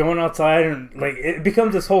we're going outside and like it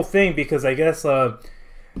becomes this whole thing because I guess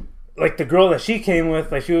like the girl that she came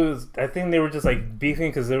with, like I think they were just like beefing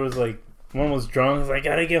because there was like one was drunk. Like, I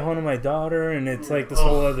gotta get home to my daughter, and it's like this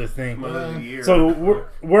whole other thing. So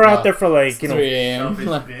we're out there for like 3 a.m.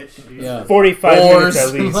 45 minutes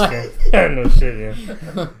at least. No shit,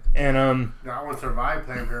 yeah. And I want to survive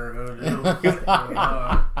Planned Parenthood.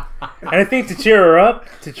 and I think to cheer her up,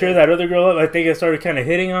 to cheer that other girl up, I think I started kind of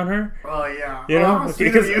hitting on her. Oh yeah, you know,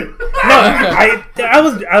 because you. I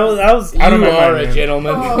was out of my mind, a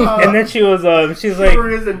gentleman. And then she's like,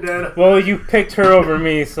 well, you picked her over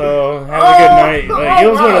me, so have a good night. Like,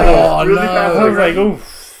 it was one of those. Really I was like,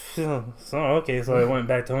 oof. So okay, so I went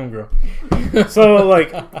back to homegirl. So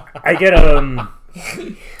like, I get I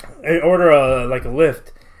order a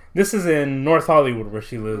Lyft. This is in North Hollywood where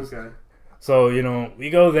she lives. Okay. So, we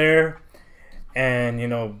go there and,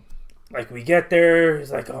 like we get there,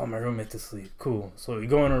 it's like, oh, my roommate's asleep. Cool. So we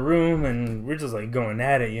go in her room and we're just like going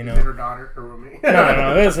at it, Is it her daughter, her roommate?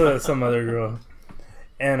 No, it's some other girl.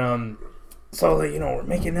 And, so like, we're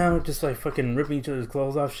making out, just like fucking ripping each other's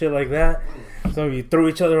clothes off, shit like that. So we throw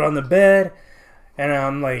each other on the bed and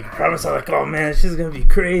I'm like, promise, I'm like, oh man, she's gonna be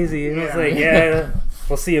crazy. And it's like, yeah.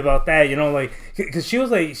 We'll see about that, like, because she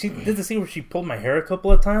was like, she did the scene where she pulled my hair a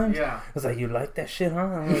couple of times. Yeah. I was like, you like that shit, huh?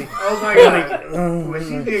 I'm like, oh my god. Was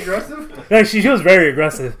she the aggressive? Like, she was very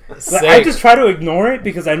aggressive. Like, I just try to ignore it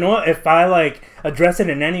because I know if I like address it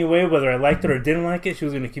in any way, whether I liked it or didn't like it, she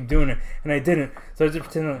was gonna keep doing it, and I didn't. So I just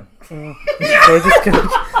pretended like, so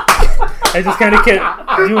I just kind of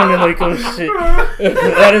kept doing it like, oh shit,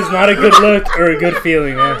 that is not a good look or a good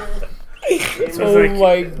feeling, man. So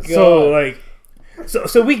my god. So like.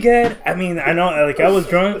 So we get, I mean, I know, like, I was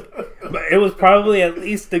drunk, but it was probably at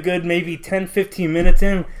least a good maybe 10, 15 minutes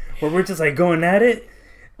in where we're just, like, going at it,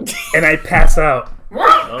 and I pass out.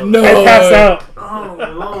 No. I pass out. Oh,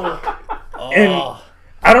 no. And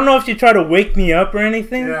I don't know if she tried to wake me up or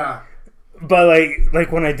anything, but,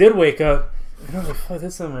 like when I did wake up, I was like, fuck,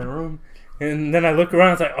 this is in my room. And then I look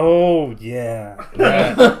around, it's like, oh, yeah.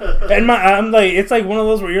 And I'm like, it's like one of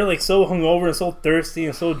those where you're like so hungover and so thirsty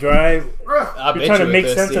and so dry. You're trying to make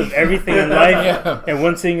sense of everything in life in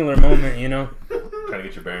one singular moment, Trying to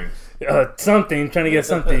get your bearings. Trying to get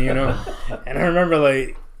something, And I remember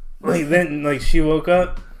like then, like, she woke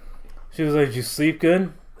up. She was like, did you sleep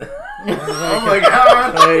good? Oh my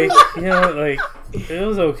god. Like, it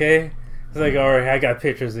was okay. It's like, all right, I got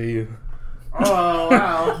pictures of you. Oh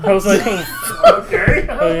wow! I was like, okay.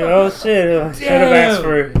 Oh shit! I should have asked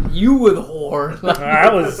for it. You with whore.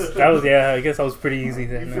 That was yeah. I guess I was pretty easy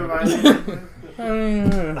then.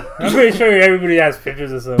 I'm pretty sure everybody has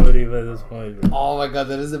pictures of somebody by this point. Oh my god,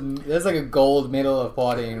 that's like a gold medal of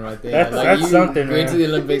partying right there. That's something. Going to the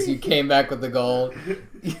Olympics, you came back with the gold.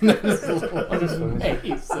 That's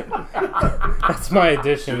amazing. That's my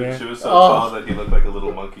addition, man. She was so tall that he looked like a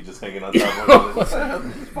little monkey just hanging on top of her.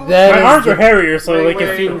 My arms are hairier, so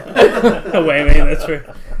if you wait, man, that's right.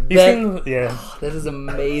 That is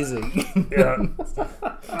amazing. Yeah,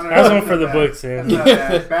 that's one for the books, man.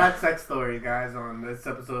 Bad sex story, guys, on this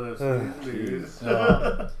episode of News.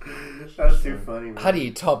 That's too funny, man. How do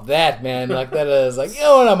you top that, man? Like, that is like,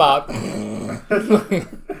 what, I'm out.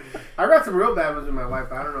 I got some real bad ones with my wife,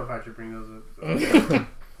 but I don't know if I should bring those up. So.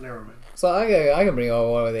 Never mind. So I can bring up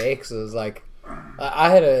one of the exes. Like, I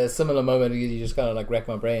had a similar moment. You just kind of like wrecked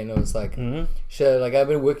my brain. It was like, shit. Like, I've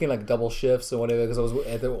been working like double shifts or whatever because I was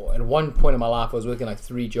at one point in my life I was working like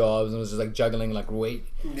 3 jobs and I was just like juggling like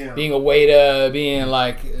being a waiter, being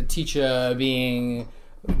like a teacher, being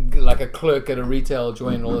like a clerk at a retail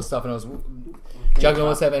joint and all this stuff. And I was juggling all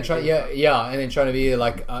this stuff and trying, and then trying to be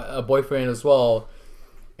like a boyfriend as well.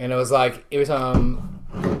 And it was like every time.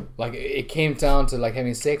 Like, it came down to like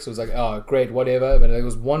having sex. It was like, oh, great, whatever. But there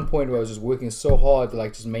was one point where I was just working so hard to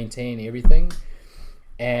like just maintain everything.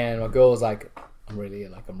 And my girl was like, I'm ready.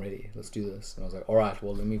 Let's do this. And I was like, all right,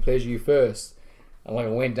 well, let me pleasure you first. And like, I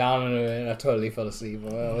went down on her and I totally fell asleep.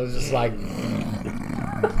 I was just like,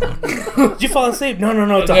 did you fall asleep?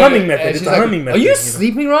 No. It's a humming method. It's a humming method. Are you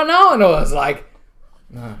sleeping right now? And I was like,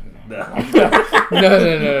 no.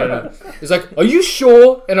 It's like, are you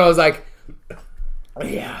sure? And I was like,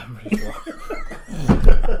 yeah, I'm pretty sure.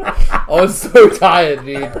 I was so tired,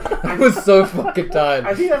 dude. I was so fucking tired.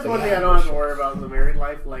 I think that's one thing I don't have to worry about in the married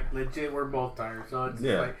life. Like, legit, we're both tired. So it's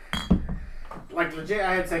just like legit,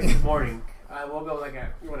 I had sex this morning. I woke up like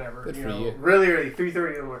at whatever. Good you for know, you. really early, 3:30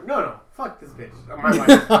 in the morning. No, fuck this bitch. My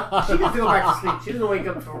wife. She gets to go back to sleep. She doesn't wake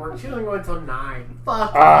up for work. She doesn't go until 9.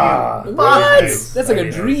 Fuck you. What? Fuck you. That's like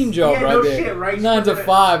a dream job Yeah, right no there. shit, right? 9 to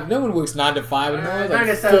 5. No one works 9 to 5 anymore. It's 9 to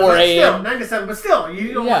like 7. 4 but still, a.m. 9 to 7, but still,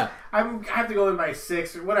 you know, Yeah. I have to go in by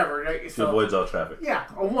 6 or whatever. Right? She avoids all traffic. Yeah,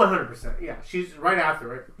 100%. Yeah, she's right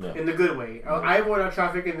after it Yeah. in the good way. I avoid all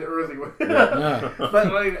traffic in the early way. Yeah.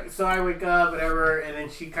 But like, so I wake up, whatever, and then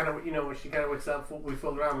she kind of, you know, when she kind of wakes up, we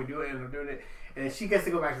fool around, we do it, and I'm doing it, and then she gets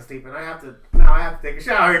to go back to sleep, and I have to take a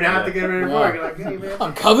shower, and I have to get ready for work. Like, hey man,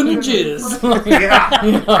 I'm covered in jizz. yeah,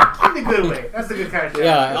 Yeah. in the good way. That's the good kind of shower.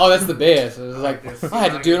 Yeah. Oh, that's the best. It was like, this. I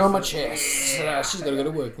had to do it on my chest. She's got to go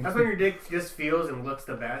to work. That's when your dick just feels and looks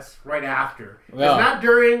the best right after. Yeah. It's not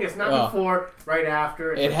during, it's not Yeah. before, right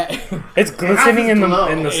after. It had, It's glistening in the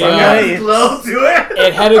It sunlight. has glow to it.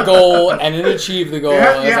 it had a goal and it achieved the goal.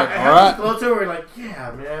 I was Yeah, like, it all has right. glow to it. We're like,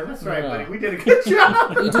 yeah, man, that's right, Yeah. buddy. We did a good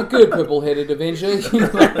job. You did good, purple-headed Avenger.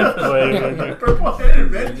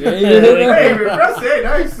 Purple-headed bitch. Yeah. Hey, you're impressed. Hey,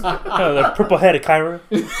 nice. The purple-headed Kyra.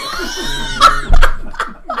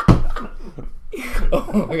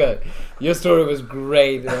 Oh my god, your story was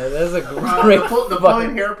great. That's a great. The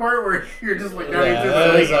pulling hair part where you're just like down Yeah, into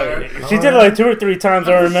that the was like, like- She did it like 2 or 3 times.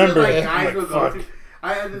 I remember. Like, I'm guys like, would go fuck. through.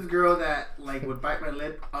 I had this girl that like would bite my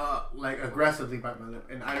lip, like aggressively bite my lip,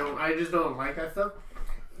 and I just don't like that stuff.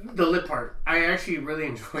 The lip part, I actually really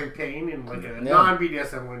enjoy pain in like a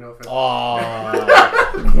non-BDSM way. No offense.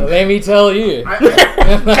 Oh, let me tell you.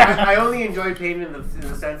 I only enjoy pain in the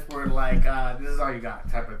sense where like this is all you got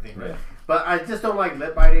type of thing, right? Yeah. But I just don't like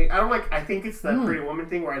lip biting. I don't like. I think it's the Pretty Woman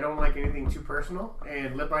thing where I don't like anything too personal,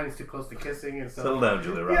 and lip biting is too close to kissing and stuff. Settle down,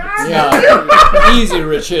 Julia Roberts. Yeah, easy,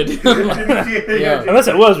 Richard. Yeah. Unless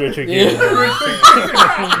it was Richard Gere.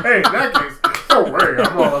 Hey, in that case, don't worry,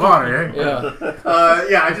 I'm all about it. Eh?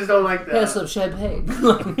 Yeah. I just don't like the. Some champagne.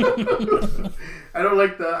 I don't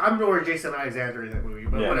like the. I'm more Jason Alexander in that movie,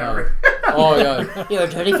 but Yeah. whatever. Oh yeah, you're a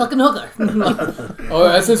dirty fucking hooker. Oh,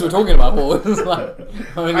 that's since we're talking about Paul. It's like,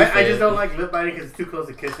 I just don't like lip biting because it's too close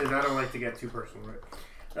to kissing. I don't like to get too personal,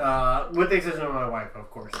 right? With the exception of my wife, of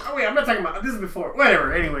course. Oh wait, I'm not talking about this is before.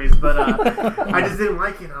 Whatever. Anyways, but I just didn't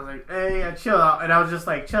like it. I was like, hey, chill out, and I was just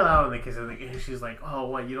like, chill out on the kiss. And she's like, oh,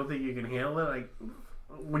 what? You don't think you can handle it? Like,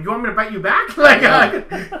 well, you want me to bite you back? Like,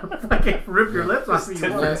 I can rip your lips off.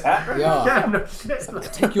 You want. Yeah. Yeah, no shit.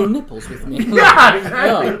 Take your nipples with me. Yeah,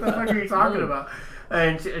 exactly. Yeah. What the fuck are you talking about?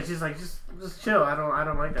 And she's like, just chill. I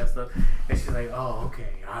don't like that stuff. And she's like, oh, okay.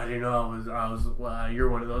 I didn't know you're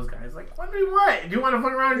one of those guys. Like, what do you want? Do you want to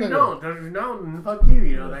fuck around? You don't. Don't you know? And fuck you.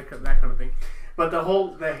 You know that kind of thing. But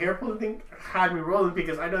the hair pulling thing had me rolling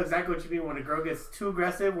because I know exactly what you mean when a girl gets too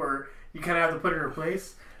aggressive, where you kind of have to put her in her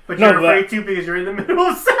place. But you're afraid to because you're in the middle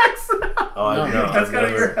of sex. Oh, I know. That's kind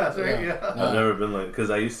of your house, right? Yeah. Yeah. I've never been like, because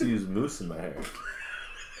I used to use mousse in my hair.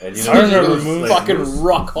 And you I remember mousse, mousse. Fucking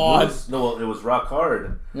rock hard. Mousse, no, well, it was rock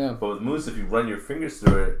hard. Yeah. But with mousse, if you run your fingers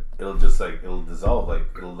through it, it'll just it'll dissolve.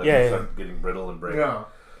 Yeah, start getting brittle and break. Yeah.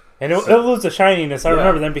 And it'll lose the shininess. I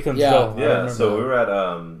remember then becomes Yeah. dull. I Yeah, remember so that. we were at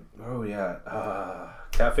where were we at?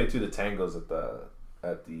 Cafe to the Tangos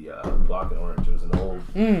at the Block and Orange. It was an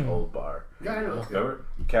old bar. Yeah, I know. Remember?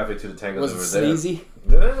 Cafe to the Tangos. Was we it were sleazy?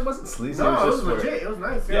 There. It wasn't sleazy. No, it was just where- legit. It was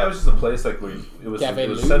nice. Yeah, it was just a place like where it was Cafe it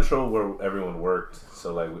was Lou? central where everyone worked.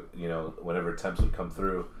 So like whenever temps would come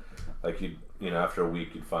through, like after a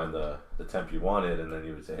week you'd find the temp you wanted, and then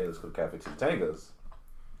you would say, hey, let's go Cafe to the Tangos.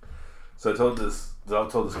 So I told this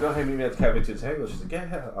girl, hey, meet me at the Cafe to the Tangos. She's like,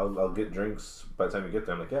 yeah, I'll get drinks by the time you get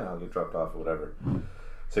there. I'm like, yeah, I'll get dropped off or whatever.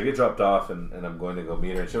 So I get dropped off, and I'm going to go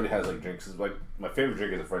meet her. And she already has like drinks. It's like my favorite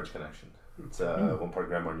drink is a French Connection. It's 1 part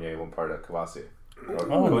Grand Marnier, 1 part Cavassier.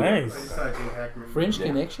 Oh, nice. I just saw Gene Hackman. French Yeah.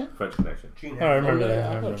 Connection? French Connection. Gene Oh, I Hackman. remember that.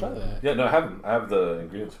 I I gotta try remember that. that. Yeah, no, I have the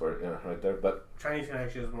ingredients for it, right there. But Chinese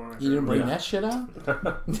Connection is more. You didn't bring Yeah. that shit out?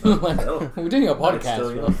 Hell. We're doing a It's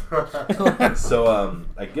still, podcast, So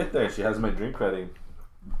I get there, she has my drink ready,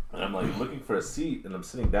 and I'm like looking for a seat, and I'm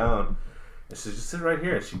sitting down, and she's just sit right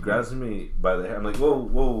here, and she grabs me by the hair. I'm like,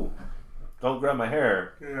 whoa, don't grab my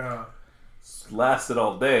hair. Yeah. It's lasted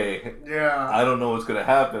all day. Yeah. I don't know what's gonna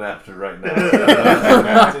happen after right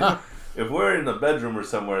now. If we're in the bedroom or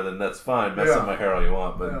somewhere, then that's fine. Mess up my hair all you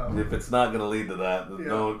want, but if it's not gonna lead to that, then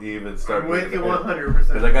don't even start. I'm with you bringing it in. 100%.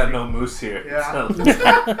 Because I got no mousse here. Yeah.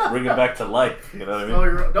 So bring it back to life. You know what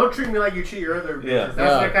I mean? Don't treat me like you treat your other bitches. Yeah. That's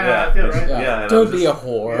Yeah. the kind of how I feel, right? Yeah. and Don't I'm be just- a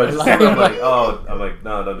whore. But just Like- I'm like,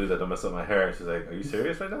 no, don't do that. Don't mess up my hair. She's like, are you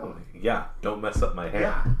serious right now? I'm like, yeah, don't mess up my hair.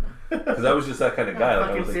 Yeah. Because I was just that kind of guy.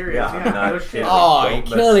 Like, I was like, serious. yeah, I'm not no kidding. shit. Oh, Don't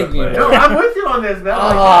you're mess killing up me, my bro. No, hair. I'm with you on this, man.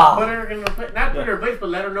 Ah. Put her in a place, not put her in place, but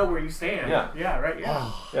let her know where you stand. Yeah. Right.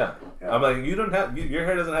 Yeah. Yeah. I'm like, you don't have your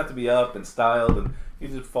hair doesn't have to be up and styled, and you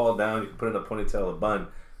just fall down. You can put it in a ponytail, a bun.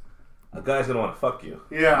 A guy's gonna want to fuck you.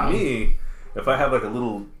 Yeah. Me, if I have like a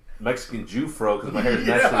little Mexican Jew fro because my hair is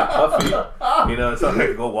naturally puffy, you know, it's not like I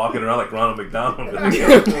can go walking around like Ronald McDonald. Like,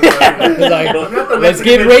 let's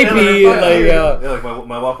get rapey. Like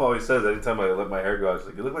my wife always says, anytime I let my hair go, she's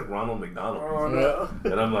like, you look like Ronald McDonald. Oh, no.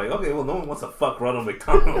 And I'm like, okay, well, no one wants to fuck Ronald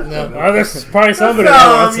McDonald. No. Oh, there's probably somebody No,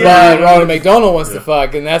 that wants yeah. But Ronald McDonald wants to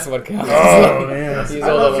fuck, and that's what counts. Oh, man. He's I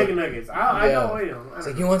all love over. chicken nuggets. I know. It's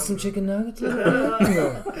like, you want some chicken nuggets? These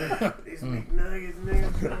McNuggets,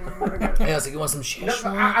 niggas. Yeah, it's like, you want some shit?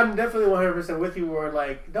 I'm definitely 100% with you. Where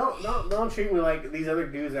like, don't treat me like these other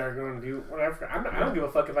dudes that are going to do whatever. I don't give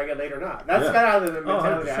a fuck if I get laid or not. That's Yeah. kind of the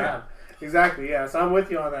mentality I 100%. have. Exactly. Yeah. So I'm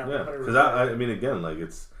with you on that. Yeah, 100%. because I mean, again, like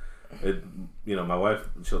you know, my wife,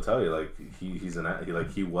 she'll tell you like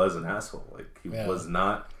he was an asshole. Like he was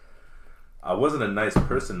not. I wasn't a nice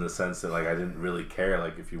person in the sense that like I didn't really care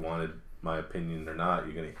like if you wanted my opinion or not,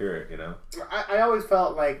 you're gonna hear it, you know. I always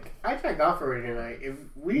felt like I jacked off already tonight. If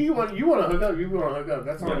you want to hook up, you want to hook up.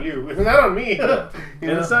 That's on you. It's not on me. Yeah. You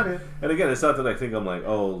And know? it's not. And again, it's not that I think I'm like,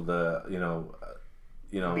 oh, you know,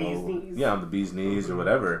 Bee's knees. yeah, I'm the bee's knees or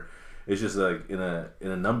whatever. It's just like in a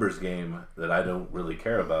numbers game that I don't really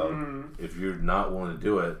care about. If you're not willing to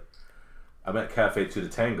do it, I'm at Cafe to the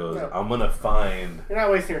Tangos. Yeah. I'm gonna find You're not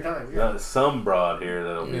wasting your time. Yeah. some broad here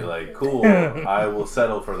that'll be like, cool. I will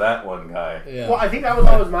settle for that one guy. Yeah. Well, I think that was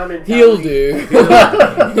always my mentality. He'll do.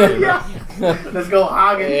 Yeah. Let's go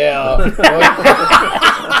Hagen. Yeah.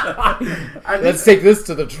 I think, Let's take this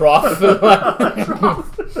to the trough. I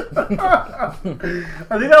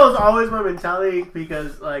think that was always my mentality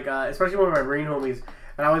because, like, especially one of my Marine homies,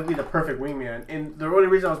 and I always be the perfect wingman. And the only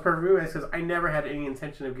reason I was perfect wingman is because I never had any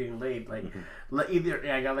intention of getting laid. Like, either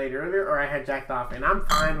I got laid earlier or I had jacked off, and I'm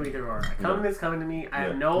fine with either or. Coming is coming to me. I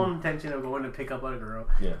have no intention of going to pick up a girl.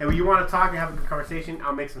 Yeah. And when you want to talk and have a good conversation,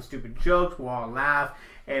 I'll make some stupid jokes. We'll all laugh.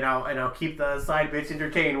 And I'll keep the side bitch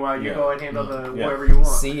entertained while you go and handle the whatever you want.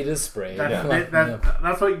 Seed is sprayed.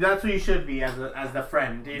 That's what you should be as the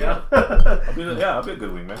friend, you know. I'll be a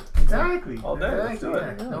good wingman. Exactly. All day. Let's do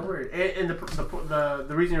it. Yeah. No worries. And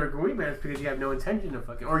the reason you're a good wingman is because you have no intention of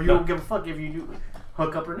fucking, or you don't give a fuck if you do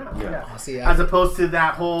hook up or not. Yeah. Oh, see, As opposed to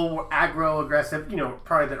that whole aggro aggressive, you know,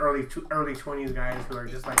 probably the early 20s guys who are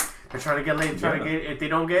just like they're trying to get laid, trying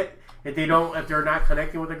to get. If they're not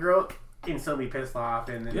connecting with a girl, instantly pissed off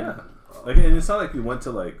and then, like, and it's not like we went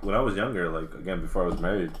to like when I was younger, like again before I was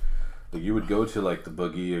married, like you would go to like the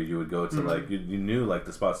Boogie or you would go to like you knew like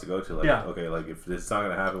the spots to go to, like okay, like if it's not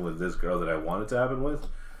gonna happen with this girl that I want it to happen with,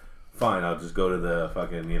 fine, I'll just go to the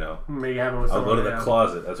fucking, you know, maybe happen with I'll go to the someone,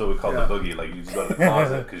 closet. That's what we call the Boogie. Like you just go to the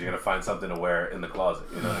closet because you're gonna find something to wear in the closet.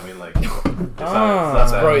 You know what I mean? Like it's not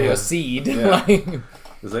that. Bro, your seed. Like,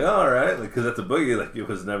 It's like, oh, all right, like because at the Boogie, like it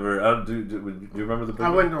was never. Do you remember the Boogie? I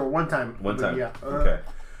went there one time. One time. Yeah. Okay.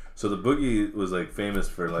 So the Boogie was like famous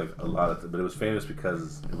for like a lot of, but it was famous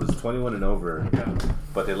because it was 21 and over,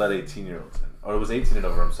 but they let 18-year-olds in, or it was 18 and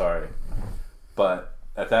over. I'm sorry, but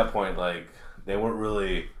at that point, like they weren't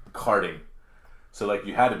really carding, so like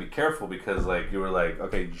you had to be careful because like you were like,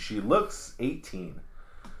 okay, she looks 18,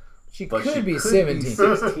 she but could she be could 17. be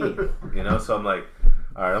 16. You know, so I'm like,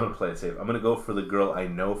 all right, I'm gonna play it safe. I'm gonna go for the girl I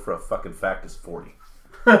know for a fucking fact is 40.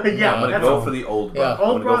 Yeah, I'm gonna go for the old bro. Yeah.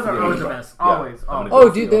 Old bros are always the best. Always. I'm gonna Oh, go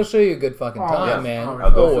for dude, the they'll old- show you a good fucking time, yeah. man.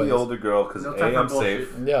 I'll go for Always. the older girl because No time A, for I'm bullshit.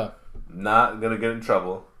 safe, Yeah. not gonna get in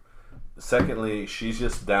trouble. Secondly, she's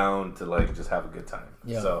just down to like just have a good time.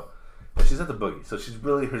 Yeah. So and she's at the Boogie, so she's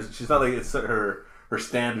really she's not like it's her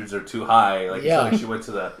standards are too high. Like Yeah. it's not like she went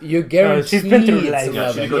to the You're guaranteed she's been through life. some yeah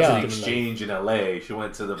of she it. didn't go to the Yeah. exchange in LA. She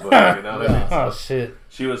went to the Boogie. You know what I mean? Oh, shit.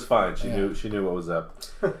 She was fine. She knew what was up.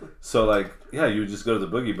 So like yeah, you would just go to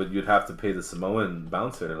the Boogie, but you'd have to pay the Samoan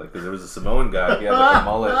bouncer, like because there was a Samoan guy. He had like a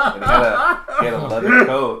mullet and he had a leather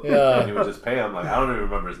coat. Yeah. And you would just pay him. Like I don't even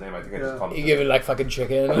remember his name. I think I just called him. You give it like fucking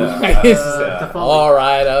chicken. Yeah. It's just like, Yeah. all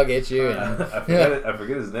right, I'll get you. And I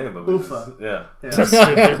forget his name, but Ufa. yeah.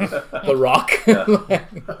 The Rock.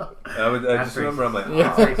 And I just remember I'm like,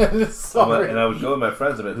 and I would go with my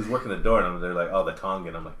friends. I'm like, who's working the door? And they're like, oh, the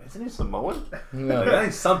Tongan. I'm like, isn't he Samoan? No. Like,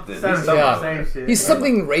 he's something. He's Sounds something. Yeah. same shit. He's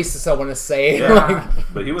something racist I want to say. Yeah.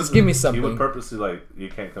 Like, But he was. Just give me He something. would purposely like, you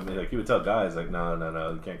can't come in. Like he would tell guys like, no,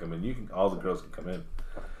 you can't come in. You can. All the girls can come in.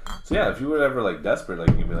 So yeah, if you were ever like desperate, like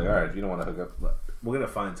you'd be like, all right, if you don't want to hook up, we're gonna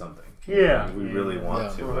find something. Yeah. If we really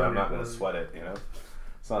want Yeah. to, but I'm not gonna sweat it. You know,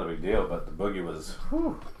 it's not a big deal. But the Boogie was.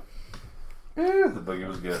 Whew. The boogie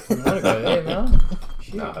was good. I wanna go there, man.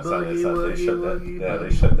 Shit. No, Boogie, they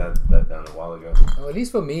boogie, shut that down a while ago. Well, at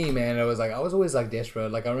least for me, man, it was like I was always like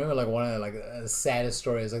desperate. Like I remember like one of like the saddest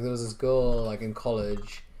stories. Like there was this girl like in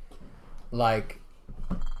college, like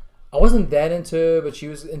I wasn't that into her, but she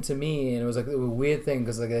was into me, and it was like a weird thing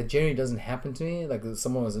because like that generally doesn't happen to me. Like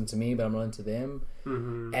someone was into me, but I'm not into them.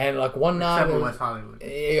 Mm-hmm. And like one night, Except in West Hollywood.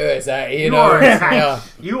 yes, you You know, are a catch. yeah.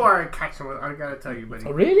 You are a catch. I gotta tell you, buddy.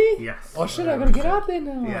 Oh, really? Yes. Oh shit! I gotta get out there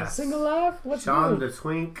now. Yes. Single life. What's Sean good? the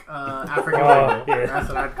Twink African Oh, label. yeah. That's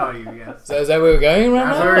what I'd call you. Yes. So is that where we're going right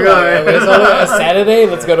That's now? where we're going. West Hollywood, Saturday.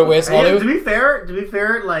 Let's go to West Yeah, Hollywood. to be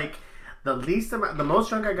fair, like the most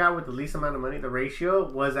drunk I got with the least amount of money, the ratio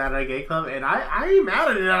was at a gay club, and I ain't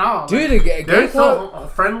mad at it at all. Dude, like, a gay they're club. so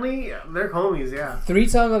friendly. They're homies. Yeah. 3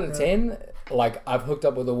 times out of 10, like I've hooked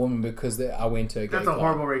up with a woman because I went to a gay That's a club.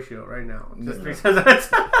 horrible ratio right now. Just 3 times out of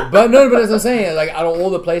 10. But no, but as I'm saying, like out of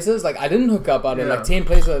all the places, like I didn't hook up out of Yeah. like 10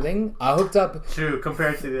 places. I think I hooked up True,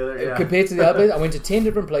 compared to the other. Yeah. compared to the other places. I went to 10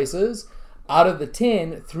 different places. Out of the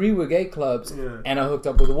 10, 3 were gay clubs, Yeah. and I hooked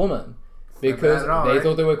up with a woman because bad at all, they right?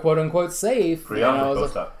 thought they were quote unquote safe. And I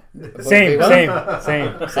was like, Same. Pre-op.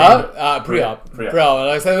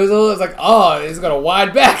 Like, so it was like, oh, he's got a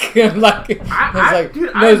wide back. And like, it's like,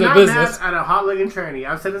 dude, knows I'm her not business. mad at a hot-legged tranny.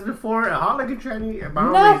 I've said this before. A hot-legged tranny, by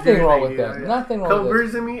all Nothing means, wrong you're with a that. lady, Nothing wrong Come with that.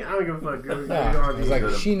 visit me. I don't give a fuck. Go Yeah, on, it's dude.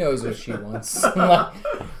 like she knows what she wants.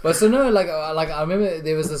 But so no, like I remember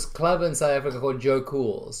there was this club in South Africa called Joe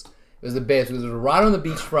Cool's. It was the best. It was right on the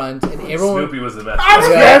beachfront, and everyone. Snoopy was the best. That's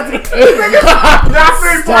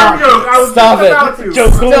very Stop. poor joke. I was Stop just it. about to. Joe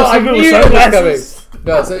Cool No, I with knew it was sunglasses. coming.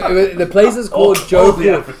 No, so the place is called Joe All the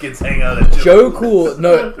Cool. Africans hang out at Joe Cool.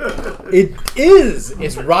 No, it is.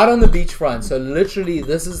 It's right on the beachfront. So literally,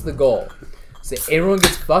 this is the goal. So everyone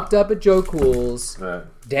gets fucked up at Joe Cool's, Right.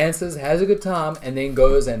 dances, has a good time, and then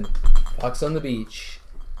goes and fucks on the beach.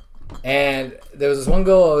 And there was this one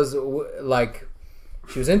girl I was like,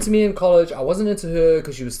 she was into me in college. I wasn't into her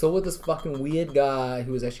because she was still with this fucking weird guy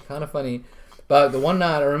who was actually kind of funny. But the one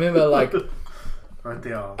night I remember like Aren't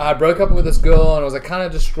they all? I broke up with this girl and I was like kind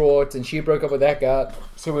of distraught, and she broke up with that guy.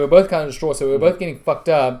 So we were both kind of distraught. So we were both getting fucked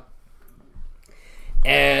up.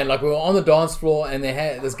 And like we were on the dance floor, and they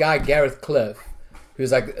had this guy Gareth Cliff,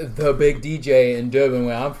 who's like the big DJ in Durban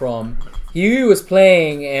where I'm from. He was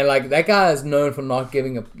playing, and like that guy is known for not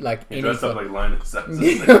giving a like He any. dressed up like Linus. That was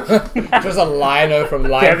his thing. Just a lino from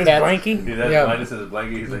Lion Travis Cat. Blanky. Dude, that Yeah. Linus is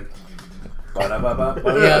blanket. He's like, ba-da-ba-ba,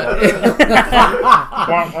 Yeah.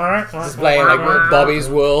 Just playing like Bobby's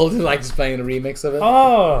World, like just playing a remix of it.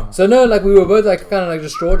 Oh. So no, like we were both like kind of like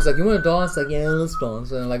distraught. It's like, you want to dance? Like, yeah, let's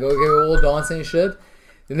dance. And like, okay, we're all dancing and shit.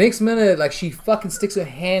 The next minute, like she fucking sticks her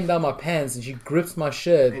hand down my pants and she grips my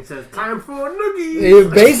shit. It says time for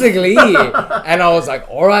noogies. Basically, and I was like,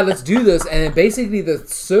 all right, let's do this. And then basically the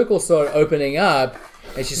circle started opening up,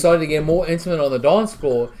 and she started to get more intimate on the dance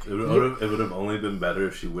floor. It would have only been better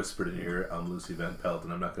if she whispered in your ear, "I'm Lucy Van Pelt,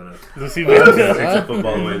 and I'm not gonna Lucy take Van the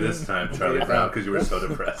football away this time, Charlie Brown, because you were so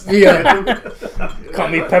depressed." Yeah. Call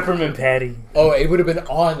me Peppermint Patty. Oh, it would have been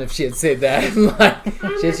on if she had said that. Like,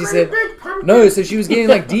 she said, no, so she was getting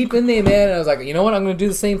like deep in there, man. And I was like, you know what? I'm going to do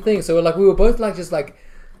the same thing. So like we were both like just like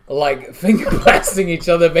finger blasting each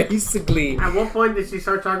other basically. At what point did she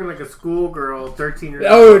start talking like a schoolgirl, 13 years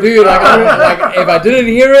Oh, dude, like if I didn't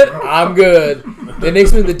hear it, I'm good. The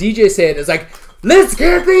next thing the DJ said is like, let's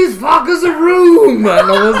get these fuckers a room.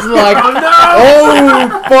 And I was like,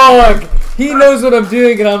 oh, fuck. He knows what I'm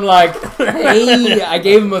doing, and I'm like, hey, I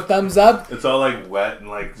gave him a thumbs up. It's all like wet and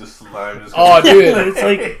like just slime. Just Oh, dude. It's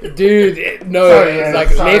like Dude, no, Sorry, it was man, like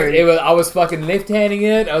sorry. I was fucking left-handing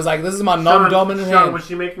it. I was like, this is my non-dominant Sean, hand. was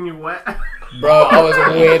she making you wet? Bro, I was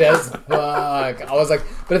weird as fuck. I was like,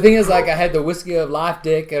 but the thing is, like, I had the Whiskey of Life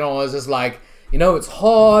dick, and I was just like, you know, it's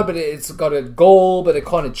hard, but it's got a goal, but it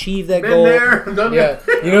can't achieve that Been goal. there, done Yeah,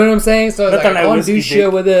 that. you know what I'm saying? So I was Not like, that I can't whiskey do shit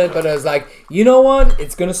dick. with it, but I was like, you know what?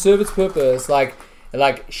 It's gonna serve its purpose. Like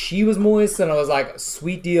she was moist, and I was like,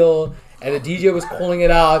 sweet deal. And the DJ was calling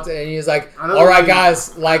it out, and he was like, I don't all right, know.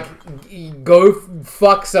 guys, like, go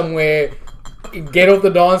fuck somewhere. Get off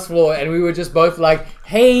the dance floor, and we were just both like,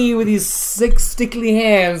 "Hey," with these 6 stickly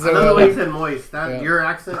hands. I And love we the were way you like, said moist. That Yeah. your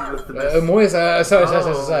accent was the best. moist. Sorry.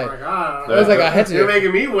 Oh my god! I was like, I had to. You're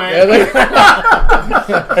making me wet. Yeah, like,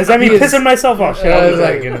 does that mean He is- pissing myself off? Shit, I I'll was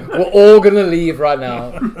be like, like, we're all gonna leave right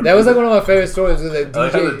now. That was like one of my favorite stories with the I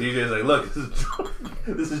like how the DJ. DJ's like, "Look,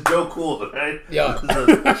 this is Joe Cool, right?" Yeah. This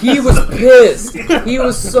is He was pissed. He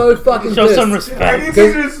was so fucking show some pissed. respect. Did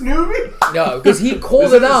you see this Snoopy? No, because he called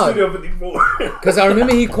this it is out. Studio 54. Because I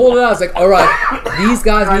remember he called it out. It's like, all right, these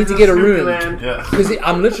guys need to get a room. Yeah. Because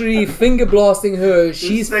I'm literally finger blasting her.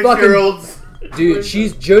 She's fucking. 6-year-olds. dude,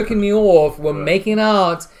 she's jerking me off. We're making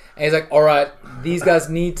out, and he's like, all right, these guys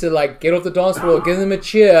need to like get off the dance floor, give them a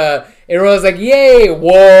cheer. Everyone's like, yay!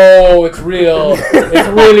 Whoa, it's real. It's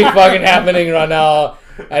really fucking happening right now.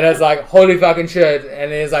 And it's like, holy fucking shit.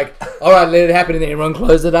 And then it's like, all right, let it happen. And then everyone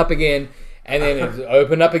closed it up again. And then it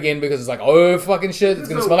opened up again because it's like, oh fucking shit, it's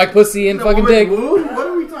gonna smell like pussy and fucking dick. What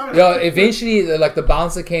are we talking Yeah, about? eventually, like the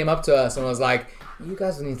bouncer came up to us and was like, you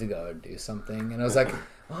guys need to go do something. And I was like,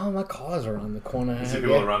 oh, my car's around the corner. You see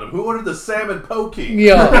people around him. Who ordered the salmon pokey?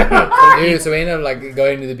 Yeah. Dude, so we ended up like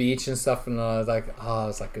going to the beach and stuff, and I was like, oh,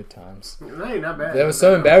 it's like good times. Hey, not bad. That was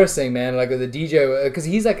so embarrassing, man. Like the DJ, because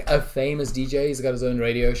he's like a famous DJ. He's got his own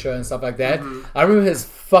radio show and stuff like that. I remember his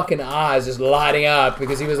fucking eyes just lighting up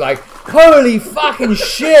because he was like, holy fucking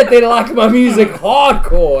shit, they like my music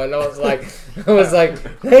hardcore. And I was like,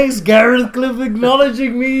 thanks Gareth Cliff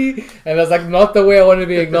acknowledging me. And I was like, not the way I want to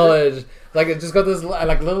be acknowledged. Like it just got this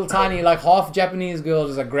like little tiny like half Japanese girl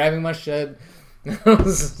just like grabbing my shit. I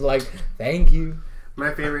was just like, thank you.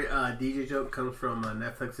 My favorite DJ joke comes from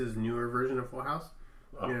Netflix's newer version of Full House.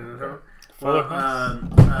 You know what I'm talking about? Fuller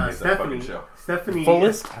House? Stephanie.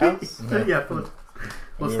 Fullest House? Yeah, Fullest.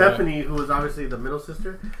 Well, Stephanie, who is obviously the middle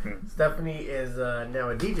sister, Stephanie is now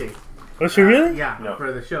a DJ. Was she really? Yeah, No.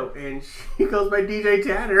 for the show, and she goes by DJ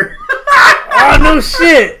Tanner. Oh, no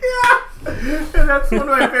shit! And that's one of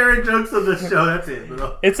my favorite jokes of the show. That's it,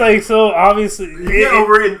 bro. It's like, so obviously... Get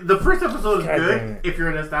over it. The first episode is God damn good it. if you're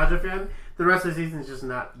a nostalgia fan. The rest of the season is just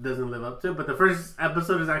doesn't live up to it. But the first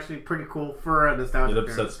episode is actually pretty cool for a nostalgia It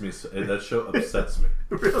upsets me. That show upsets me.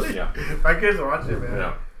 Really? Yeah. My kids watch it, man.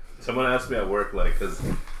 Yeah. Someone asked me at work, like, because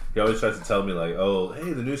he always tries to tell me, like, oh,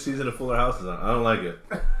 hey, the new season of Fuller House is on. I don't like it.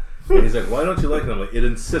 And he's like, why don't you like it? I'm like, it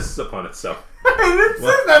insists upon itself.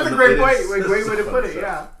 That's a great It way. insists Great way to upon put it.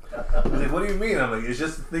 itself. Yeah. He's like, what do you mean? I'm like, it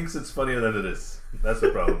just thinks it's funnier than it is. That's the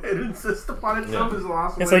problem. It insists upon itself Yeah. is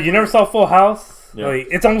awesome. It's like, you never saw Full House? Yeah. Like,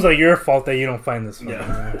 it's almost like your fault that you don't find this funny.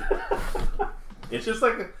 Yeah. It's just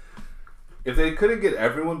like, if they couldn't get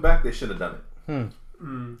everyone back, they should have done it.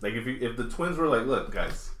 Like, if the twins were like, look,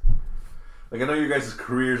 guys, like, I know your guys'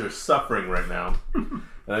 careers are suffering right now,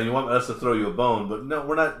 and you want us to throw you a bone, but no,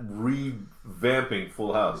 we're not revamping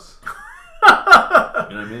Full House. You know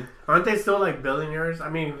what I mean? Aren't they still like billionaires? I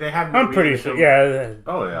mean, they have. I'm pretty sure. Yeah,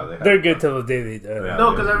 Oh, yeah. They have. they're good till the day they die. Yeah.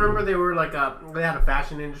 No, because I remember they were like they had a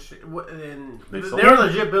fashion industry, and They they sold were it?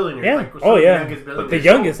 legit billionaires. Yeah. Like, some Oh, of yeah. The youngest But The billionaires.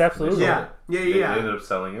 youngest, absolutely. Yeah. They ended up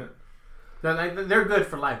selling it. They're good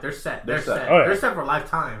for life. They're set. They're set. Oh, yeah. They're set for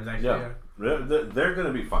lifetimes. Actually. Yeah. They're going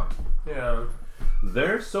to be fine. Yeah.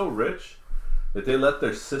 They're so rich that they let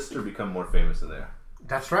their sister become more famous than they are.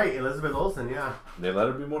 That's right, Elizabeth Olsen. Yeah. They let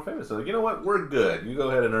her be more famous. So, like, you know what? We're good. You go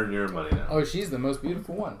ahead and earn your money now. Oh, she's the most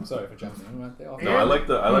beautiful one. Sorry for jumping in right there. No, I like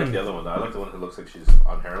the other one. I like the one that looks like she's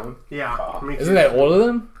on heroin. Yeah. Me too. Isn't that all of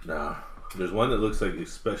them? No, there's one that looks like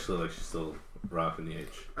especially like she's still rocking the H.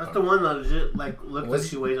 That's the one that legit like looks Was- like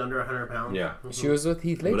she weighs under 100 pounds. Yeah, She was with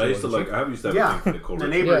Heath Ledger. but I used to wasn't she? I used to have Yeah. a thing for Nicole The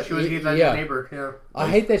Richie. neighbor. Yeah, She was Heath yeah. Ledger's neighbor. Yeah. I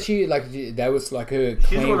hate that that was like her. She's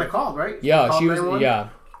the claim- one that called, right? Yeah, Called she was. 911? Yeah,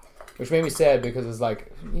 which made me sad because it's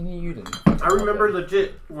like you didn't. I remember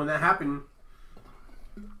legit when that happened.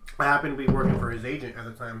 I happened to be working for his agent at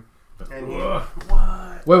the time, and he Ugh.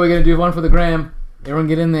 what Wait, we're gonna do one for the gram. Everyone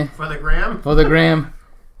get in there for the gram. for the gram.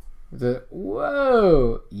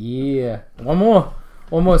 Whoa, yeah. One more.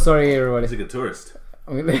 Sorry, everybody. He's like a tourist.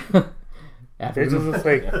 It After just looks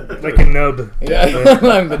like a nub. yeah,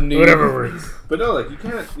 I'm the new. Whatever works. But no, like you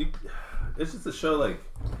can't. It's just a show. Like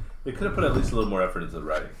they could have put at least a little more effort into the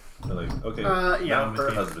writing. They're like, okay, Yeah, now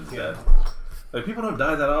her husband's dead. Like people don't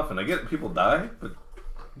die that often. I get people die, but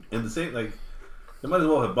in the same like, they might as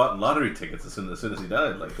well have bought lottery tickets as soon as he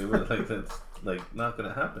died. Like they were like that's like not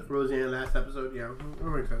gonna happen. Roseanne last episode, yeah. That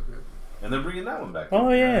makes sense, man. And then bringing that one back.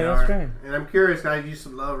 Oh, yeah, that's right. And I'm curious, I used to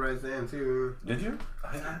love Roseanne too. Did you?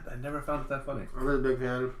 I never found it that funny. I was a big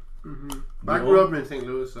fan. But I grew up in St.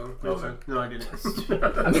 Louis, so Okay. no, I didn't.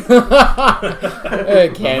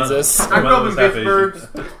 Kansas. I grew up in Half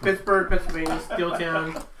Pittsburgh, Pennsylvania,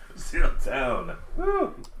 Steeltown. Still down.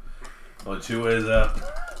 Woo. Oh, Chew is up.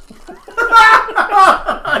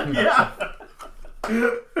 Yeah.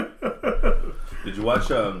 Did you watch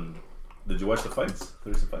the fights?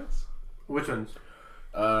 There's the fights. Which ones?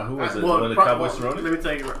 Who was it? Well, One of the pro- Cowboy well, Cerrone? Let me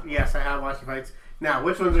tell you. Yes, I have watched the fights. Now,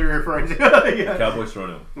 which ones are you referring to? Yeah. Cowboy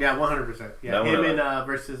Cerrone. Yeah, 100%. Yeah, That one him I and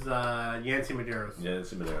versus Yancy Medeiros. Yeah,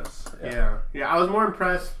 it's Medeiros. Yeah. I was more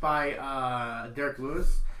impressed by Derek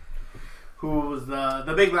Lewis, who was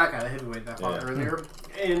the big black guy, the heavyweight that fought earlier.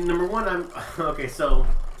 And number one, okay. So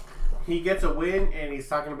he gets a win, and he's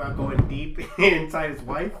talking about going deep inside his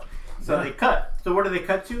wife. So they cut. So what do they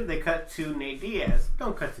cut to? They cut to Nate Diaz.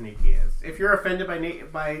 Don't cut to Nate Diaz. If you're offended by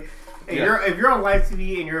if you're on live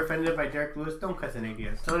TV and you're offended by Derek Lewis, don't cut to Nate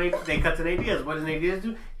Diaz. So they cut to Nate Diaz. What does Nate Diaz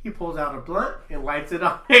do? He pulls out a blunt and lights it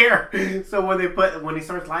on air. So when he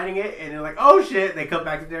starts lighting it and they're like, oh shit, they cut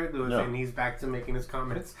back to Derek Lewis and he's back to making his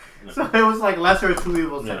comments. So it was like lesser of two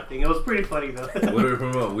evils type thing. It was pretty funny though. What are we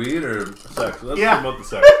promoting? Weed or sex? Let's promote the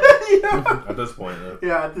sex. At this point.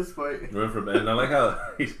 At this point. And I like how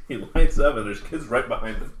he lights up and there's kids right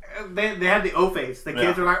behind him. They had the O face. The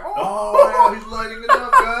kids were like, oh, he's lighting it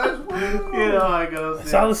up, guys. You know how it goes. I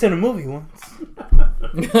saw this in a movie once.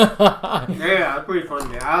 Yeah, it's pretty fun,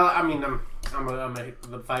 man. I'm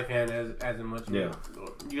a fight fan as much. Yeah.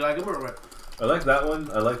 You like him or what? I like that one.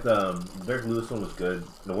 I like the Derek Lewis one was good.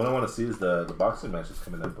 The one I want to see is the boxing match that's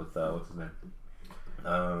coming up with what's his name?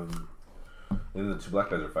 And the two black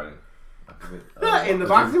guys are fighting. In the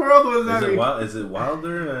boxing world, what does that mean? Is it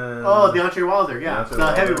Wilder? And... Oh, Deontay Wilder, yeah. Deontay the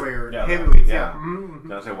Wilder. heavyweight. Yeah, heavyweights, yeah.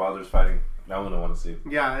 Mm-hmm. Deontay Wilder's fighting. That one I want to see.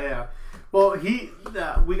 Yeah. Well, we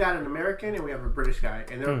got an American and we have a British guy,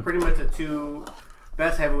 and they're pretty much the two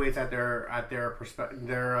best heavyweights at their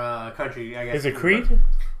country. I guess. Is it Creed?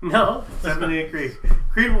 No, definitely Creed.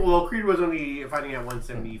 Creed was only fighting at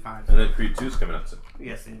 175. And then Creed 2's coming up soon.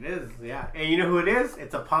 Yes, it is. Yeah, and you know who it is?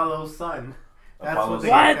 It's Apollo's son. That's Apollo's what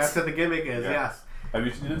that's what the gimmick is. Yeah. Yes.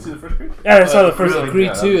 You didn't see the first Creed? Yeah, I saw the first one.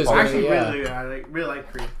 Creed 2 is I actually yeah. really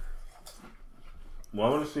like Creed. Well, I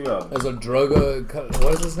want to see. There's a Drogo.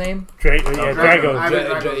 What is his name? Drago. Ivan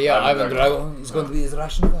Drago. Ivan Drago. He's going to be his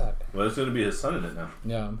Russian guy. Well, it's going to be his son in it now.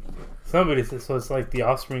 Yeah. Somebody said so. It's like the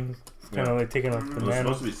offspring, kind of like taking off the It was man.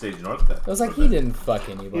 supposed to be Sage Northcutt. I was like, he didn't fuck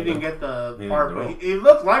anybody. He didn't get the He part, didn't but do he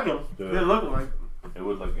looked like him. Yeah. It looked like. It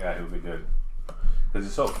would look, yeah, it would be good. Because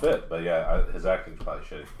he's so fit, but yeah, his acting's probably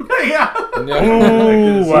shitty. Yeah.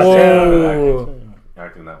 Ooh, watch out.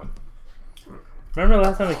 Acting that one. Remember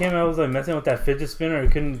last time I came, I was like messing with that fidget spinner. I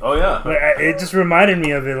couldn't. Oh yeah. Like, it just reminded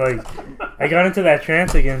me of it. Like I got into that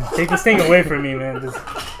trance again. Take this thing away from me, man. Just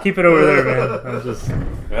keep it over there, man. I'm just. I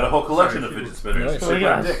got a whole collection of fidget spinners. Nice. Oh my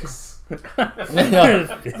gosh. Dicks.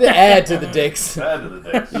 Add to the dicks. Add to the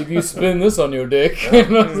dicks. You can spin this on your dick.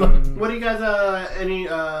 What do you guys any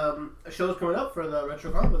shows coming up for the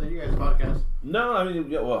Retro Con with you guys podcast? No, I mean,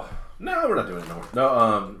 yeah, well, no, we're not doing it no more.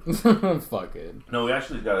 No, Fuck it. no, we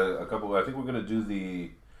actually got a couple. I think we're gonna do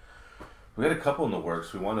we had a couple in the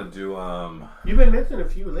works. We want to do. You've been mentioning a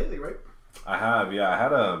few lately, right? I have, yeah. I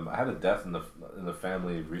had a death in the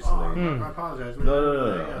family recently. I apologize.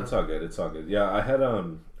 No. It's all good. It's all good. Yeah, I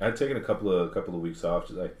had taken a couple of weeks off,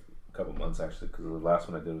 just like a couple months actually, because the last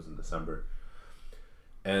one I did was in December.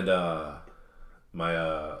 And my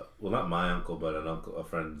well, not my uncle, but a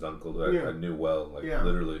friend's uncle that I knew well, like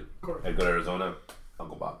literally. I'd go to Arizona,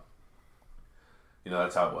 Uncle Bob. You know,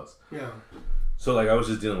 that's how it was. Yeah. So like I was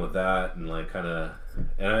just dealing with that and like kind of,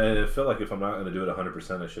 and I felt like if I'm not going to do it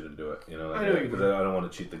 100%, I shouldn't do it. You know, because I don't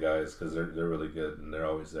want to cheat the guys because they're really good and they're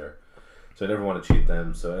always there. So I never want to cheat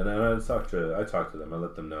them. So and I talked to them. I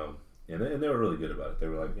let them know, and they were really good about it. They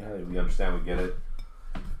were like, yeah, we understand, we get it.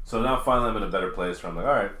 So now finally I'm in a better place where I'm like,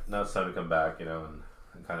 all right, now it's time to come back, you know,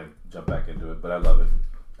 and kind of jump back into it. But I love it.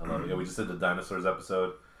 Yeah, we just did the dinosaurs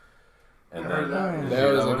episode, and then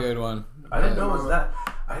That was a good one. I didn't know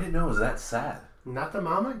it was that sad. Not the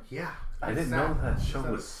mama? Yeah. I didn't know that show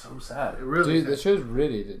was so sad. It really Dude, the show's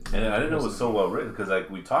really good. And I didn't know it was so well written because like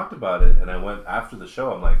we talked about it, and I went after the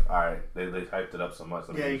show. I'm like, all right, they hyped it up so much.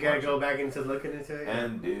 Yeah, you gotta go back into looking into it.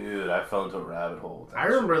 And dude, I fell into a rabbit hole. I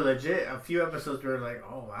remember legit a few episodes were like,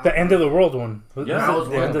 oh wow. The end of the world one. Yeah, that was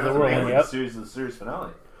the one. end of the That was world. amazing. Yep. The series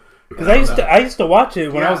finale. Because I used to watch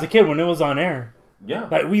it when I was a kid when it was on air. Yeah,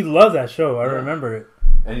 Like we love that show. I remember it.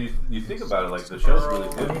 and you think about it, like the show's really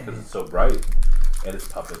good because it's so bright and it's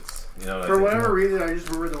puppets. You know, like, For whatever reason, I just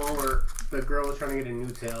remember the one where the girl was trying to get a new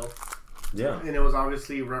tail. Yeah, And it was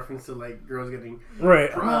obviously reference to like girls getting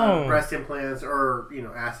Right. breast implants or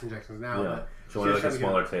ass injections now. yeah. But She wanted like a trying to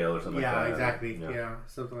smaller tail or something. yeah, like that. exactly. Yeah.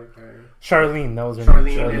 Something like that. Charlene, that was her Charlene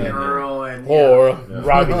name. and yeah. Earl and Or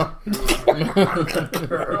Robbie. Yeah,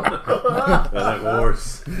 like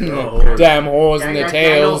horse. damn whores in the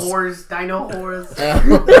tails. Dino whores.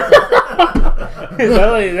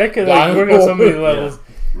 that could like work on so many levels.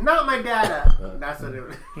 Not my data. That's what it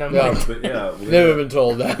was. Not Yeah. me. But yeah, Never been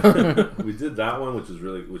told that. we did that one,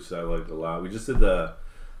 which I liked a lot. We just did the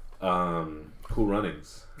Cool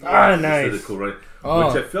Runnings. Ah, We just did nice. the Cool Running, Oh.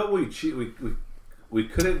 which I felt we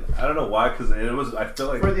couldn't. I don't know why, because it was. I feel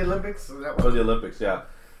like For the Olympics? Is that for one? the Olympics, yeah.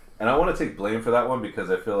 And I want to take blame for that one because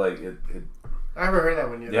I feel like it I haven't heard that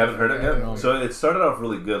one yet. you haven't heard it yet. No. So it started off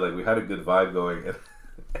really good. Like we had a good vibe going,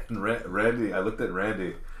 and Randy. I looked at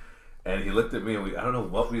Randy, And he looked at me, and I don't know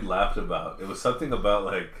what we laughed about. It was something about,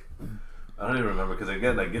 like, I don't even remember, because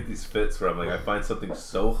again, I get these fits where I'm like, I find something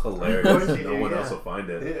so hilarious, no one else will find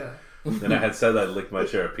it. Yeah. And I had said I licked my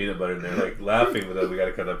share of peanut butter, and they're like laughing, but then we got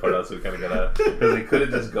to cut that part out, so we kind of got out because they couldn't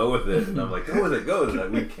just go with it. And I'm like, go with it, go with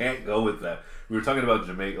it. We can't go with that. We were talking about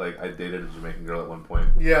Jamaica. Like, I dated a Jamaican girl at one point.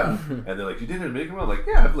 Yeah. And they're like, you dated a Jamaican girl? I'm like,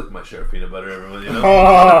 yeah, I've licked my share of peanut butter, everyone, you know.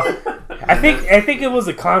 I think it was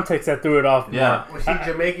the context that threw it off. Yeah. Was she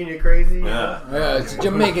Jamaican? You crazy? Yeah. Yeah, it's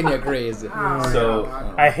Jamaican, you're crazy. So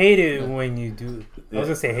I hate it when you do. I was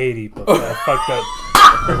gonna say Haiti, but I fucked up.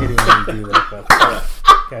 I hate it when you do that. But,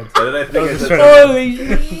 and then I think I said, Holy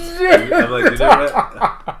shit! I'm like,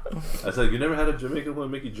 I said, you never had a Jamaican woman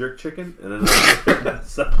make you jerk chicken? And then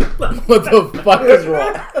What the fuck is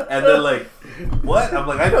wrong? And then like, what? I'm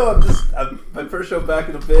like, I know. I'm my first show back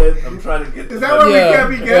in the bed. I'm trying to get. Is that why we can't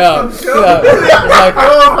be guests on the show? Yeah. Like, I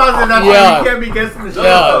don't know if that's why we can't be guests on the show.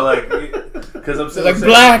 Yeah. Like, because I'm saying, like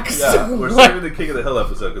blacks. Yeah, we're saving the King of the Hill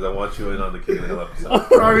episode because I want you in on the King of the Hill episode.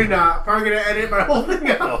 Probably not. Probably gonna edit my whole thing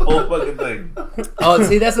The out. whole fucking thing. Oh,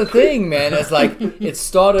 see, that's the thing, man. It's like, it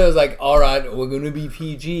started as like, all right, we're going to be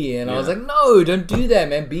PG. And I was like, no, don't do that,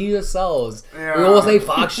 man. Be yourselves. Yeah. We all say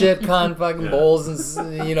fuck, shit, cunt, fucking balls,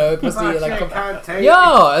 and, you know, pussy. Fuck Like, shit, can't take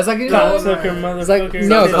yeah, it's like, you know, cocksucker it's like, motherfucker.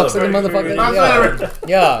 no, Sounds cocksucker very motherfucker.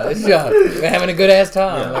 Yeah, it's we're having a good ass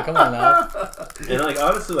time. Yeah. Like, come on now. And like,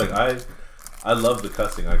 honestly, like I love the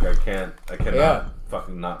cussing. Like I cannot Yeah.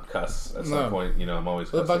 fucking not cuss at some No. point. You know, I'm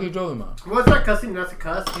always What the fuck are cussing. you talking about? Well, it's not cussing, not to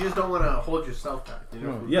cuss. You just don't want to hold yourself back. You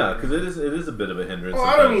know? Yeah, because it is a bit of a hindrance. Well,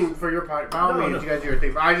 I don't sometimes. mean for your part. By all No, means, no. you guys do your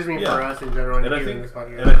thing. But I just mean Yeah. for us in general. And I think, this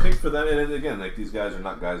podcast. and I think for them, and again, like these guys are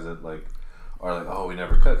not guys that like are like, oh, we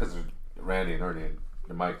never cut because Randy and Ernie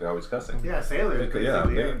and Mike, they're always cussing. Yeah, sailors. Yeah,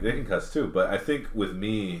 basically, they can cuss too. But I think with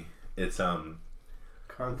me, it's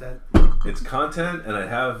content. it's content, and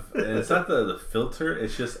and it's not the filter.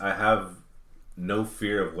 It's just I have no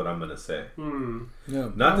fear of what I'm gonna say. Yeah.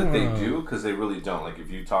 Not that they do, because they really don't. Like if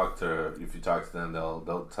you talk to them,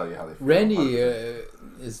 they'll tell you how they feel. Randy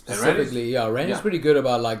is specifically, Randy's pretty good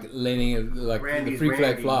about like letting like Randy's the free flag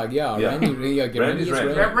Randy. flag. Yeah, Yeah. Randy. Yeah, Randy's Randy's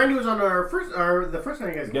Randy. Randy. Randy was on our the first time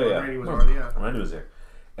you guys came Yeah. Randy was on, yeah. Randy was there,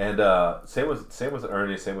 and same with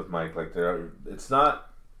Ernie, same with Mike. Like it's not.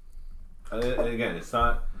 Again, it's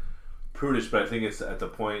not prudish, but I think it's at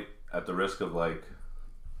the risk of like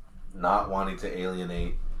not wanting to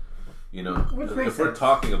alienate. You know, Which makes if we're sense.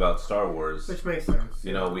 talking about Star Wars, Which makes sense.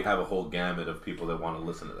 you know, we have a whole gamut of people that want to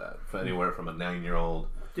listen to that, from anywhere from a 9-year-old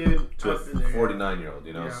Dude, to a I've been there. 49-year-old.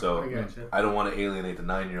 You know, Yeah, so I gotcha. I don't want to alienate the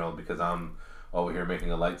 9-year-old because I'm over here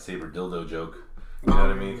making a lightsaber dildo joke. You know what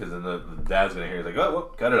I mean? Because then the dad's gonna hear it's like, oh, well,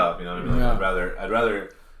 cut it off. You know what I mean? Like, Yeah. I'd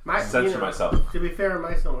rather censor myself. To be fair,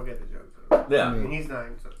 my son will get the joke. Though. Yeah, And he's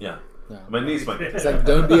 9. So. yeah. Yeah. My niece might get It's it. like,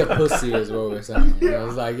 don't be a pussy, is what we're saying. You know,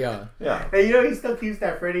 it's like, yeah. Yeah. Hey, you know he still keeps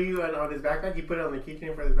that Freddy on his backpack. He put it on the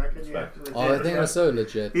keychain for his backpack. Yeah, Respect. Oh, I think that's so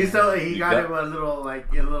legit. He still he You got got- him a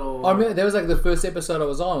little. I mean, that was like the first episode I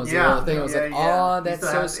was on. Was Yeah, the thing I was yeah, like, yeah. oh, He that's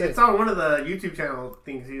still so has- sick. It's on one of the YouTube channel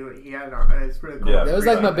things he had it on. It's pretty cool. Yeah. That was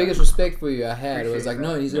like my biggest respect for you I had. It was Appreciate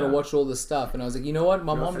like, no, he's gonna Yeah. watch all this stuff, and I was like, you know what?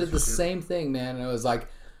 My No mom did the censorship. same thing, man. And it was like,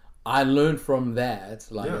 I learned from that.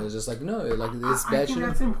 Like, Yeah. it was just like, no, like this I bad think shit.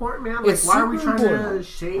 that's important, man. Like, It's why are we super trying to important.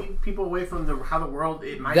 shade people away from how the world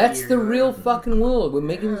it might That's be? the or- real fucking world. We're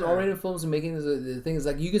making these Yeah. R-rated films and making the things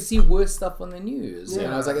like you can see worse stuff on the news.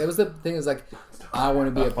 And I was Yeah. like, that was the thing. Is like, I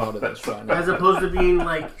want to be a part of this right now. As opposed to being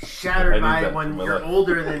like I shattered need by that when in my you're life.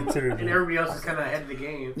 older than Consider and that. everybody else is kind of ahead of the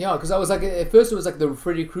game. Yeah, because I was like, at first it was like the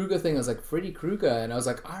Freddy Krueger thing. I was like, Freddy Krueger. And I was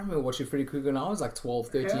like, I remember watching Freddy Krueger when I was like 12,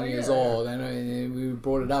 13 Hell years yeah. old. And we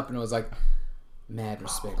brought it up and I was like, mad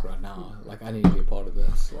respect right now. Like, I need to be a part of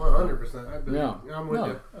this. 100%. I believe. Yeah. I'm with No.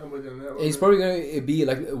 you. I'm with you on that one. He's probably going to be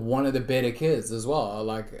like one of the better kids as well.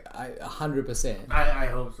 Like, 100%. I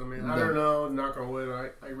hope so, man. I Yeah. don't know. Knock on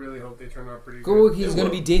wood. I really hope they turn out pretty Cool. good. He's It going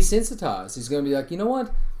to will. be desensitized. He's going to be like, you know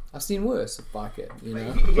what? I've seen worse. Fuck it. You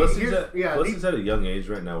know? Plus, Here's- he's at a young age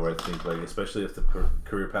right now where I think, like, especially if the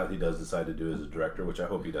career path he does decide to do as a director, which I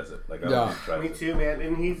hope he does it. Like, I Yeah. hope he tries Me it. too, man.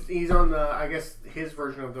 And he's on the, I guess, his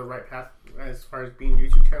version of the right path as far as being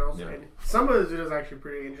YouTube channels. Yeah. And some of his videos are actually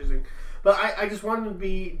pretty interesting. But I just want him to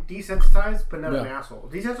be desensitized, but not an Yeah. asshole.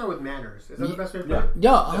 Desensitized with manners. Is that the best way to put Yeah. it?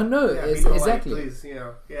 Yeah, I know. Yeah, It's, be polite, exactly. Please,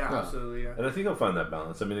 yeah, absolutely, yeah. And I think I'll find that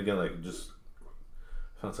balance. I mean, again, like, just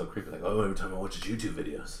sounds so creepy. Like, oh, every time I watch his YouTube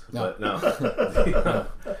videos. No. But no.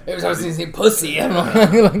 Every time I see pussy, I'm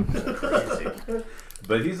like,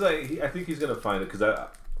 But he's like, I think he's gonna find it because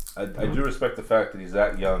I do respect the fact that he's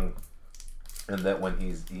that young, and that when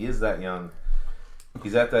he is that young,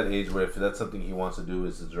 he's at that age where if that's something he wants to do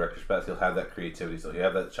is the director's path, he'll have that creativity. So he'll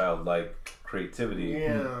have that childlike creativity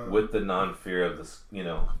with the non-fear of this,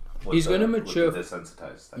 he's going to mature.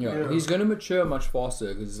 Desensitized. He's going to mature much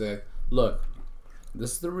faster because he's like, look,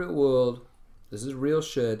 this is the real world. This is real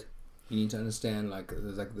shit. You need to understand,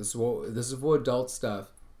 this is for adult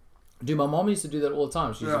stuff. Dude, my mom used to do that all the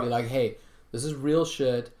time. She used to be like, hey, this is real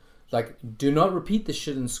shit. Like, do not repeat this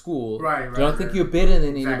shit in school. Right. Do not think you're better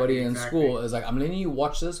than anybody in school. It's like, I'm letting you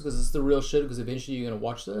watch this because it's the real shit because eventually you're going to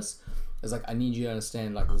watch this. It's like, I need you to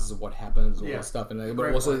understand, like, this is what happens, all this stuff. And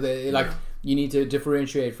but also, you need to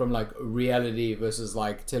differentiate from, like, reality versus,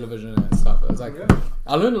 like, television and stuff. It's like,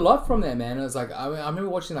 I learned a lot from that, man. It's like, I remember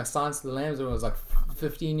watching, like, Silence of the Lambs when I was, like,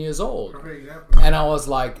 15 years old. And I was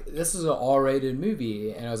like, this is an R-rated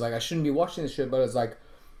movie. And I was like, I shouldn't be watching this shit. But it's like,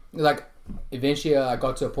 eventually I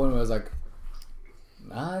got to a point where I was like,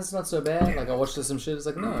 nah, it's not so bad. Like, I watched some shit. It's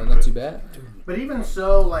like, no, not too bad. But even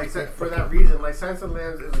so, like, for that reason, like, Silence of the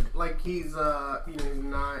Lambs is like he's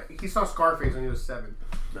he saw Scarface when he was 7.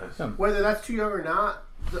 Nice. Whether that's too young or not,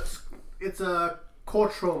 it's a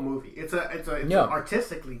cultural movie. It's an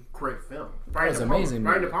artistically great film. It's amazing.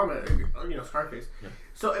 Brian De Palma, Scarface. Yeah.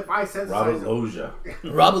 So if I sensitize Robert Loggia.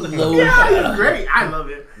 Yeah, he's great. I love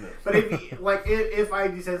it. But if I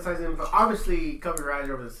desensitize him, obviously cover your eyes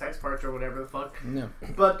over the sex parts or whatever the fuck. No.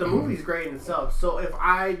 But the movie's great in itself. So if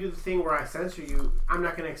I do the thing where I censor you, I'm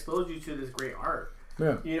not going to expose you to this great art.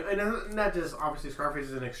 Yeah. And not just obviously Scarface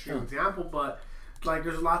is an extreme example, but like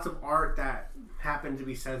there's lots of art that happen to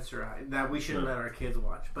be censored that we shouldn't let our kids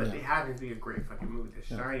watch, but they happen to be a great fucking movie.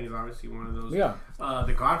 The Shining is obviously one of those. Yeah.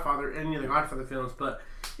 The Godfather, any of the Godfather films. But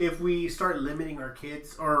if we start limiting our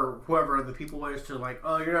kids or whoever the people is to like,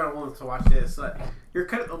 oh, you're not willing to watch this, you're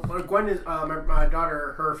kind of Gwen is my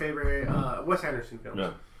daughter, her favorite Wes Anderson films.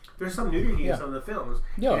 Yeah. There's some nudity in some of the films,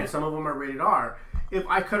 and some of them are rated R. If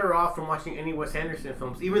I cut her off from watching any Wes Anderson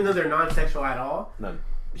films, even though they're non-sexual at all,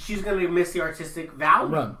 she's gonna miss the artistic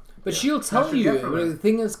value. Right. But she'll tell you. The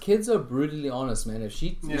thing is, kids are brutally honest, man. If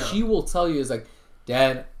she will tell you, is like,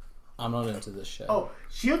 Dad, I'm not into this shit. Oh,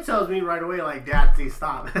 she'll tell me right away, like, Dad, please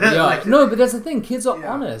stop. Yeah, no, but that's the thing. Kids are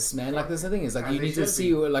honest, man. Like, that's the thing. Is like, you need to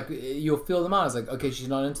see, like, you'll feel them out. It's like, okay, she's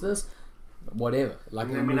not into this. Whatever. Like,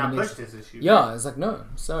 I mean, I push this issue. Yeah, it's like, no,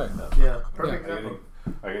 sorry. Yeah, perfect example.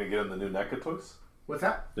 Are you gonna get them the new NECA toys? What's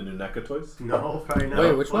that? The new NECA toys? No, probably not.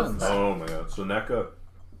 Wait, which ones? Oh my god! So NECA,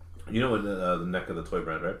 you know what the NECA, the toy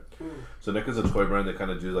brand, right? So NECA's a toy brand that kind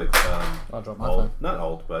of do like not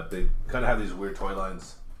old, but they kind of have these weird toy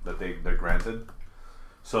lines that they're granted.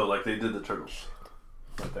 So like they did the turtles,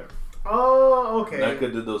 right there. Oh, okay.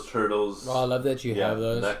 NECA did those turtles. Oh, I love that you have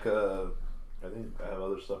those. NECA, I think I have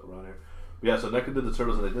other stuff around here. But yeah, so NECA did the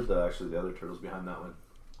turtles, and they did the other turtles behind that one.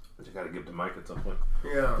 But you gotta give to Mike at some point.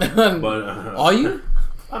 Yeah. But are you?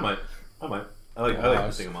 I might. I like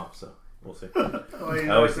pissing him off, so we'll see. Because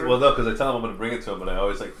I tell him I'm gonna bring it to him, but I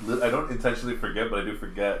always I don't intentionally forget, but I do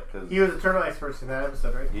forget because he was a turtle expert in that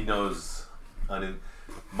episode, right? He knows.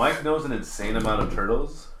 Mike knows an insane amount of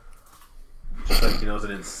turtles, just like he knows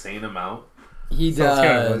an insane amount. He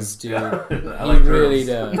does, dude. He really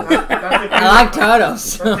does. I like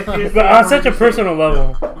turtles. But on such a personal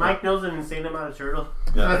level. Mike knows an insane amount of turtle.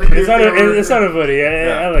 Yeah. It's not a buddy.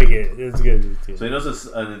 I like it. It's good. So he knows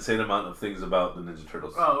an insane amount of things about the Ninja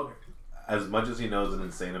Turtles. Oh, okay. As much as he knows an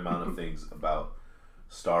insane amount of things about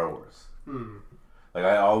Star Wars. Like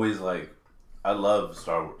I love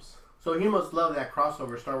Star Wars. So he must love that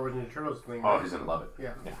crossover Star Wars Ninja Turtles thing. Oh, he's gonna love it.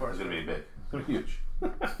 Yeah, of course. It's gonna be big. It's gonna be huge.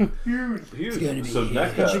 Huge. It's gonna be so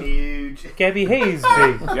NECA, huge. Gabby Hayes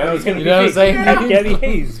big. It's gonna be big. Gabby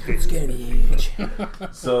Hayes big. It's gonna be huge.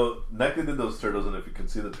 So NECA did those turtles, and if you can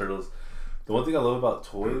see the turtles, the one thing I love about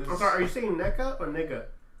toys. I'm sorry, are you saying NECA or nigga?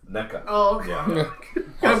 NECA. Oh, okay.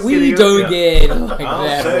 Yeah. We don't get like I'll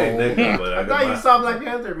that. say NECA, but I thought you saw Black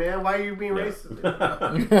Panther, man. Why are you being racist?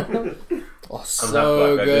 Oh,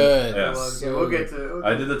 so good. Yeah. We'll get to it.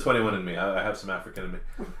 I did the 21 in me. I have some African in me.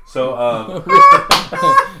 So,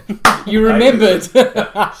 you remembered.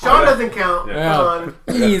 Sean doesn't count. Yeah.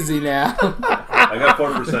 Easy now. I got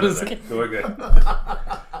 4% in there, so we're good.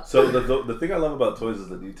 So the thing I love about toys is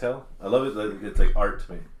the detail. I love it. Like, it's like art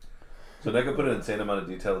to me. So NECA put an insane amount of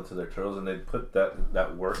detail into their turtles, and they put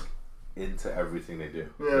that work into everything they do.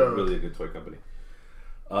 Yeah. They're really a good toy company.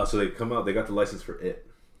 So they come out. They got the license for It.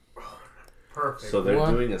 Perfect. So they're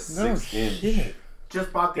doing a 6-inch. Shit.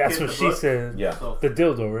 Just bought the That's kid what the she book. said. Yeah. The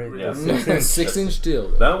dildo, right? Yeah. 6-inch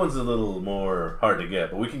dildo. That one's a little more hard to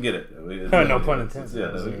get, but we can get it. No pun intended.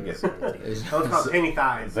 Yeah, we can get it. That was called penny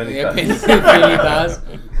thighs. Penny thighs.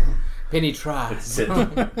 Penny tries. It's Tit.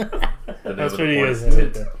 That's what he is.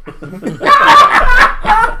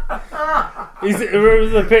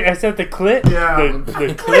 I said the clit. Yeah.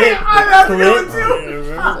 The clit.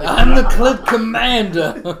 I'm the Clit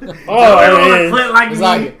Commander. Oh, I it don't is. want a clit like It's me.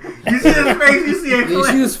 like- You see his face, you see a You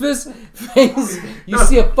see clit. his face? You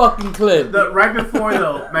see a fucking clit. Right before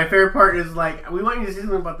though, my favorite part is like, we want you to say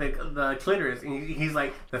something about the clitoris, and he's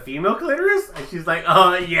like, the female clitoris, and she's like,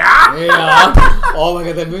 yeah. Yeah. Oh my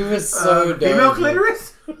god, that movie is so dope. Female dude.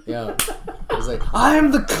 clitoris. Yeah. It's like, I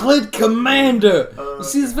am the Clit Commander. You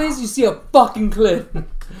see his face? You see a fucking clit.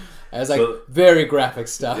 It's like So- very graphic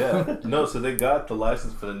stuff. Yeah. No, so they got the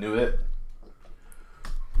license for the new It.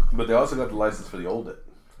 But they also got the license for the old It.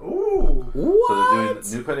 Ooh. So they're What?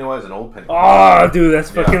 doing new Pennywise and old Pennywise. Oh, dude,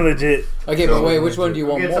 that's fucking Yeah. legit. Okay, but wait, which one do you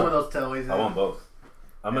want Get some of more? those toys. I want both.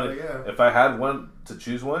 I'm gonna. Hell yeah. If I had one to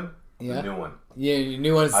choose one, Yeah. the new one. Yeah, your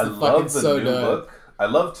new one's I fucking love the so new dope. look. I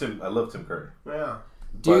love Tim Curry. Yeah.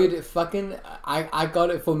 Dude, fucking, I got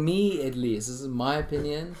it, for me at least, this is my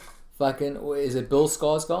opinion, fucking, is it Bill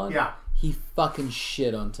Skarsgård? Yeah. He fucking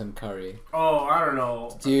shit on Tim Curry. Oh, I don't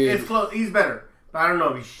know. Dude. It's close. He's better. But I don't know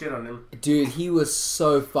if he shit on him. Dude, he was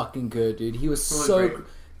so fucking good, dude. He was was so... great.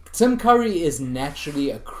 Tim Curry is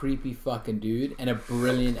naturally a creepy fucking dude and a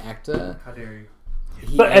brilliant actor. How dare you?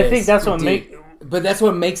 He But I is, think that's what dude. make. But that's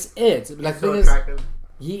what makes it. Like, So the thing is, attractive.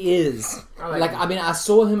 he is. I like Like, him. I mean, I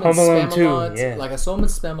saw him in Home Alone Spamalot. 2, yeah. Like, I saw him in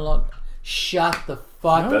Spamalot. Shut the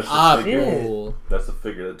fuck That's the up, figure. fool. That's the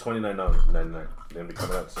figure. The $29.99. They'll be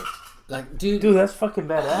coming out soon. Like, dude, Dude, that's fucking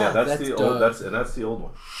badass. Yeah, that's that's the dope. old. That's the old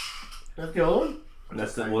one. That's the old one? And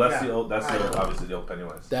that's the that's Yeah. the old. That's I the know. obviously the old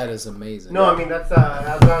Pennywise. that is amazing. No, I mean, that's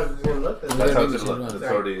how it's going to look. That's Yeah, how maybe it's gonna look. it's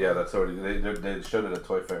It's already that's already they showed it at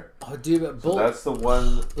Toy Fair. Oh, dude, but So Bill, that's the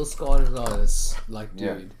one. Bill Skarsgård is like,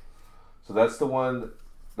 Yeah. dude. So that's the one.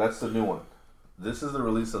 That's the new one. This is the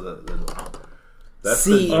release of the that's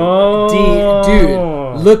See, the new Oh.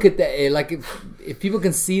 dude, look at that. Like, if people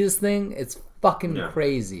can see this thing, it's fucking Yeah.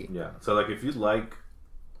 crazy. Yeah. So like if you like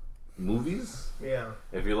movies, Yeah.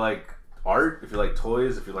 if you like art, if you like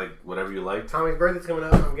toys, if you like whatever you like, Tommy's birthday's coming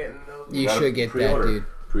up. I'm getting those. You gotta should get that, pre-order. dude.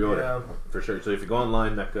 Pre-order Yeah. for sure. So if you go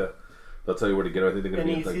online, NECA, they'll tell you where to get it. I think they're gonna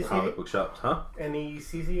be in like NECA? comic book shops, huh?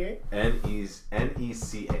 NECCA?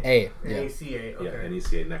 NECA. Hey, yeah. NECA. Okay. Yeah,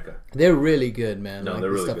 NECA NECA. They're really good, man. No, like, they're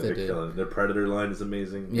the really stuff good. they They're do. killing it. Their Predator line is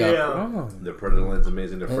amazing. Yeah. Oh. Their Predator line is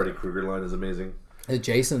amazing. Their Freddy Krueger line is amazing. The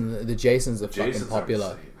Jasons are fucking Jason's popular.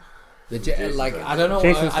 Are The like, are I don't know.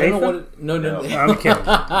 Jason I don't know Statham? what. No. No. I'm kidding.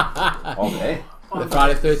 all day. The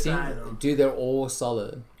Friday Side 13th, of- dude, they're all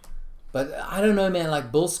solid. But I don't know, man.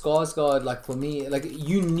 Like Bill Skarsgård, like for me, like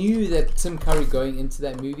you knew that Tim Curry going into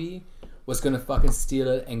that movie was gonna fucking steal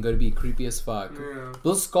it and gonna be creepy as fuck. Yeah.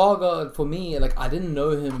 Bill Skarsgård, for me, like I didn't know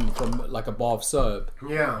him from like a bar of soap,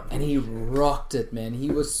 Yeah. and he rocked it, man. He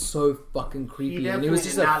was so fucking creepy, and it was definitely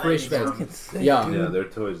just did a not let fresh you down. face. Yeah. Yeah, their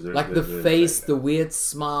toys. They're, Like they're, the they're face, insane. the weird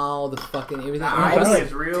smile, the fucking everything. That And eye I was thing like,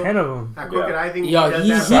 is real. 10 of them. That crooked Yeah. eye thing. yeah, does he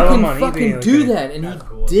that. Sell 'em can on fucking eBay, do okay. that, and That's he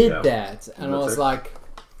cool. did Yeah. that, and I That's was it. like,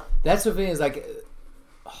 that's the thing is like,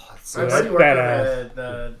 oh, it's so My That's buddy worked on badass.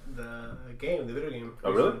 the game, the video game.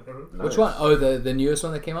 Oh, really? Mhm. Nice. Which one? Oh, the newest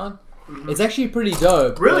one that came out. It's actually pretty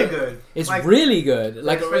dope. Really but good. It's Like- really good.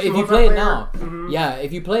 Like especially if you play it multiplayer. now, Mhm. yeah.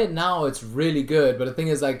 If you play it now, it's really good. But the thing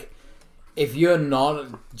is, like, if you're not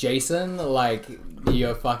Jason, like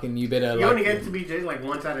you're fucking, you better You like. only get to be Jay like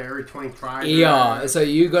once out of every 20 tries. Yeah, so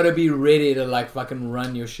you gotta be ready to like fucking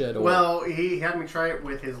run your shit. Or, Well, he had me try it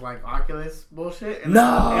with his like Oculus bullshit. And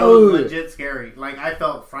No! it was legit scary. Like I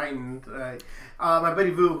felt frightened. My buddy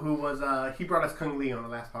Vu, who was he brought us Kung Lee on the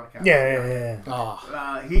last podcast. Yeah.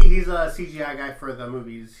 oh, He's a CGI guy for the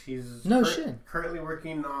movies. He's No shit. currently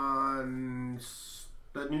working on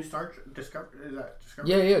the new Star Discovery. Is that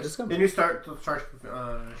Discovery? yeah, just come. The new Star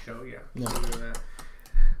show. Yeah. Yeah.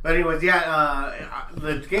 But anyways,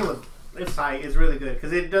 the game was it's tight. It's really good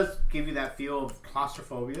because it does give you that feel of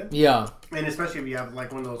claustrophobia. Yeah, And especially if you have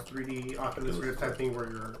like one of those 3D Oculus Rift type thing where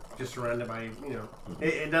you're just surrounded by,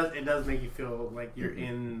 it does make you feel like you're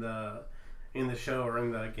in the show or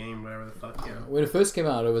in the game, whatever the fuck, when it first came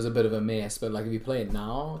out, it was a bit of a mess. But like if you play it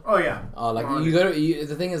now, Oh yeah. like you gotta.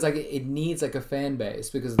 The thing is, like it needs like a fan base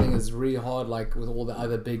because the thing is really hard. Like with all the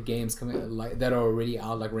other big games coming, like that are already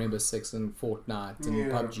out, like Rainbow Six and Fortnite and Yeah.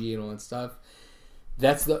 PUBG and all that stuff.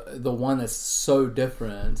 That's the one that's so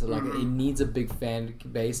different. Like it needs a big fan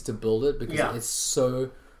base to build it because Yeah. it's so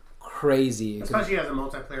crazy. Especially as a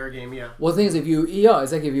multiplayer game, yeah. Well, the thing is,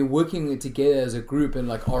 it's like if you're working together as a group and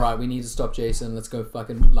like, all right, we need to stop Jason. Let's go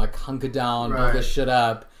fucking like hunker down, build Right. this shit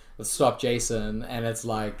up. Let's stop Jason, and it's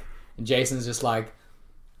like, and Jason's just like,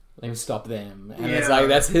 let me stop them, and it's Yeah. like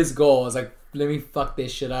that's his goal. It's like let me fuck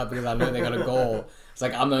this shit up because I know they got a goal.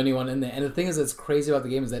 It's like I'm the only one in there. And the thing is, that's crazy about the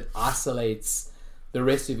game is that it isolates the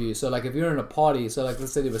rest of you. So like if you're in a party, so like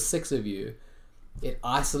let's say there were 6 of you, it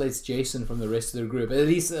isolates Jason from the rest of the group. At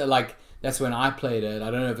least like that's when I played it. I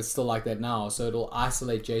don't know if it's still like that now. So it'll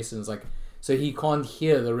isolate Jason. It's like so he can't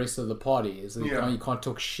hear the rest of the party. So you can't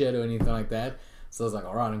talk shit or anything like that. So I was like,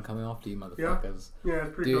 all right, I'm coming after you, motherfuckers. Yeah,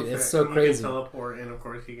 it's pretty dude, cool. It's so he crazy. Can teleport, and of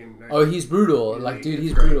course he can. Oh, he's brutal. Like, dude,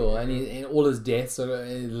 he's brutal, and all his deaths are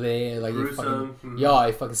there. Like, he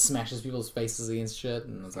fucking smashes people's faces against shit,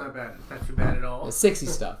 and it's not bad. Not too bad at all. It's sexy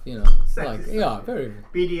stuff, you know. Like, yeah, very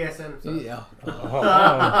BDSM stuff. Yeah.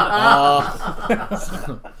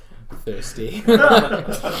 Thirsty. Look,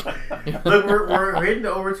 we're hitting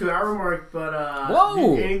the over 2 hour mark, but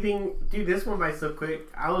whoa! Dude, this one by so quick.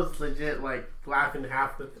 I was legit like laughing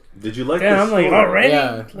half the. Did you like? Yeah, this I'm like story? already.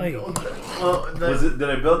 Yeah. Like, was it? Did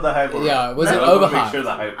I build the hype? Yeah. Was it I over make sure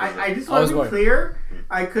the hype. I just want to be clear.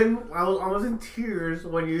 I was in tears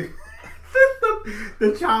when you.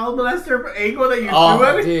 the child molester angle that you threw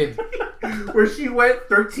at me, where she went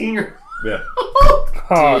 13 years. Yeah. oh,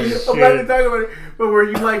 I'm not even talking about it, but where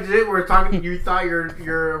you like did, we're talking. You thought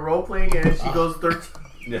you're role playing, and she goes 13.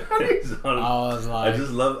 Yeah. I was like, I would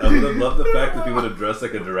have loved the fact that he would have dressed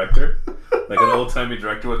like a director, like an old timey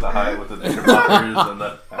director with the high, with the knickerbockers and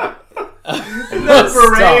the hat. And the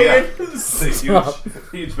parade.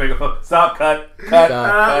 Huge megaphone. Stop. Cut.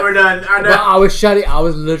 We're done. I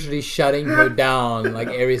was literally shutting her down like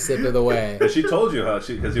every step of the way. And she told you how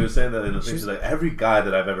because he was saying that in the thing. She's like, every guy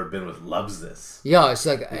that I've ever been with loves this. Yeah, it's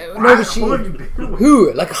like no, but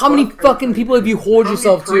who? Like, how many fucking people have you whored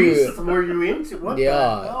yourself to? Were you into? What the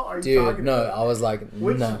hell are you dude, talking no, about? I was like,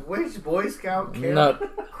 no. Which Boy Scout camp? No.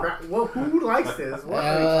 Crap. Well, who likes this?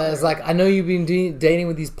 It's like, I know you've been dating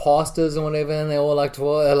with these pastors and whatever, and they all like to,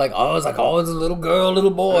 like, oh, it's like, oh, it's a little girl, little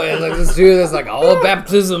boy, and like, let's do this, like, oh,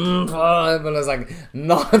 baptism, but it's like,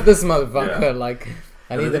 not this motherfucker, yeah. Like,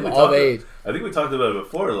 I need them of age. I think we talked about it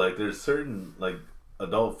before, like, there's certain, like,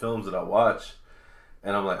 adult films that I watch,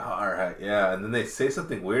 and I'm like, oh, all right, yeah, and then they say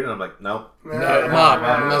something weird, and I'm like, nope. I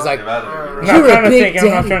was like, I'm not trying to think. Yeah,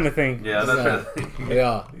 I'm not trying to think.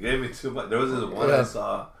 Yeah. You gave me too much. There was this one I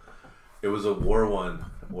saw, it was a war one,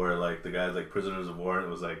 where, like, the guys, like, prisoners of war, and it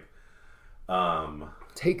was like,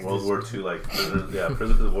 World War II, like,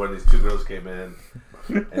 prisoners of war, and these 2 girls came in,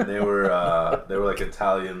 and they were like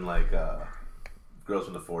Italian, like, girls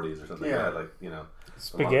from the 40s or something like that, like, you know.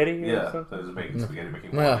 Spaghetti? Yeah, they was making spaghetti,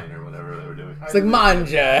 making wine or whatever they were doing. It's like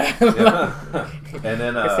manja. Yeah. And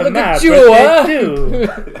then look at you,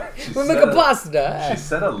 we make a pasta. She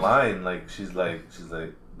said a line like she's like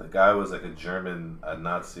the guy was like a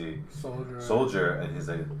Nazi soldier, and he's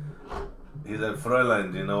like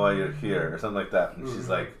Fräulein, do you know why you're here or something like that? And she's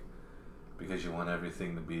like, because you want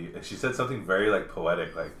everything to be. And she said something very like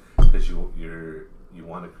poetic, like because you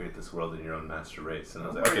want to create this world in your own master race. And I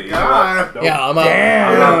was like, okay, you know what? Yeah, I'm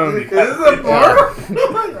out. Is this a bar?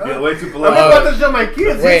 Yeah, way too polite. I'm about to show my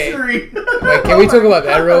kids history. Wait, can we talk about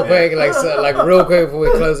that real quick? Like real quick before we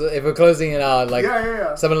close. If we're closing it out, like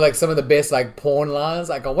some of the best like porn lines.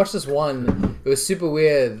 Like I watched this one. It was super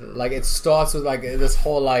weird. Like it starts with like this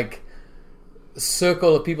whole like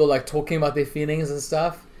circle of people like talking about their feelings and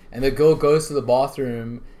stuff, and the girl goes to the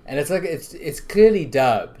bathroom, and it's like it's clearly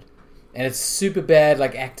dubbed. And it's super bad,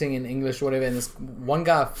 like acting in English or whatever. And this one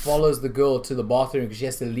guy follows the girl to the bathroom because she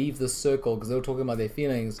has to leave the circle because they were talking about their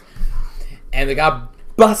feelings. And the guy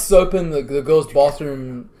busts open the girl's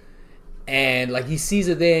bathroom, and like he sees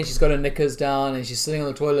her there, and she's got her knickers down, and she's sitting on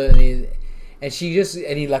the toilet, and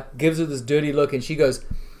he like gives her this dirty look, and she goes,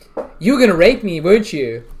 "You were gonna rape me, weren't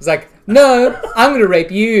you?" It's like, "No, I'm gonna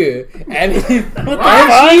rape you." And she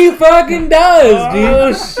fucking does, dude.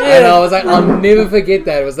 Oh, shit. And I was like, I'll never forget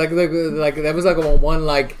that. It was like that was like one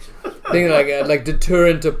like thing like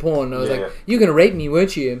deterrent to porn. I was like, "You're gonna rape me,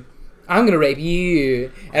 weren't you? I'm gonna rape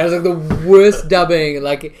you." And it was like the worst dubbing,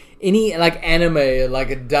 like any like anime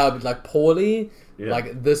like dubbed like poorly. Yeah.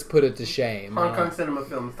 Like this put it to shame. Hong Kong cinema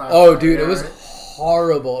film. Oh, dude, it was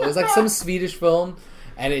horrible. It was like some Swedish film.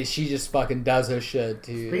 And she just fucking does her shit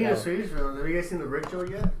too. Speaking of Swedish films, have you guys seen The Ritual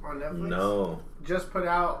yet on Netflix? No. Just put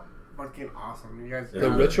out, fucking awesome. You guys.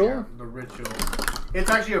 The Ritual? Yeah, The Ritual.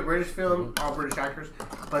 It's actually a British film, all British actors,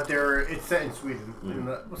 but it's set in Sweden. In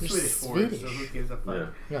the Swedish forest, so who gives a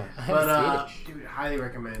fuck? Yeah, but dude, highly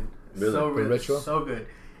recommend. Really? So The Ritual? so good.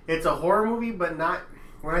 It's a horror movie, but not.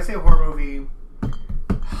 When I say horror movie,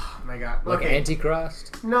 oh my god, like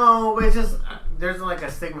Antichrist. No, it's just there's like a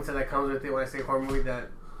stigma that comes with it when I say horror movie that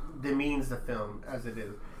demeans the film as it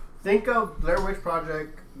is. Think of Blair Witch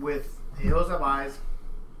Project with Hills Have Eyes,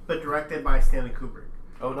 but directed by Stanley Kubrick.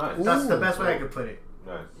 Oh, nice. That's the best way I could put it.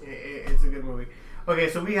 Nice. It's a good movie. Okay,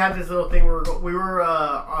 so we had this little thing where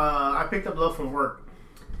I picked up Love from work.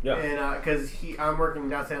 Yeah. And because I'm working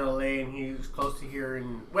downtown LA and he's close to here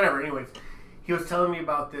and whatever. Anyways, he was telling me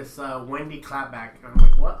about this Wendy clapback. And I'm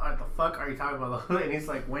like, what the fuck are you talking about? And he's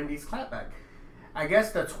like, Wendy's clapback. I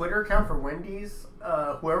guess the Twitter account for Wendy's,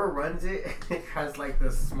 whoever runs it, has like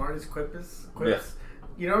the smartest quips. Yeah.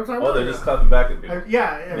 You know what I'm talking about? Oh, they're just clapping back at people.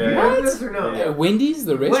 Yeah. Have you What? heard this or no? Yeah. Wendy's,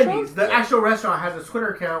 the restaurant? Wendy's, the actual restaurant has a Twitter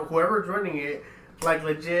account. Whoever's running it, like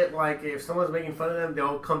legit, like if someone's making fun of them,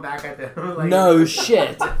 they'll come back at them. Like, No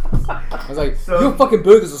shit. I was like, So- your fucking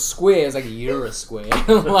burger's a square. It's like, you're a square.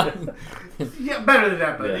 Like, yeah, better than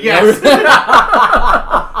that, but Yeah. yes.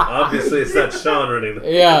 Obviously, it's not Sean running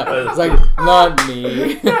the. yeah, it's like, not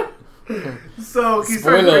me. So he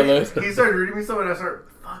Spoiler started reading me something, and I start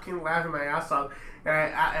fucking laughing my ass off.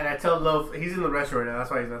 And I tell Love, he's in the restaurant right now,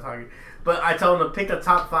 that's why he's not talking. But I tell him to pick the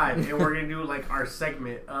top 5, and we're gonna do like our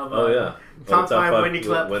segment of top 5 Wendy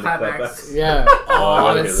clapbacks. Yeah. I Oh,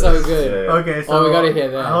 gotta that's hear so this. good. Yeah, yeah. Okay, so we gotta hear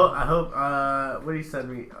that. I hope what do you send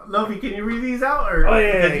me? Lovey, can you read these out? Or Oh,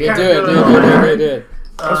 yeah, because you Yeah, kinda do it.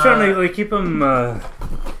 I was trying to like keep them.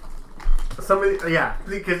 Somebody, yeah,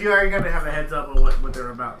 because you already kind of have a heads up on what they're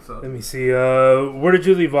about. So, Let me see. Where did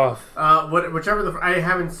you leave off? whichever I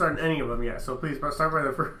haven't started any of them yet. So please start by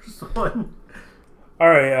the first one. All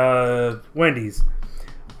right, Wendy's.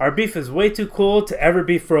 Our beef is way too cold to ever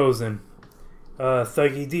be frozen.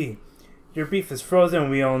 Thuggy D. Your beef is frozen,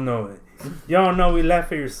 we all know it. Y'all know we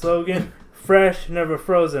laugh at your slogan. Fresh, never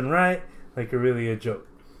frozen, right? Like you're really a joke.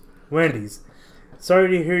 Wendy's. Sorry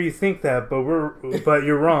to hear you think that, but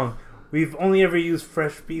you're wrong. We've only ever used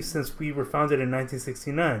fresh beef since we were founded in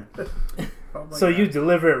 1969. Oh my So God. you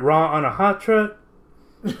deliver it raw on a hot truck?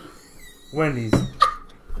 Wendy's.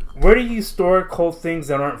 Where do you store cold things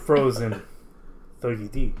that aren't frozen?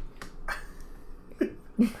 Thuggy D.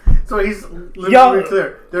 So he's literally Y'all-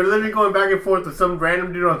 clear. They're literally going back and forth with some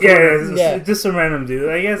random dude on Yeah, Twitter. Yeah. just some random dude.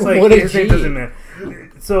 I guess like What a his name G. doesn't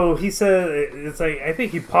matter. So he said, it's like, I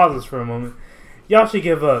think he pauses for a moment. Y'all should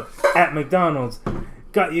give up. At McDonald's,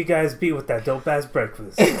 got you guys beat with that dope ass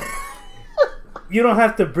breakfast. You don't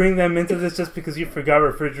have to bring them into this just because you forgot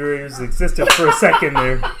refrigerators existed for a second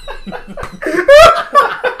there.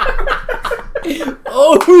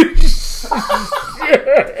 Oh,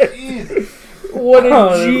 shit. What Oh, a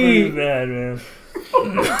that's pretty G. bad, man.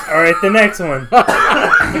 Alright, the next one.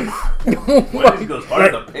 Wendy's goes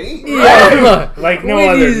hard in the paint. Yeah. Like no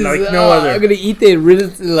Wendy's, other. Like no other. I'm gonna eat that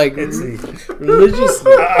Let's see.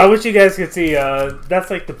 religiously. I wish you guys could see. That's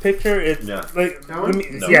like the picture. It's Yeah. like That one?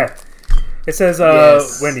 No. yeah. It says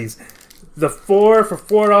Yes. Wendy's, the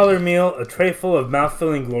 $4 meal, a tray full of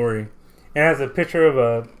mouth-filling glory, and it has a picture of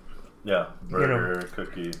a Yeah, burger,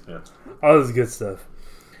 cookie. Yeah. all this good stuff.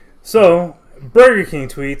 So Burger King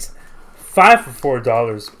tweets 5 for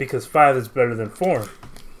 $4 because 5 is better than 4.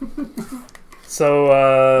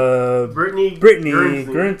 So Brittany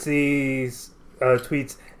Guernsey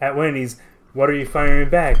tweets at Wendy's, what are you firing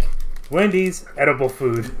back? Wendy's, edible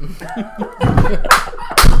food.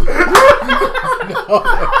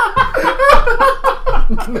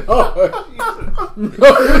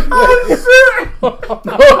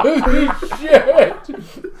 Holy shit.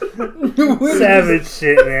 Savage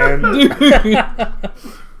shit, man.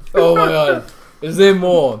 Oh my god. Is there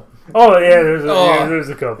more? Oh yeah, there's Oh. there's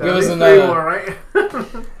a couple. Give us Three another. more, right?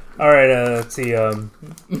 All right, let's see.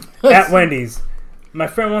 At Wendy's, my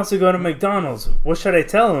friend wants to go to McDonald's. What should I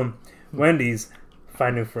tell him? Wendy's,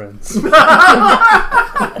 find new friends. No.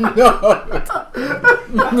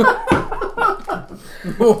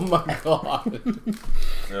 Oh my god.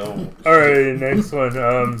 No. All right, next one.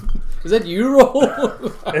 Is that you, Roll?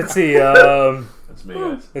 Let's see. That's me,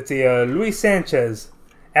 guys. Let's see. Luis Sanchez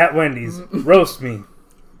at Wendy's, roast me.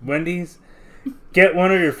 Wendy's, get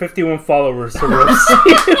one of your 51 followers to roast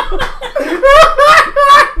you.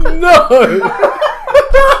 No.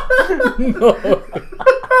 No.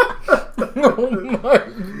 Oh my.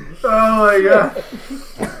 Oh my god.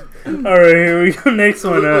 All right, here we go. Next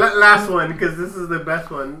one. Last one, because this is the best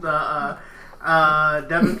one.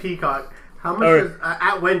 Devin Peacock. How much Alright. does,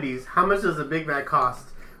 at Wendy's, how much does a Big Mac cost?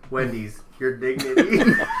 Wendy's, your dignity.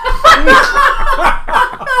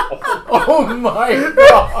 Oh my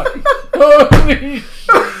god. Holy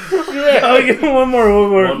shit. I'll give him one more.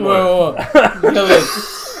 One more. Whoa. Kill it.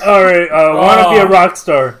 All right, wanna be a rock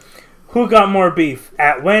star? Who got more beef,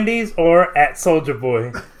 at Wendy's or at Soldier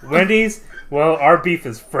Boy? Wendy's. Well, our beef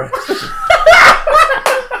is fresh.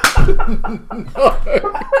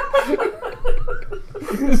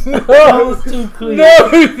 That was too clean. No,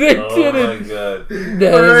 they Oh didn't. my god.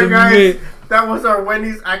 That Alright, was guys. amazing. That was our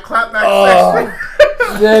Wendy's at Clapback Oh. section.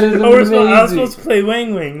 That is I was amazing. supposed to play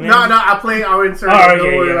Wang Wang, man. No, I'll insert it. Oh, Don't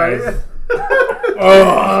okay, worry yeah, about it.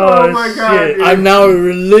 Oh, my God, shit. dude. I'm now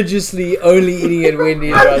religiously only eating at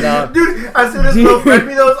Wendy's right now. Dude, as soon as Will fed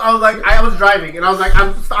me those, I was like, I was driving, and I was like,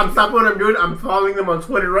 I'm stopping what I'm doing. I'm following them on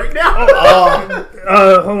Twitter right now.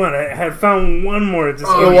 Oh, Hold on. I had found one more. Just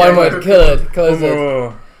Oh, go yeah, one more. yeah. Kill it. Close one it.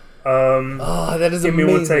 more. Oh, that is Give amazing.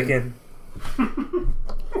 me 1 second.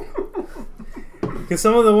 Because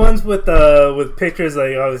some of the ones with pictures,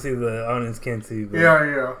 like obviously the audience can't see. But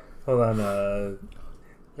Yeah. Hold on.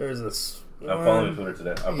 There's this. I'm following Twitter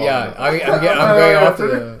today. Yeah, I'm going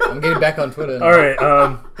after I'm getting back on Twitter. All right.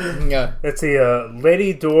 Yeah. Let's see.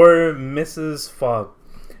 Lady Door Mrs. Fogg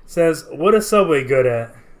says, "What is Subway good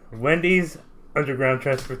at? Wendy's, underground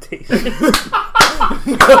transportation."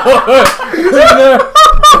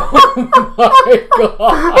 Oh my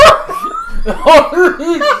god!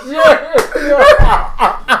 Holy shit!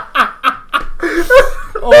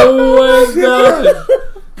 Oh my god!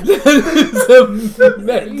 That is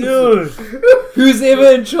amazing. Dude, Who's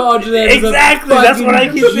ever in charge of that? is a exactly. That's what I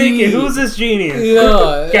keep fucking thinking. genius. Who's this genius?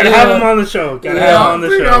 Yeah. Gotta have him on the show. Gotta have him on the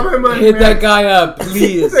Take all show. my money, Hit man. that guy up,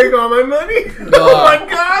 please. Take all my money. Oh my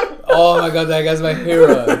god. Oh my god, that guy's my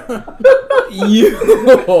hero. You.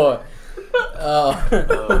 Oh,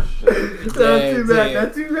 Oh shit. Not dang, too bad. dude.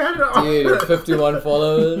 Not too bad at all. Dude, 51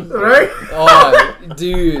 followers. Right? Oh,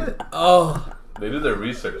 dude. Oh, They do their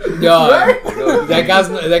research. God. They go That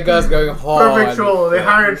guy's going hard. Perfect troll. They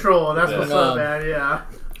hire a troll. That's Yeah. what's up, man. Yeah.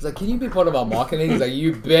 He's like, can you be part of our marketing? He's like,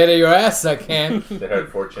 you better your ass I can. They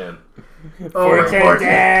hired 4chan. Oh, 4chan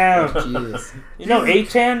down. Jeez. You know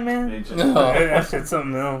 8chan, man? Agent. No. That shit's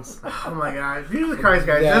something else. Oh my god. Jesus Christ,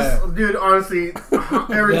 guys. Yeah. This dude, honestly,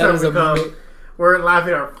 every That time is we come, amazing. we're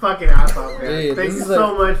laughing our fucking ass off, man. Dude, Thank this you is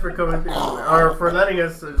so much for coming through, or for letting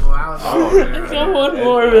us allow us. Oh, man. Got one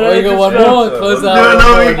more, man. Oh, you got one Just- more? Close No, out.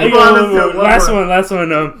 no, one you- more. I Come on, got let's one do more. it. One Last more.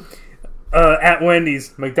 one. At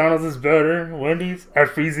Wendy's, McDonald's is better. Wendy's are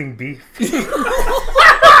freezing beef.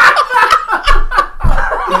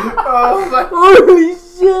 Oh my. Holy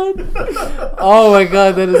shit. Oh my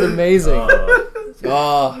god, that is amazing. Oh.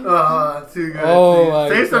 Oh, too good. Oh dude. my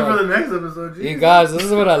Save some God. for the next episode. You Jesus. guys, this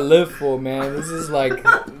is what I live for, man. This is like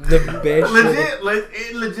the best shit.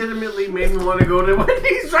 It legitimately made me want to go to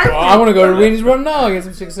Wendy's right Oh, I want to go to Wendy's right now and get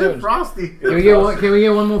some chicken sandwich. Frosty. Can we get one? Can we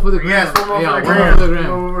get one more for the gram? Yes, one more Yeah, for the one gram. more for the gram.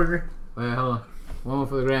 One more for the gram. Wait, hold on. One more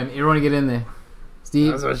for the gram. Everyone get in there.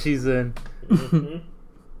 Steve. That's what she said.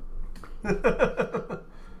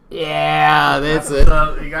 Yeah, that's it.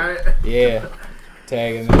 You got it? Yeah.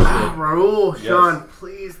 Tagging that Raul, Yes. Sean,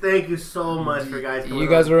 please, thank you so much for guys shit. coming You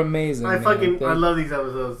guys on. are amazing. I man. fucking, I Thank- love these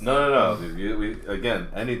episodes. No. Dude, we again,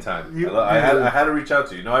 anytime. You- I had to reach out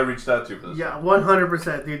to you. No, I reached out to you for this. Yeah,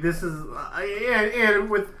 100%, dude. This is, and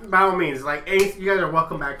with, by all means, like, you guys are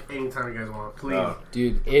welcome back anytime you guys want, please. No.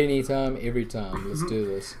 Dude, anytime, every time. Let's do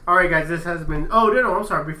this. Alright, guys, this has been, no, I'm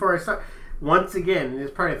sorry, before I start, once again, it's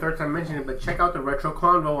probably the third time mentioning it, but check out the Retro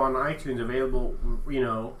Convo on iTunes, available,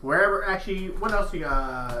 wherever, actually, what else you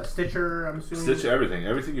got? Stitcher, I'm assuming? Stitch everything.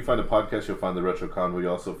 Everything you find a podcast, you'll find the Retro Convo. You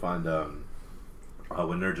also find When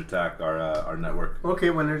Nerds Attack, our network. Okay,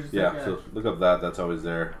 when there's Yeah, so look up that. That's always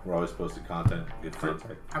there. We're always posting content. Good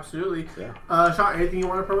content. Absolutely. Yeah. Sean, anything you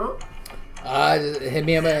want to promote? Just hit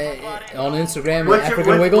me up on Instagram,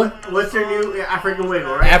 African Wiggle. What's your new African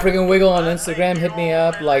Wiggle, right? African Wiggle on Instagram. Hit me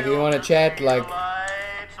up. Like, you want to chat? Like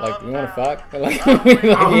you want to fuck? Like,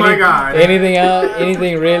 Oh my God. Anything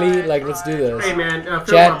anything really? Like, let's do this. Hey man, Phil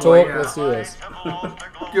Chat, my boy, talk. yeah. Let's do this.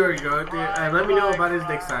 There you go. Dude, let me know about his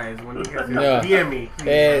dick size when you guys Yeah. DM me. please.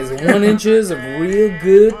 There's 1 inches of real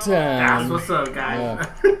good That's time. what's up, guys.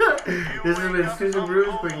 This has been Susan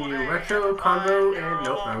Bruce bringing you Retro, Convo, and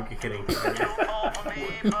nope, I'm kidding.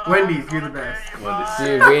 Wendy's, you're the best. Wendy's.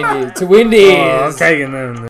 Dude, Wendy's. To Wendy's. Oh, I'm tagging them.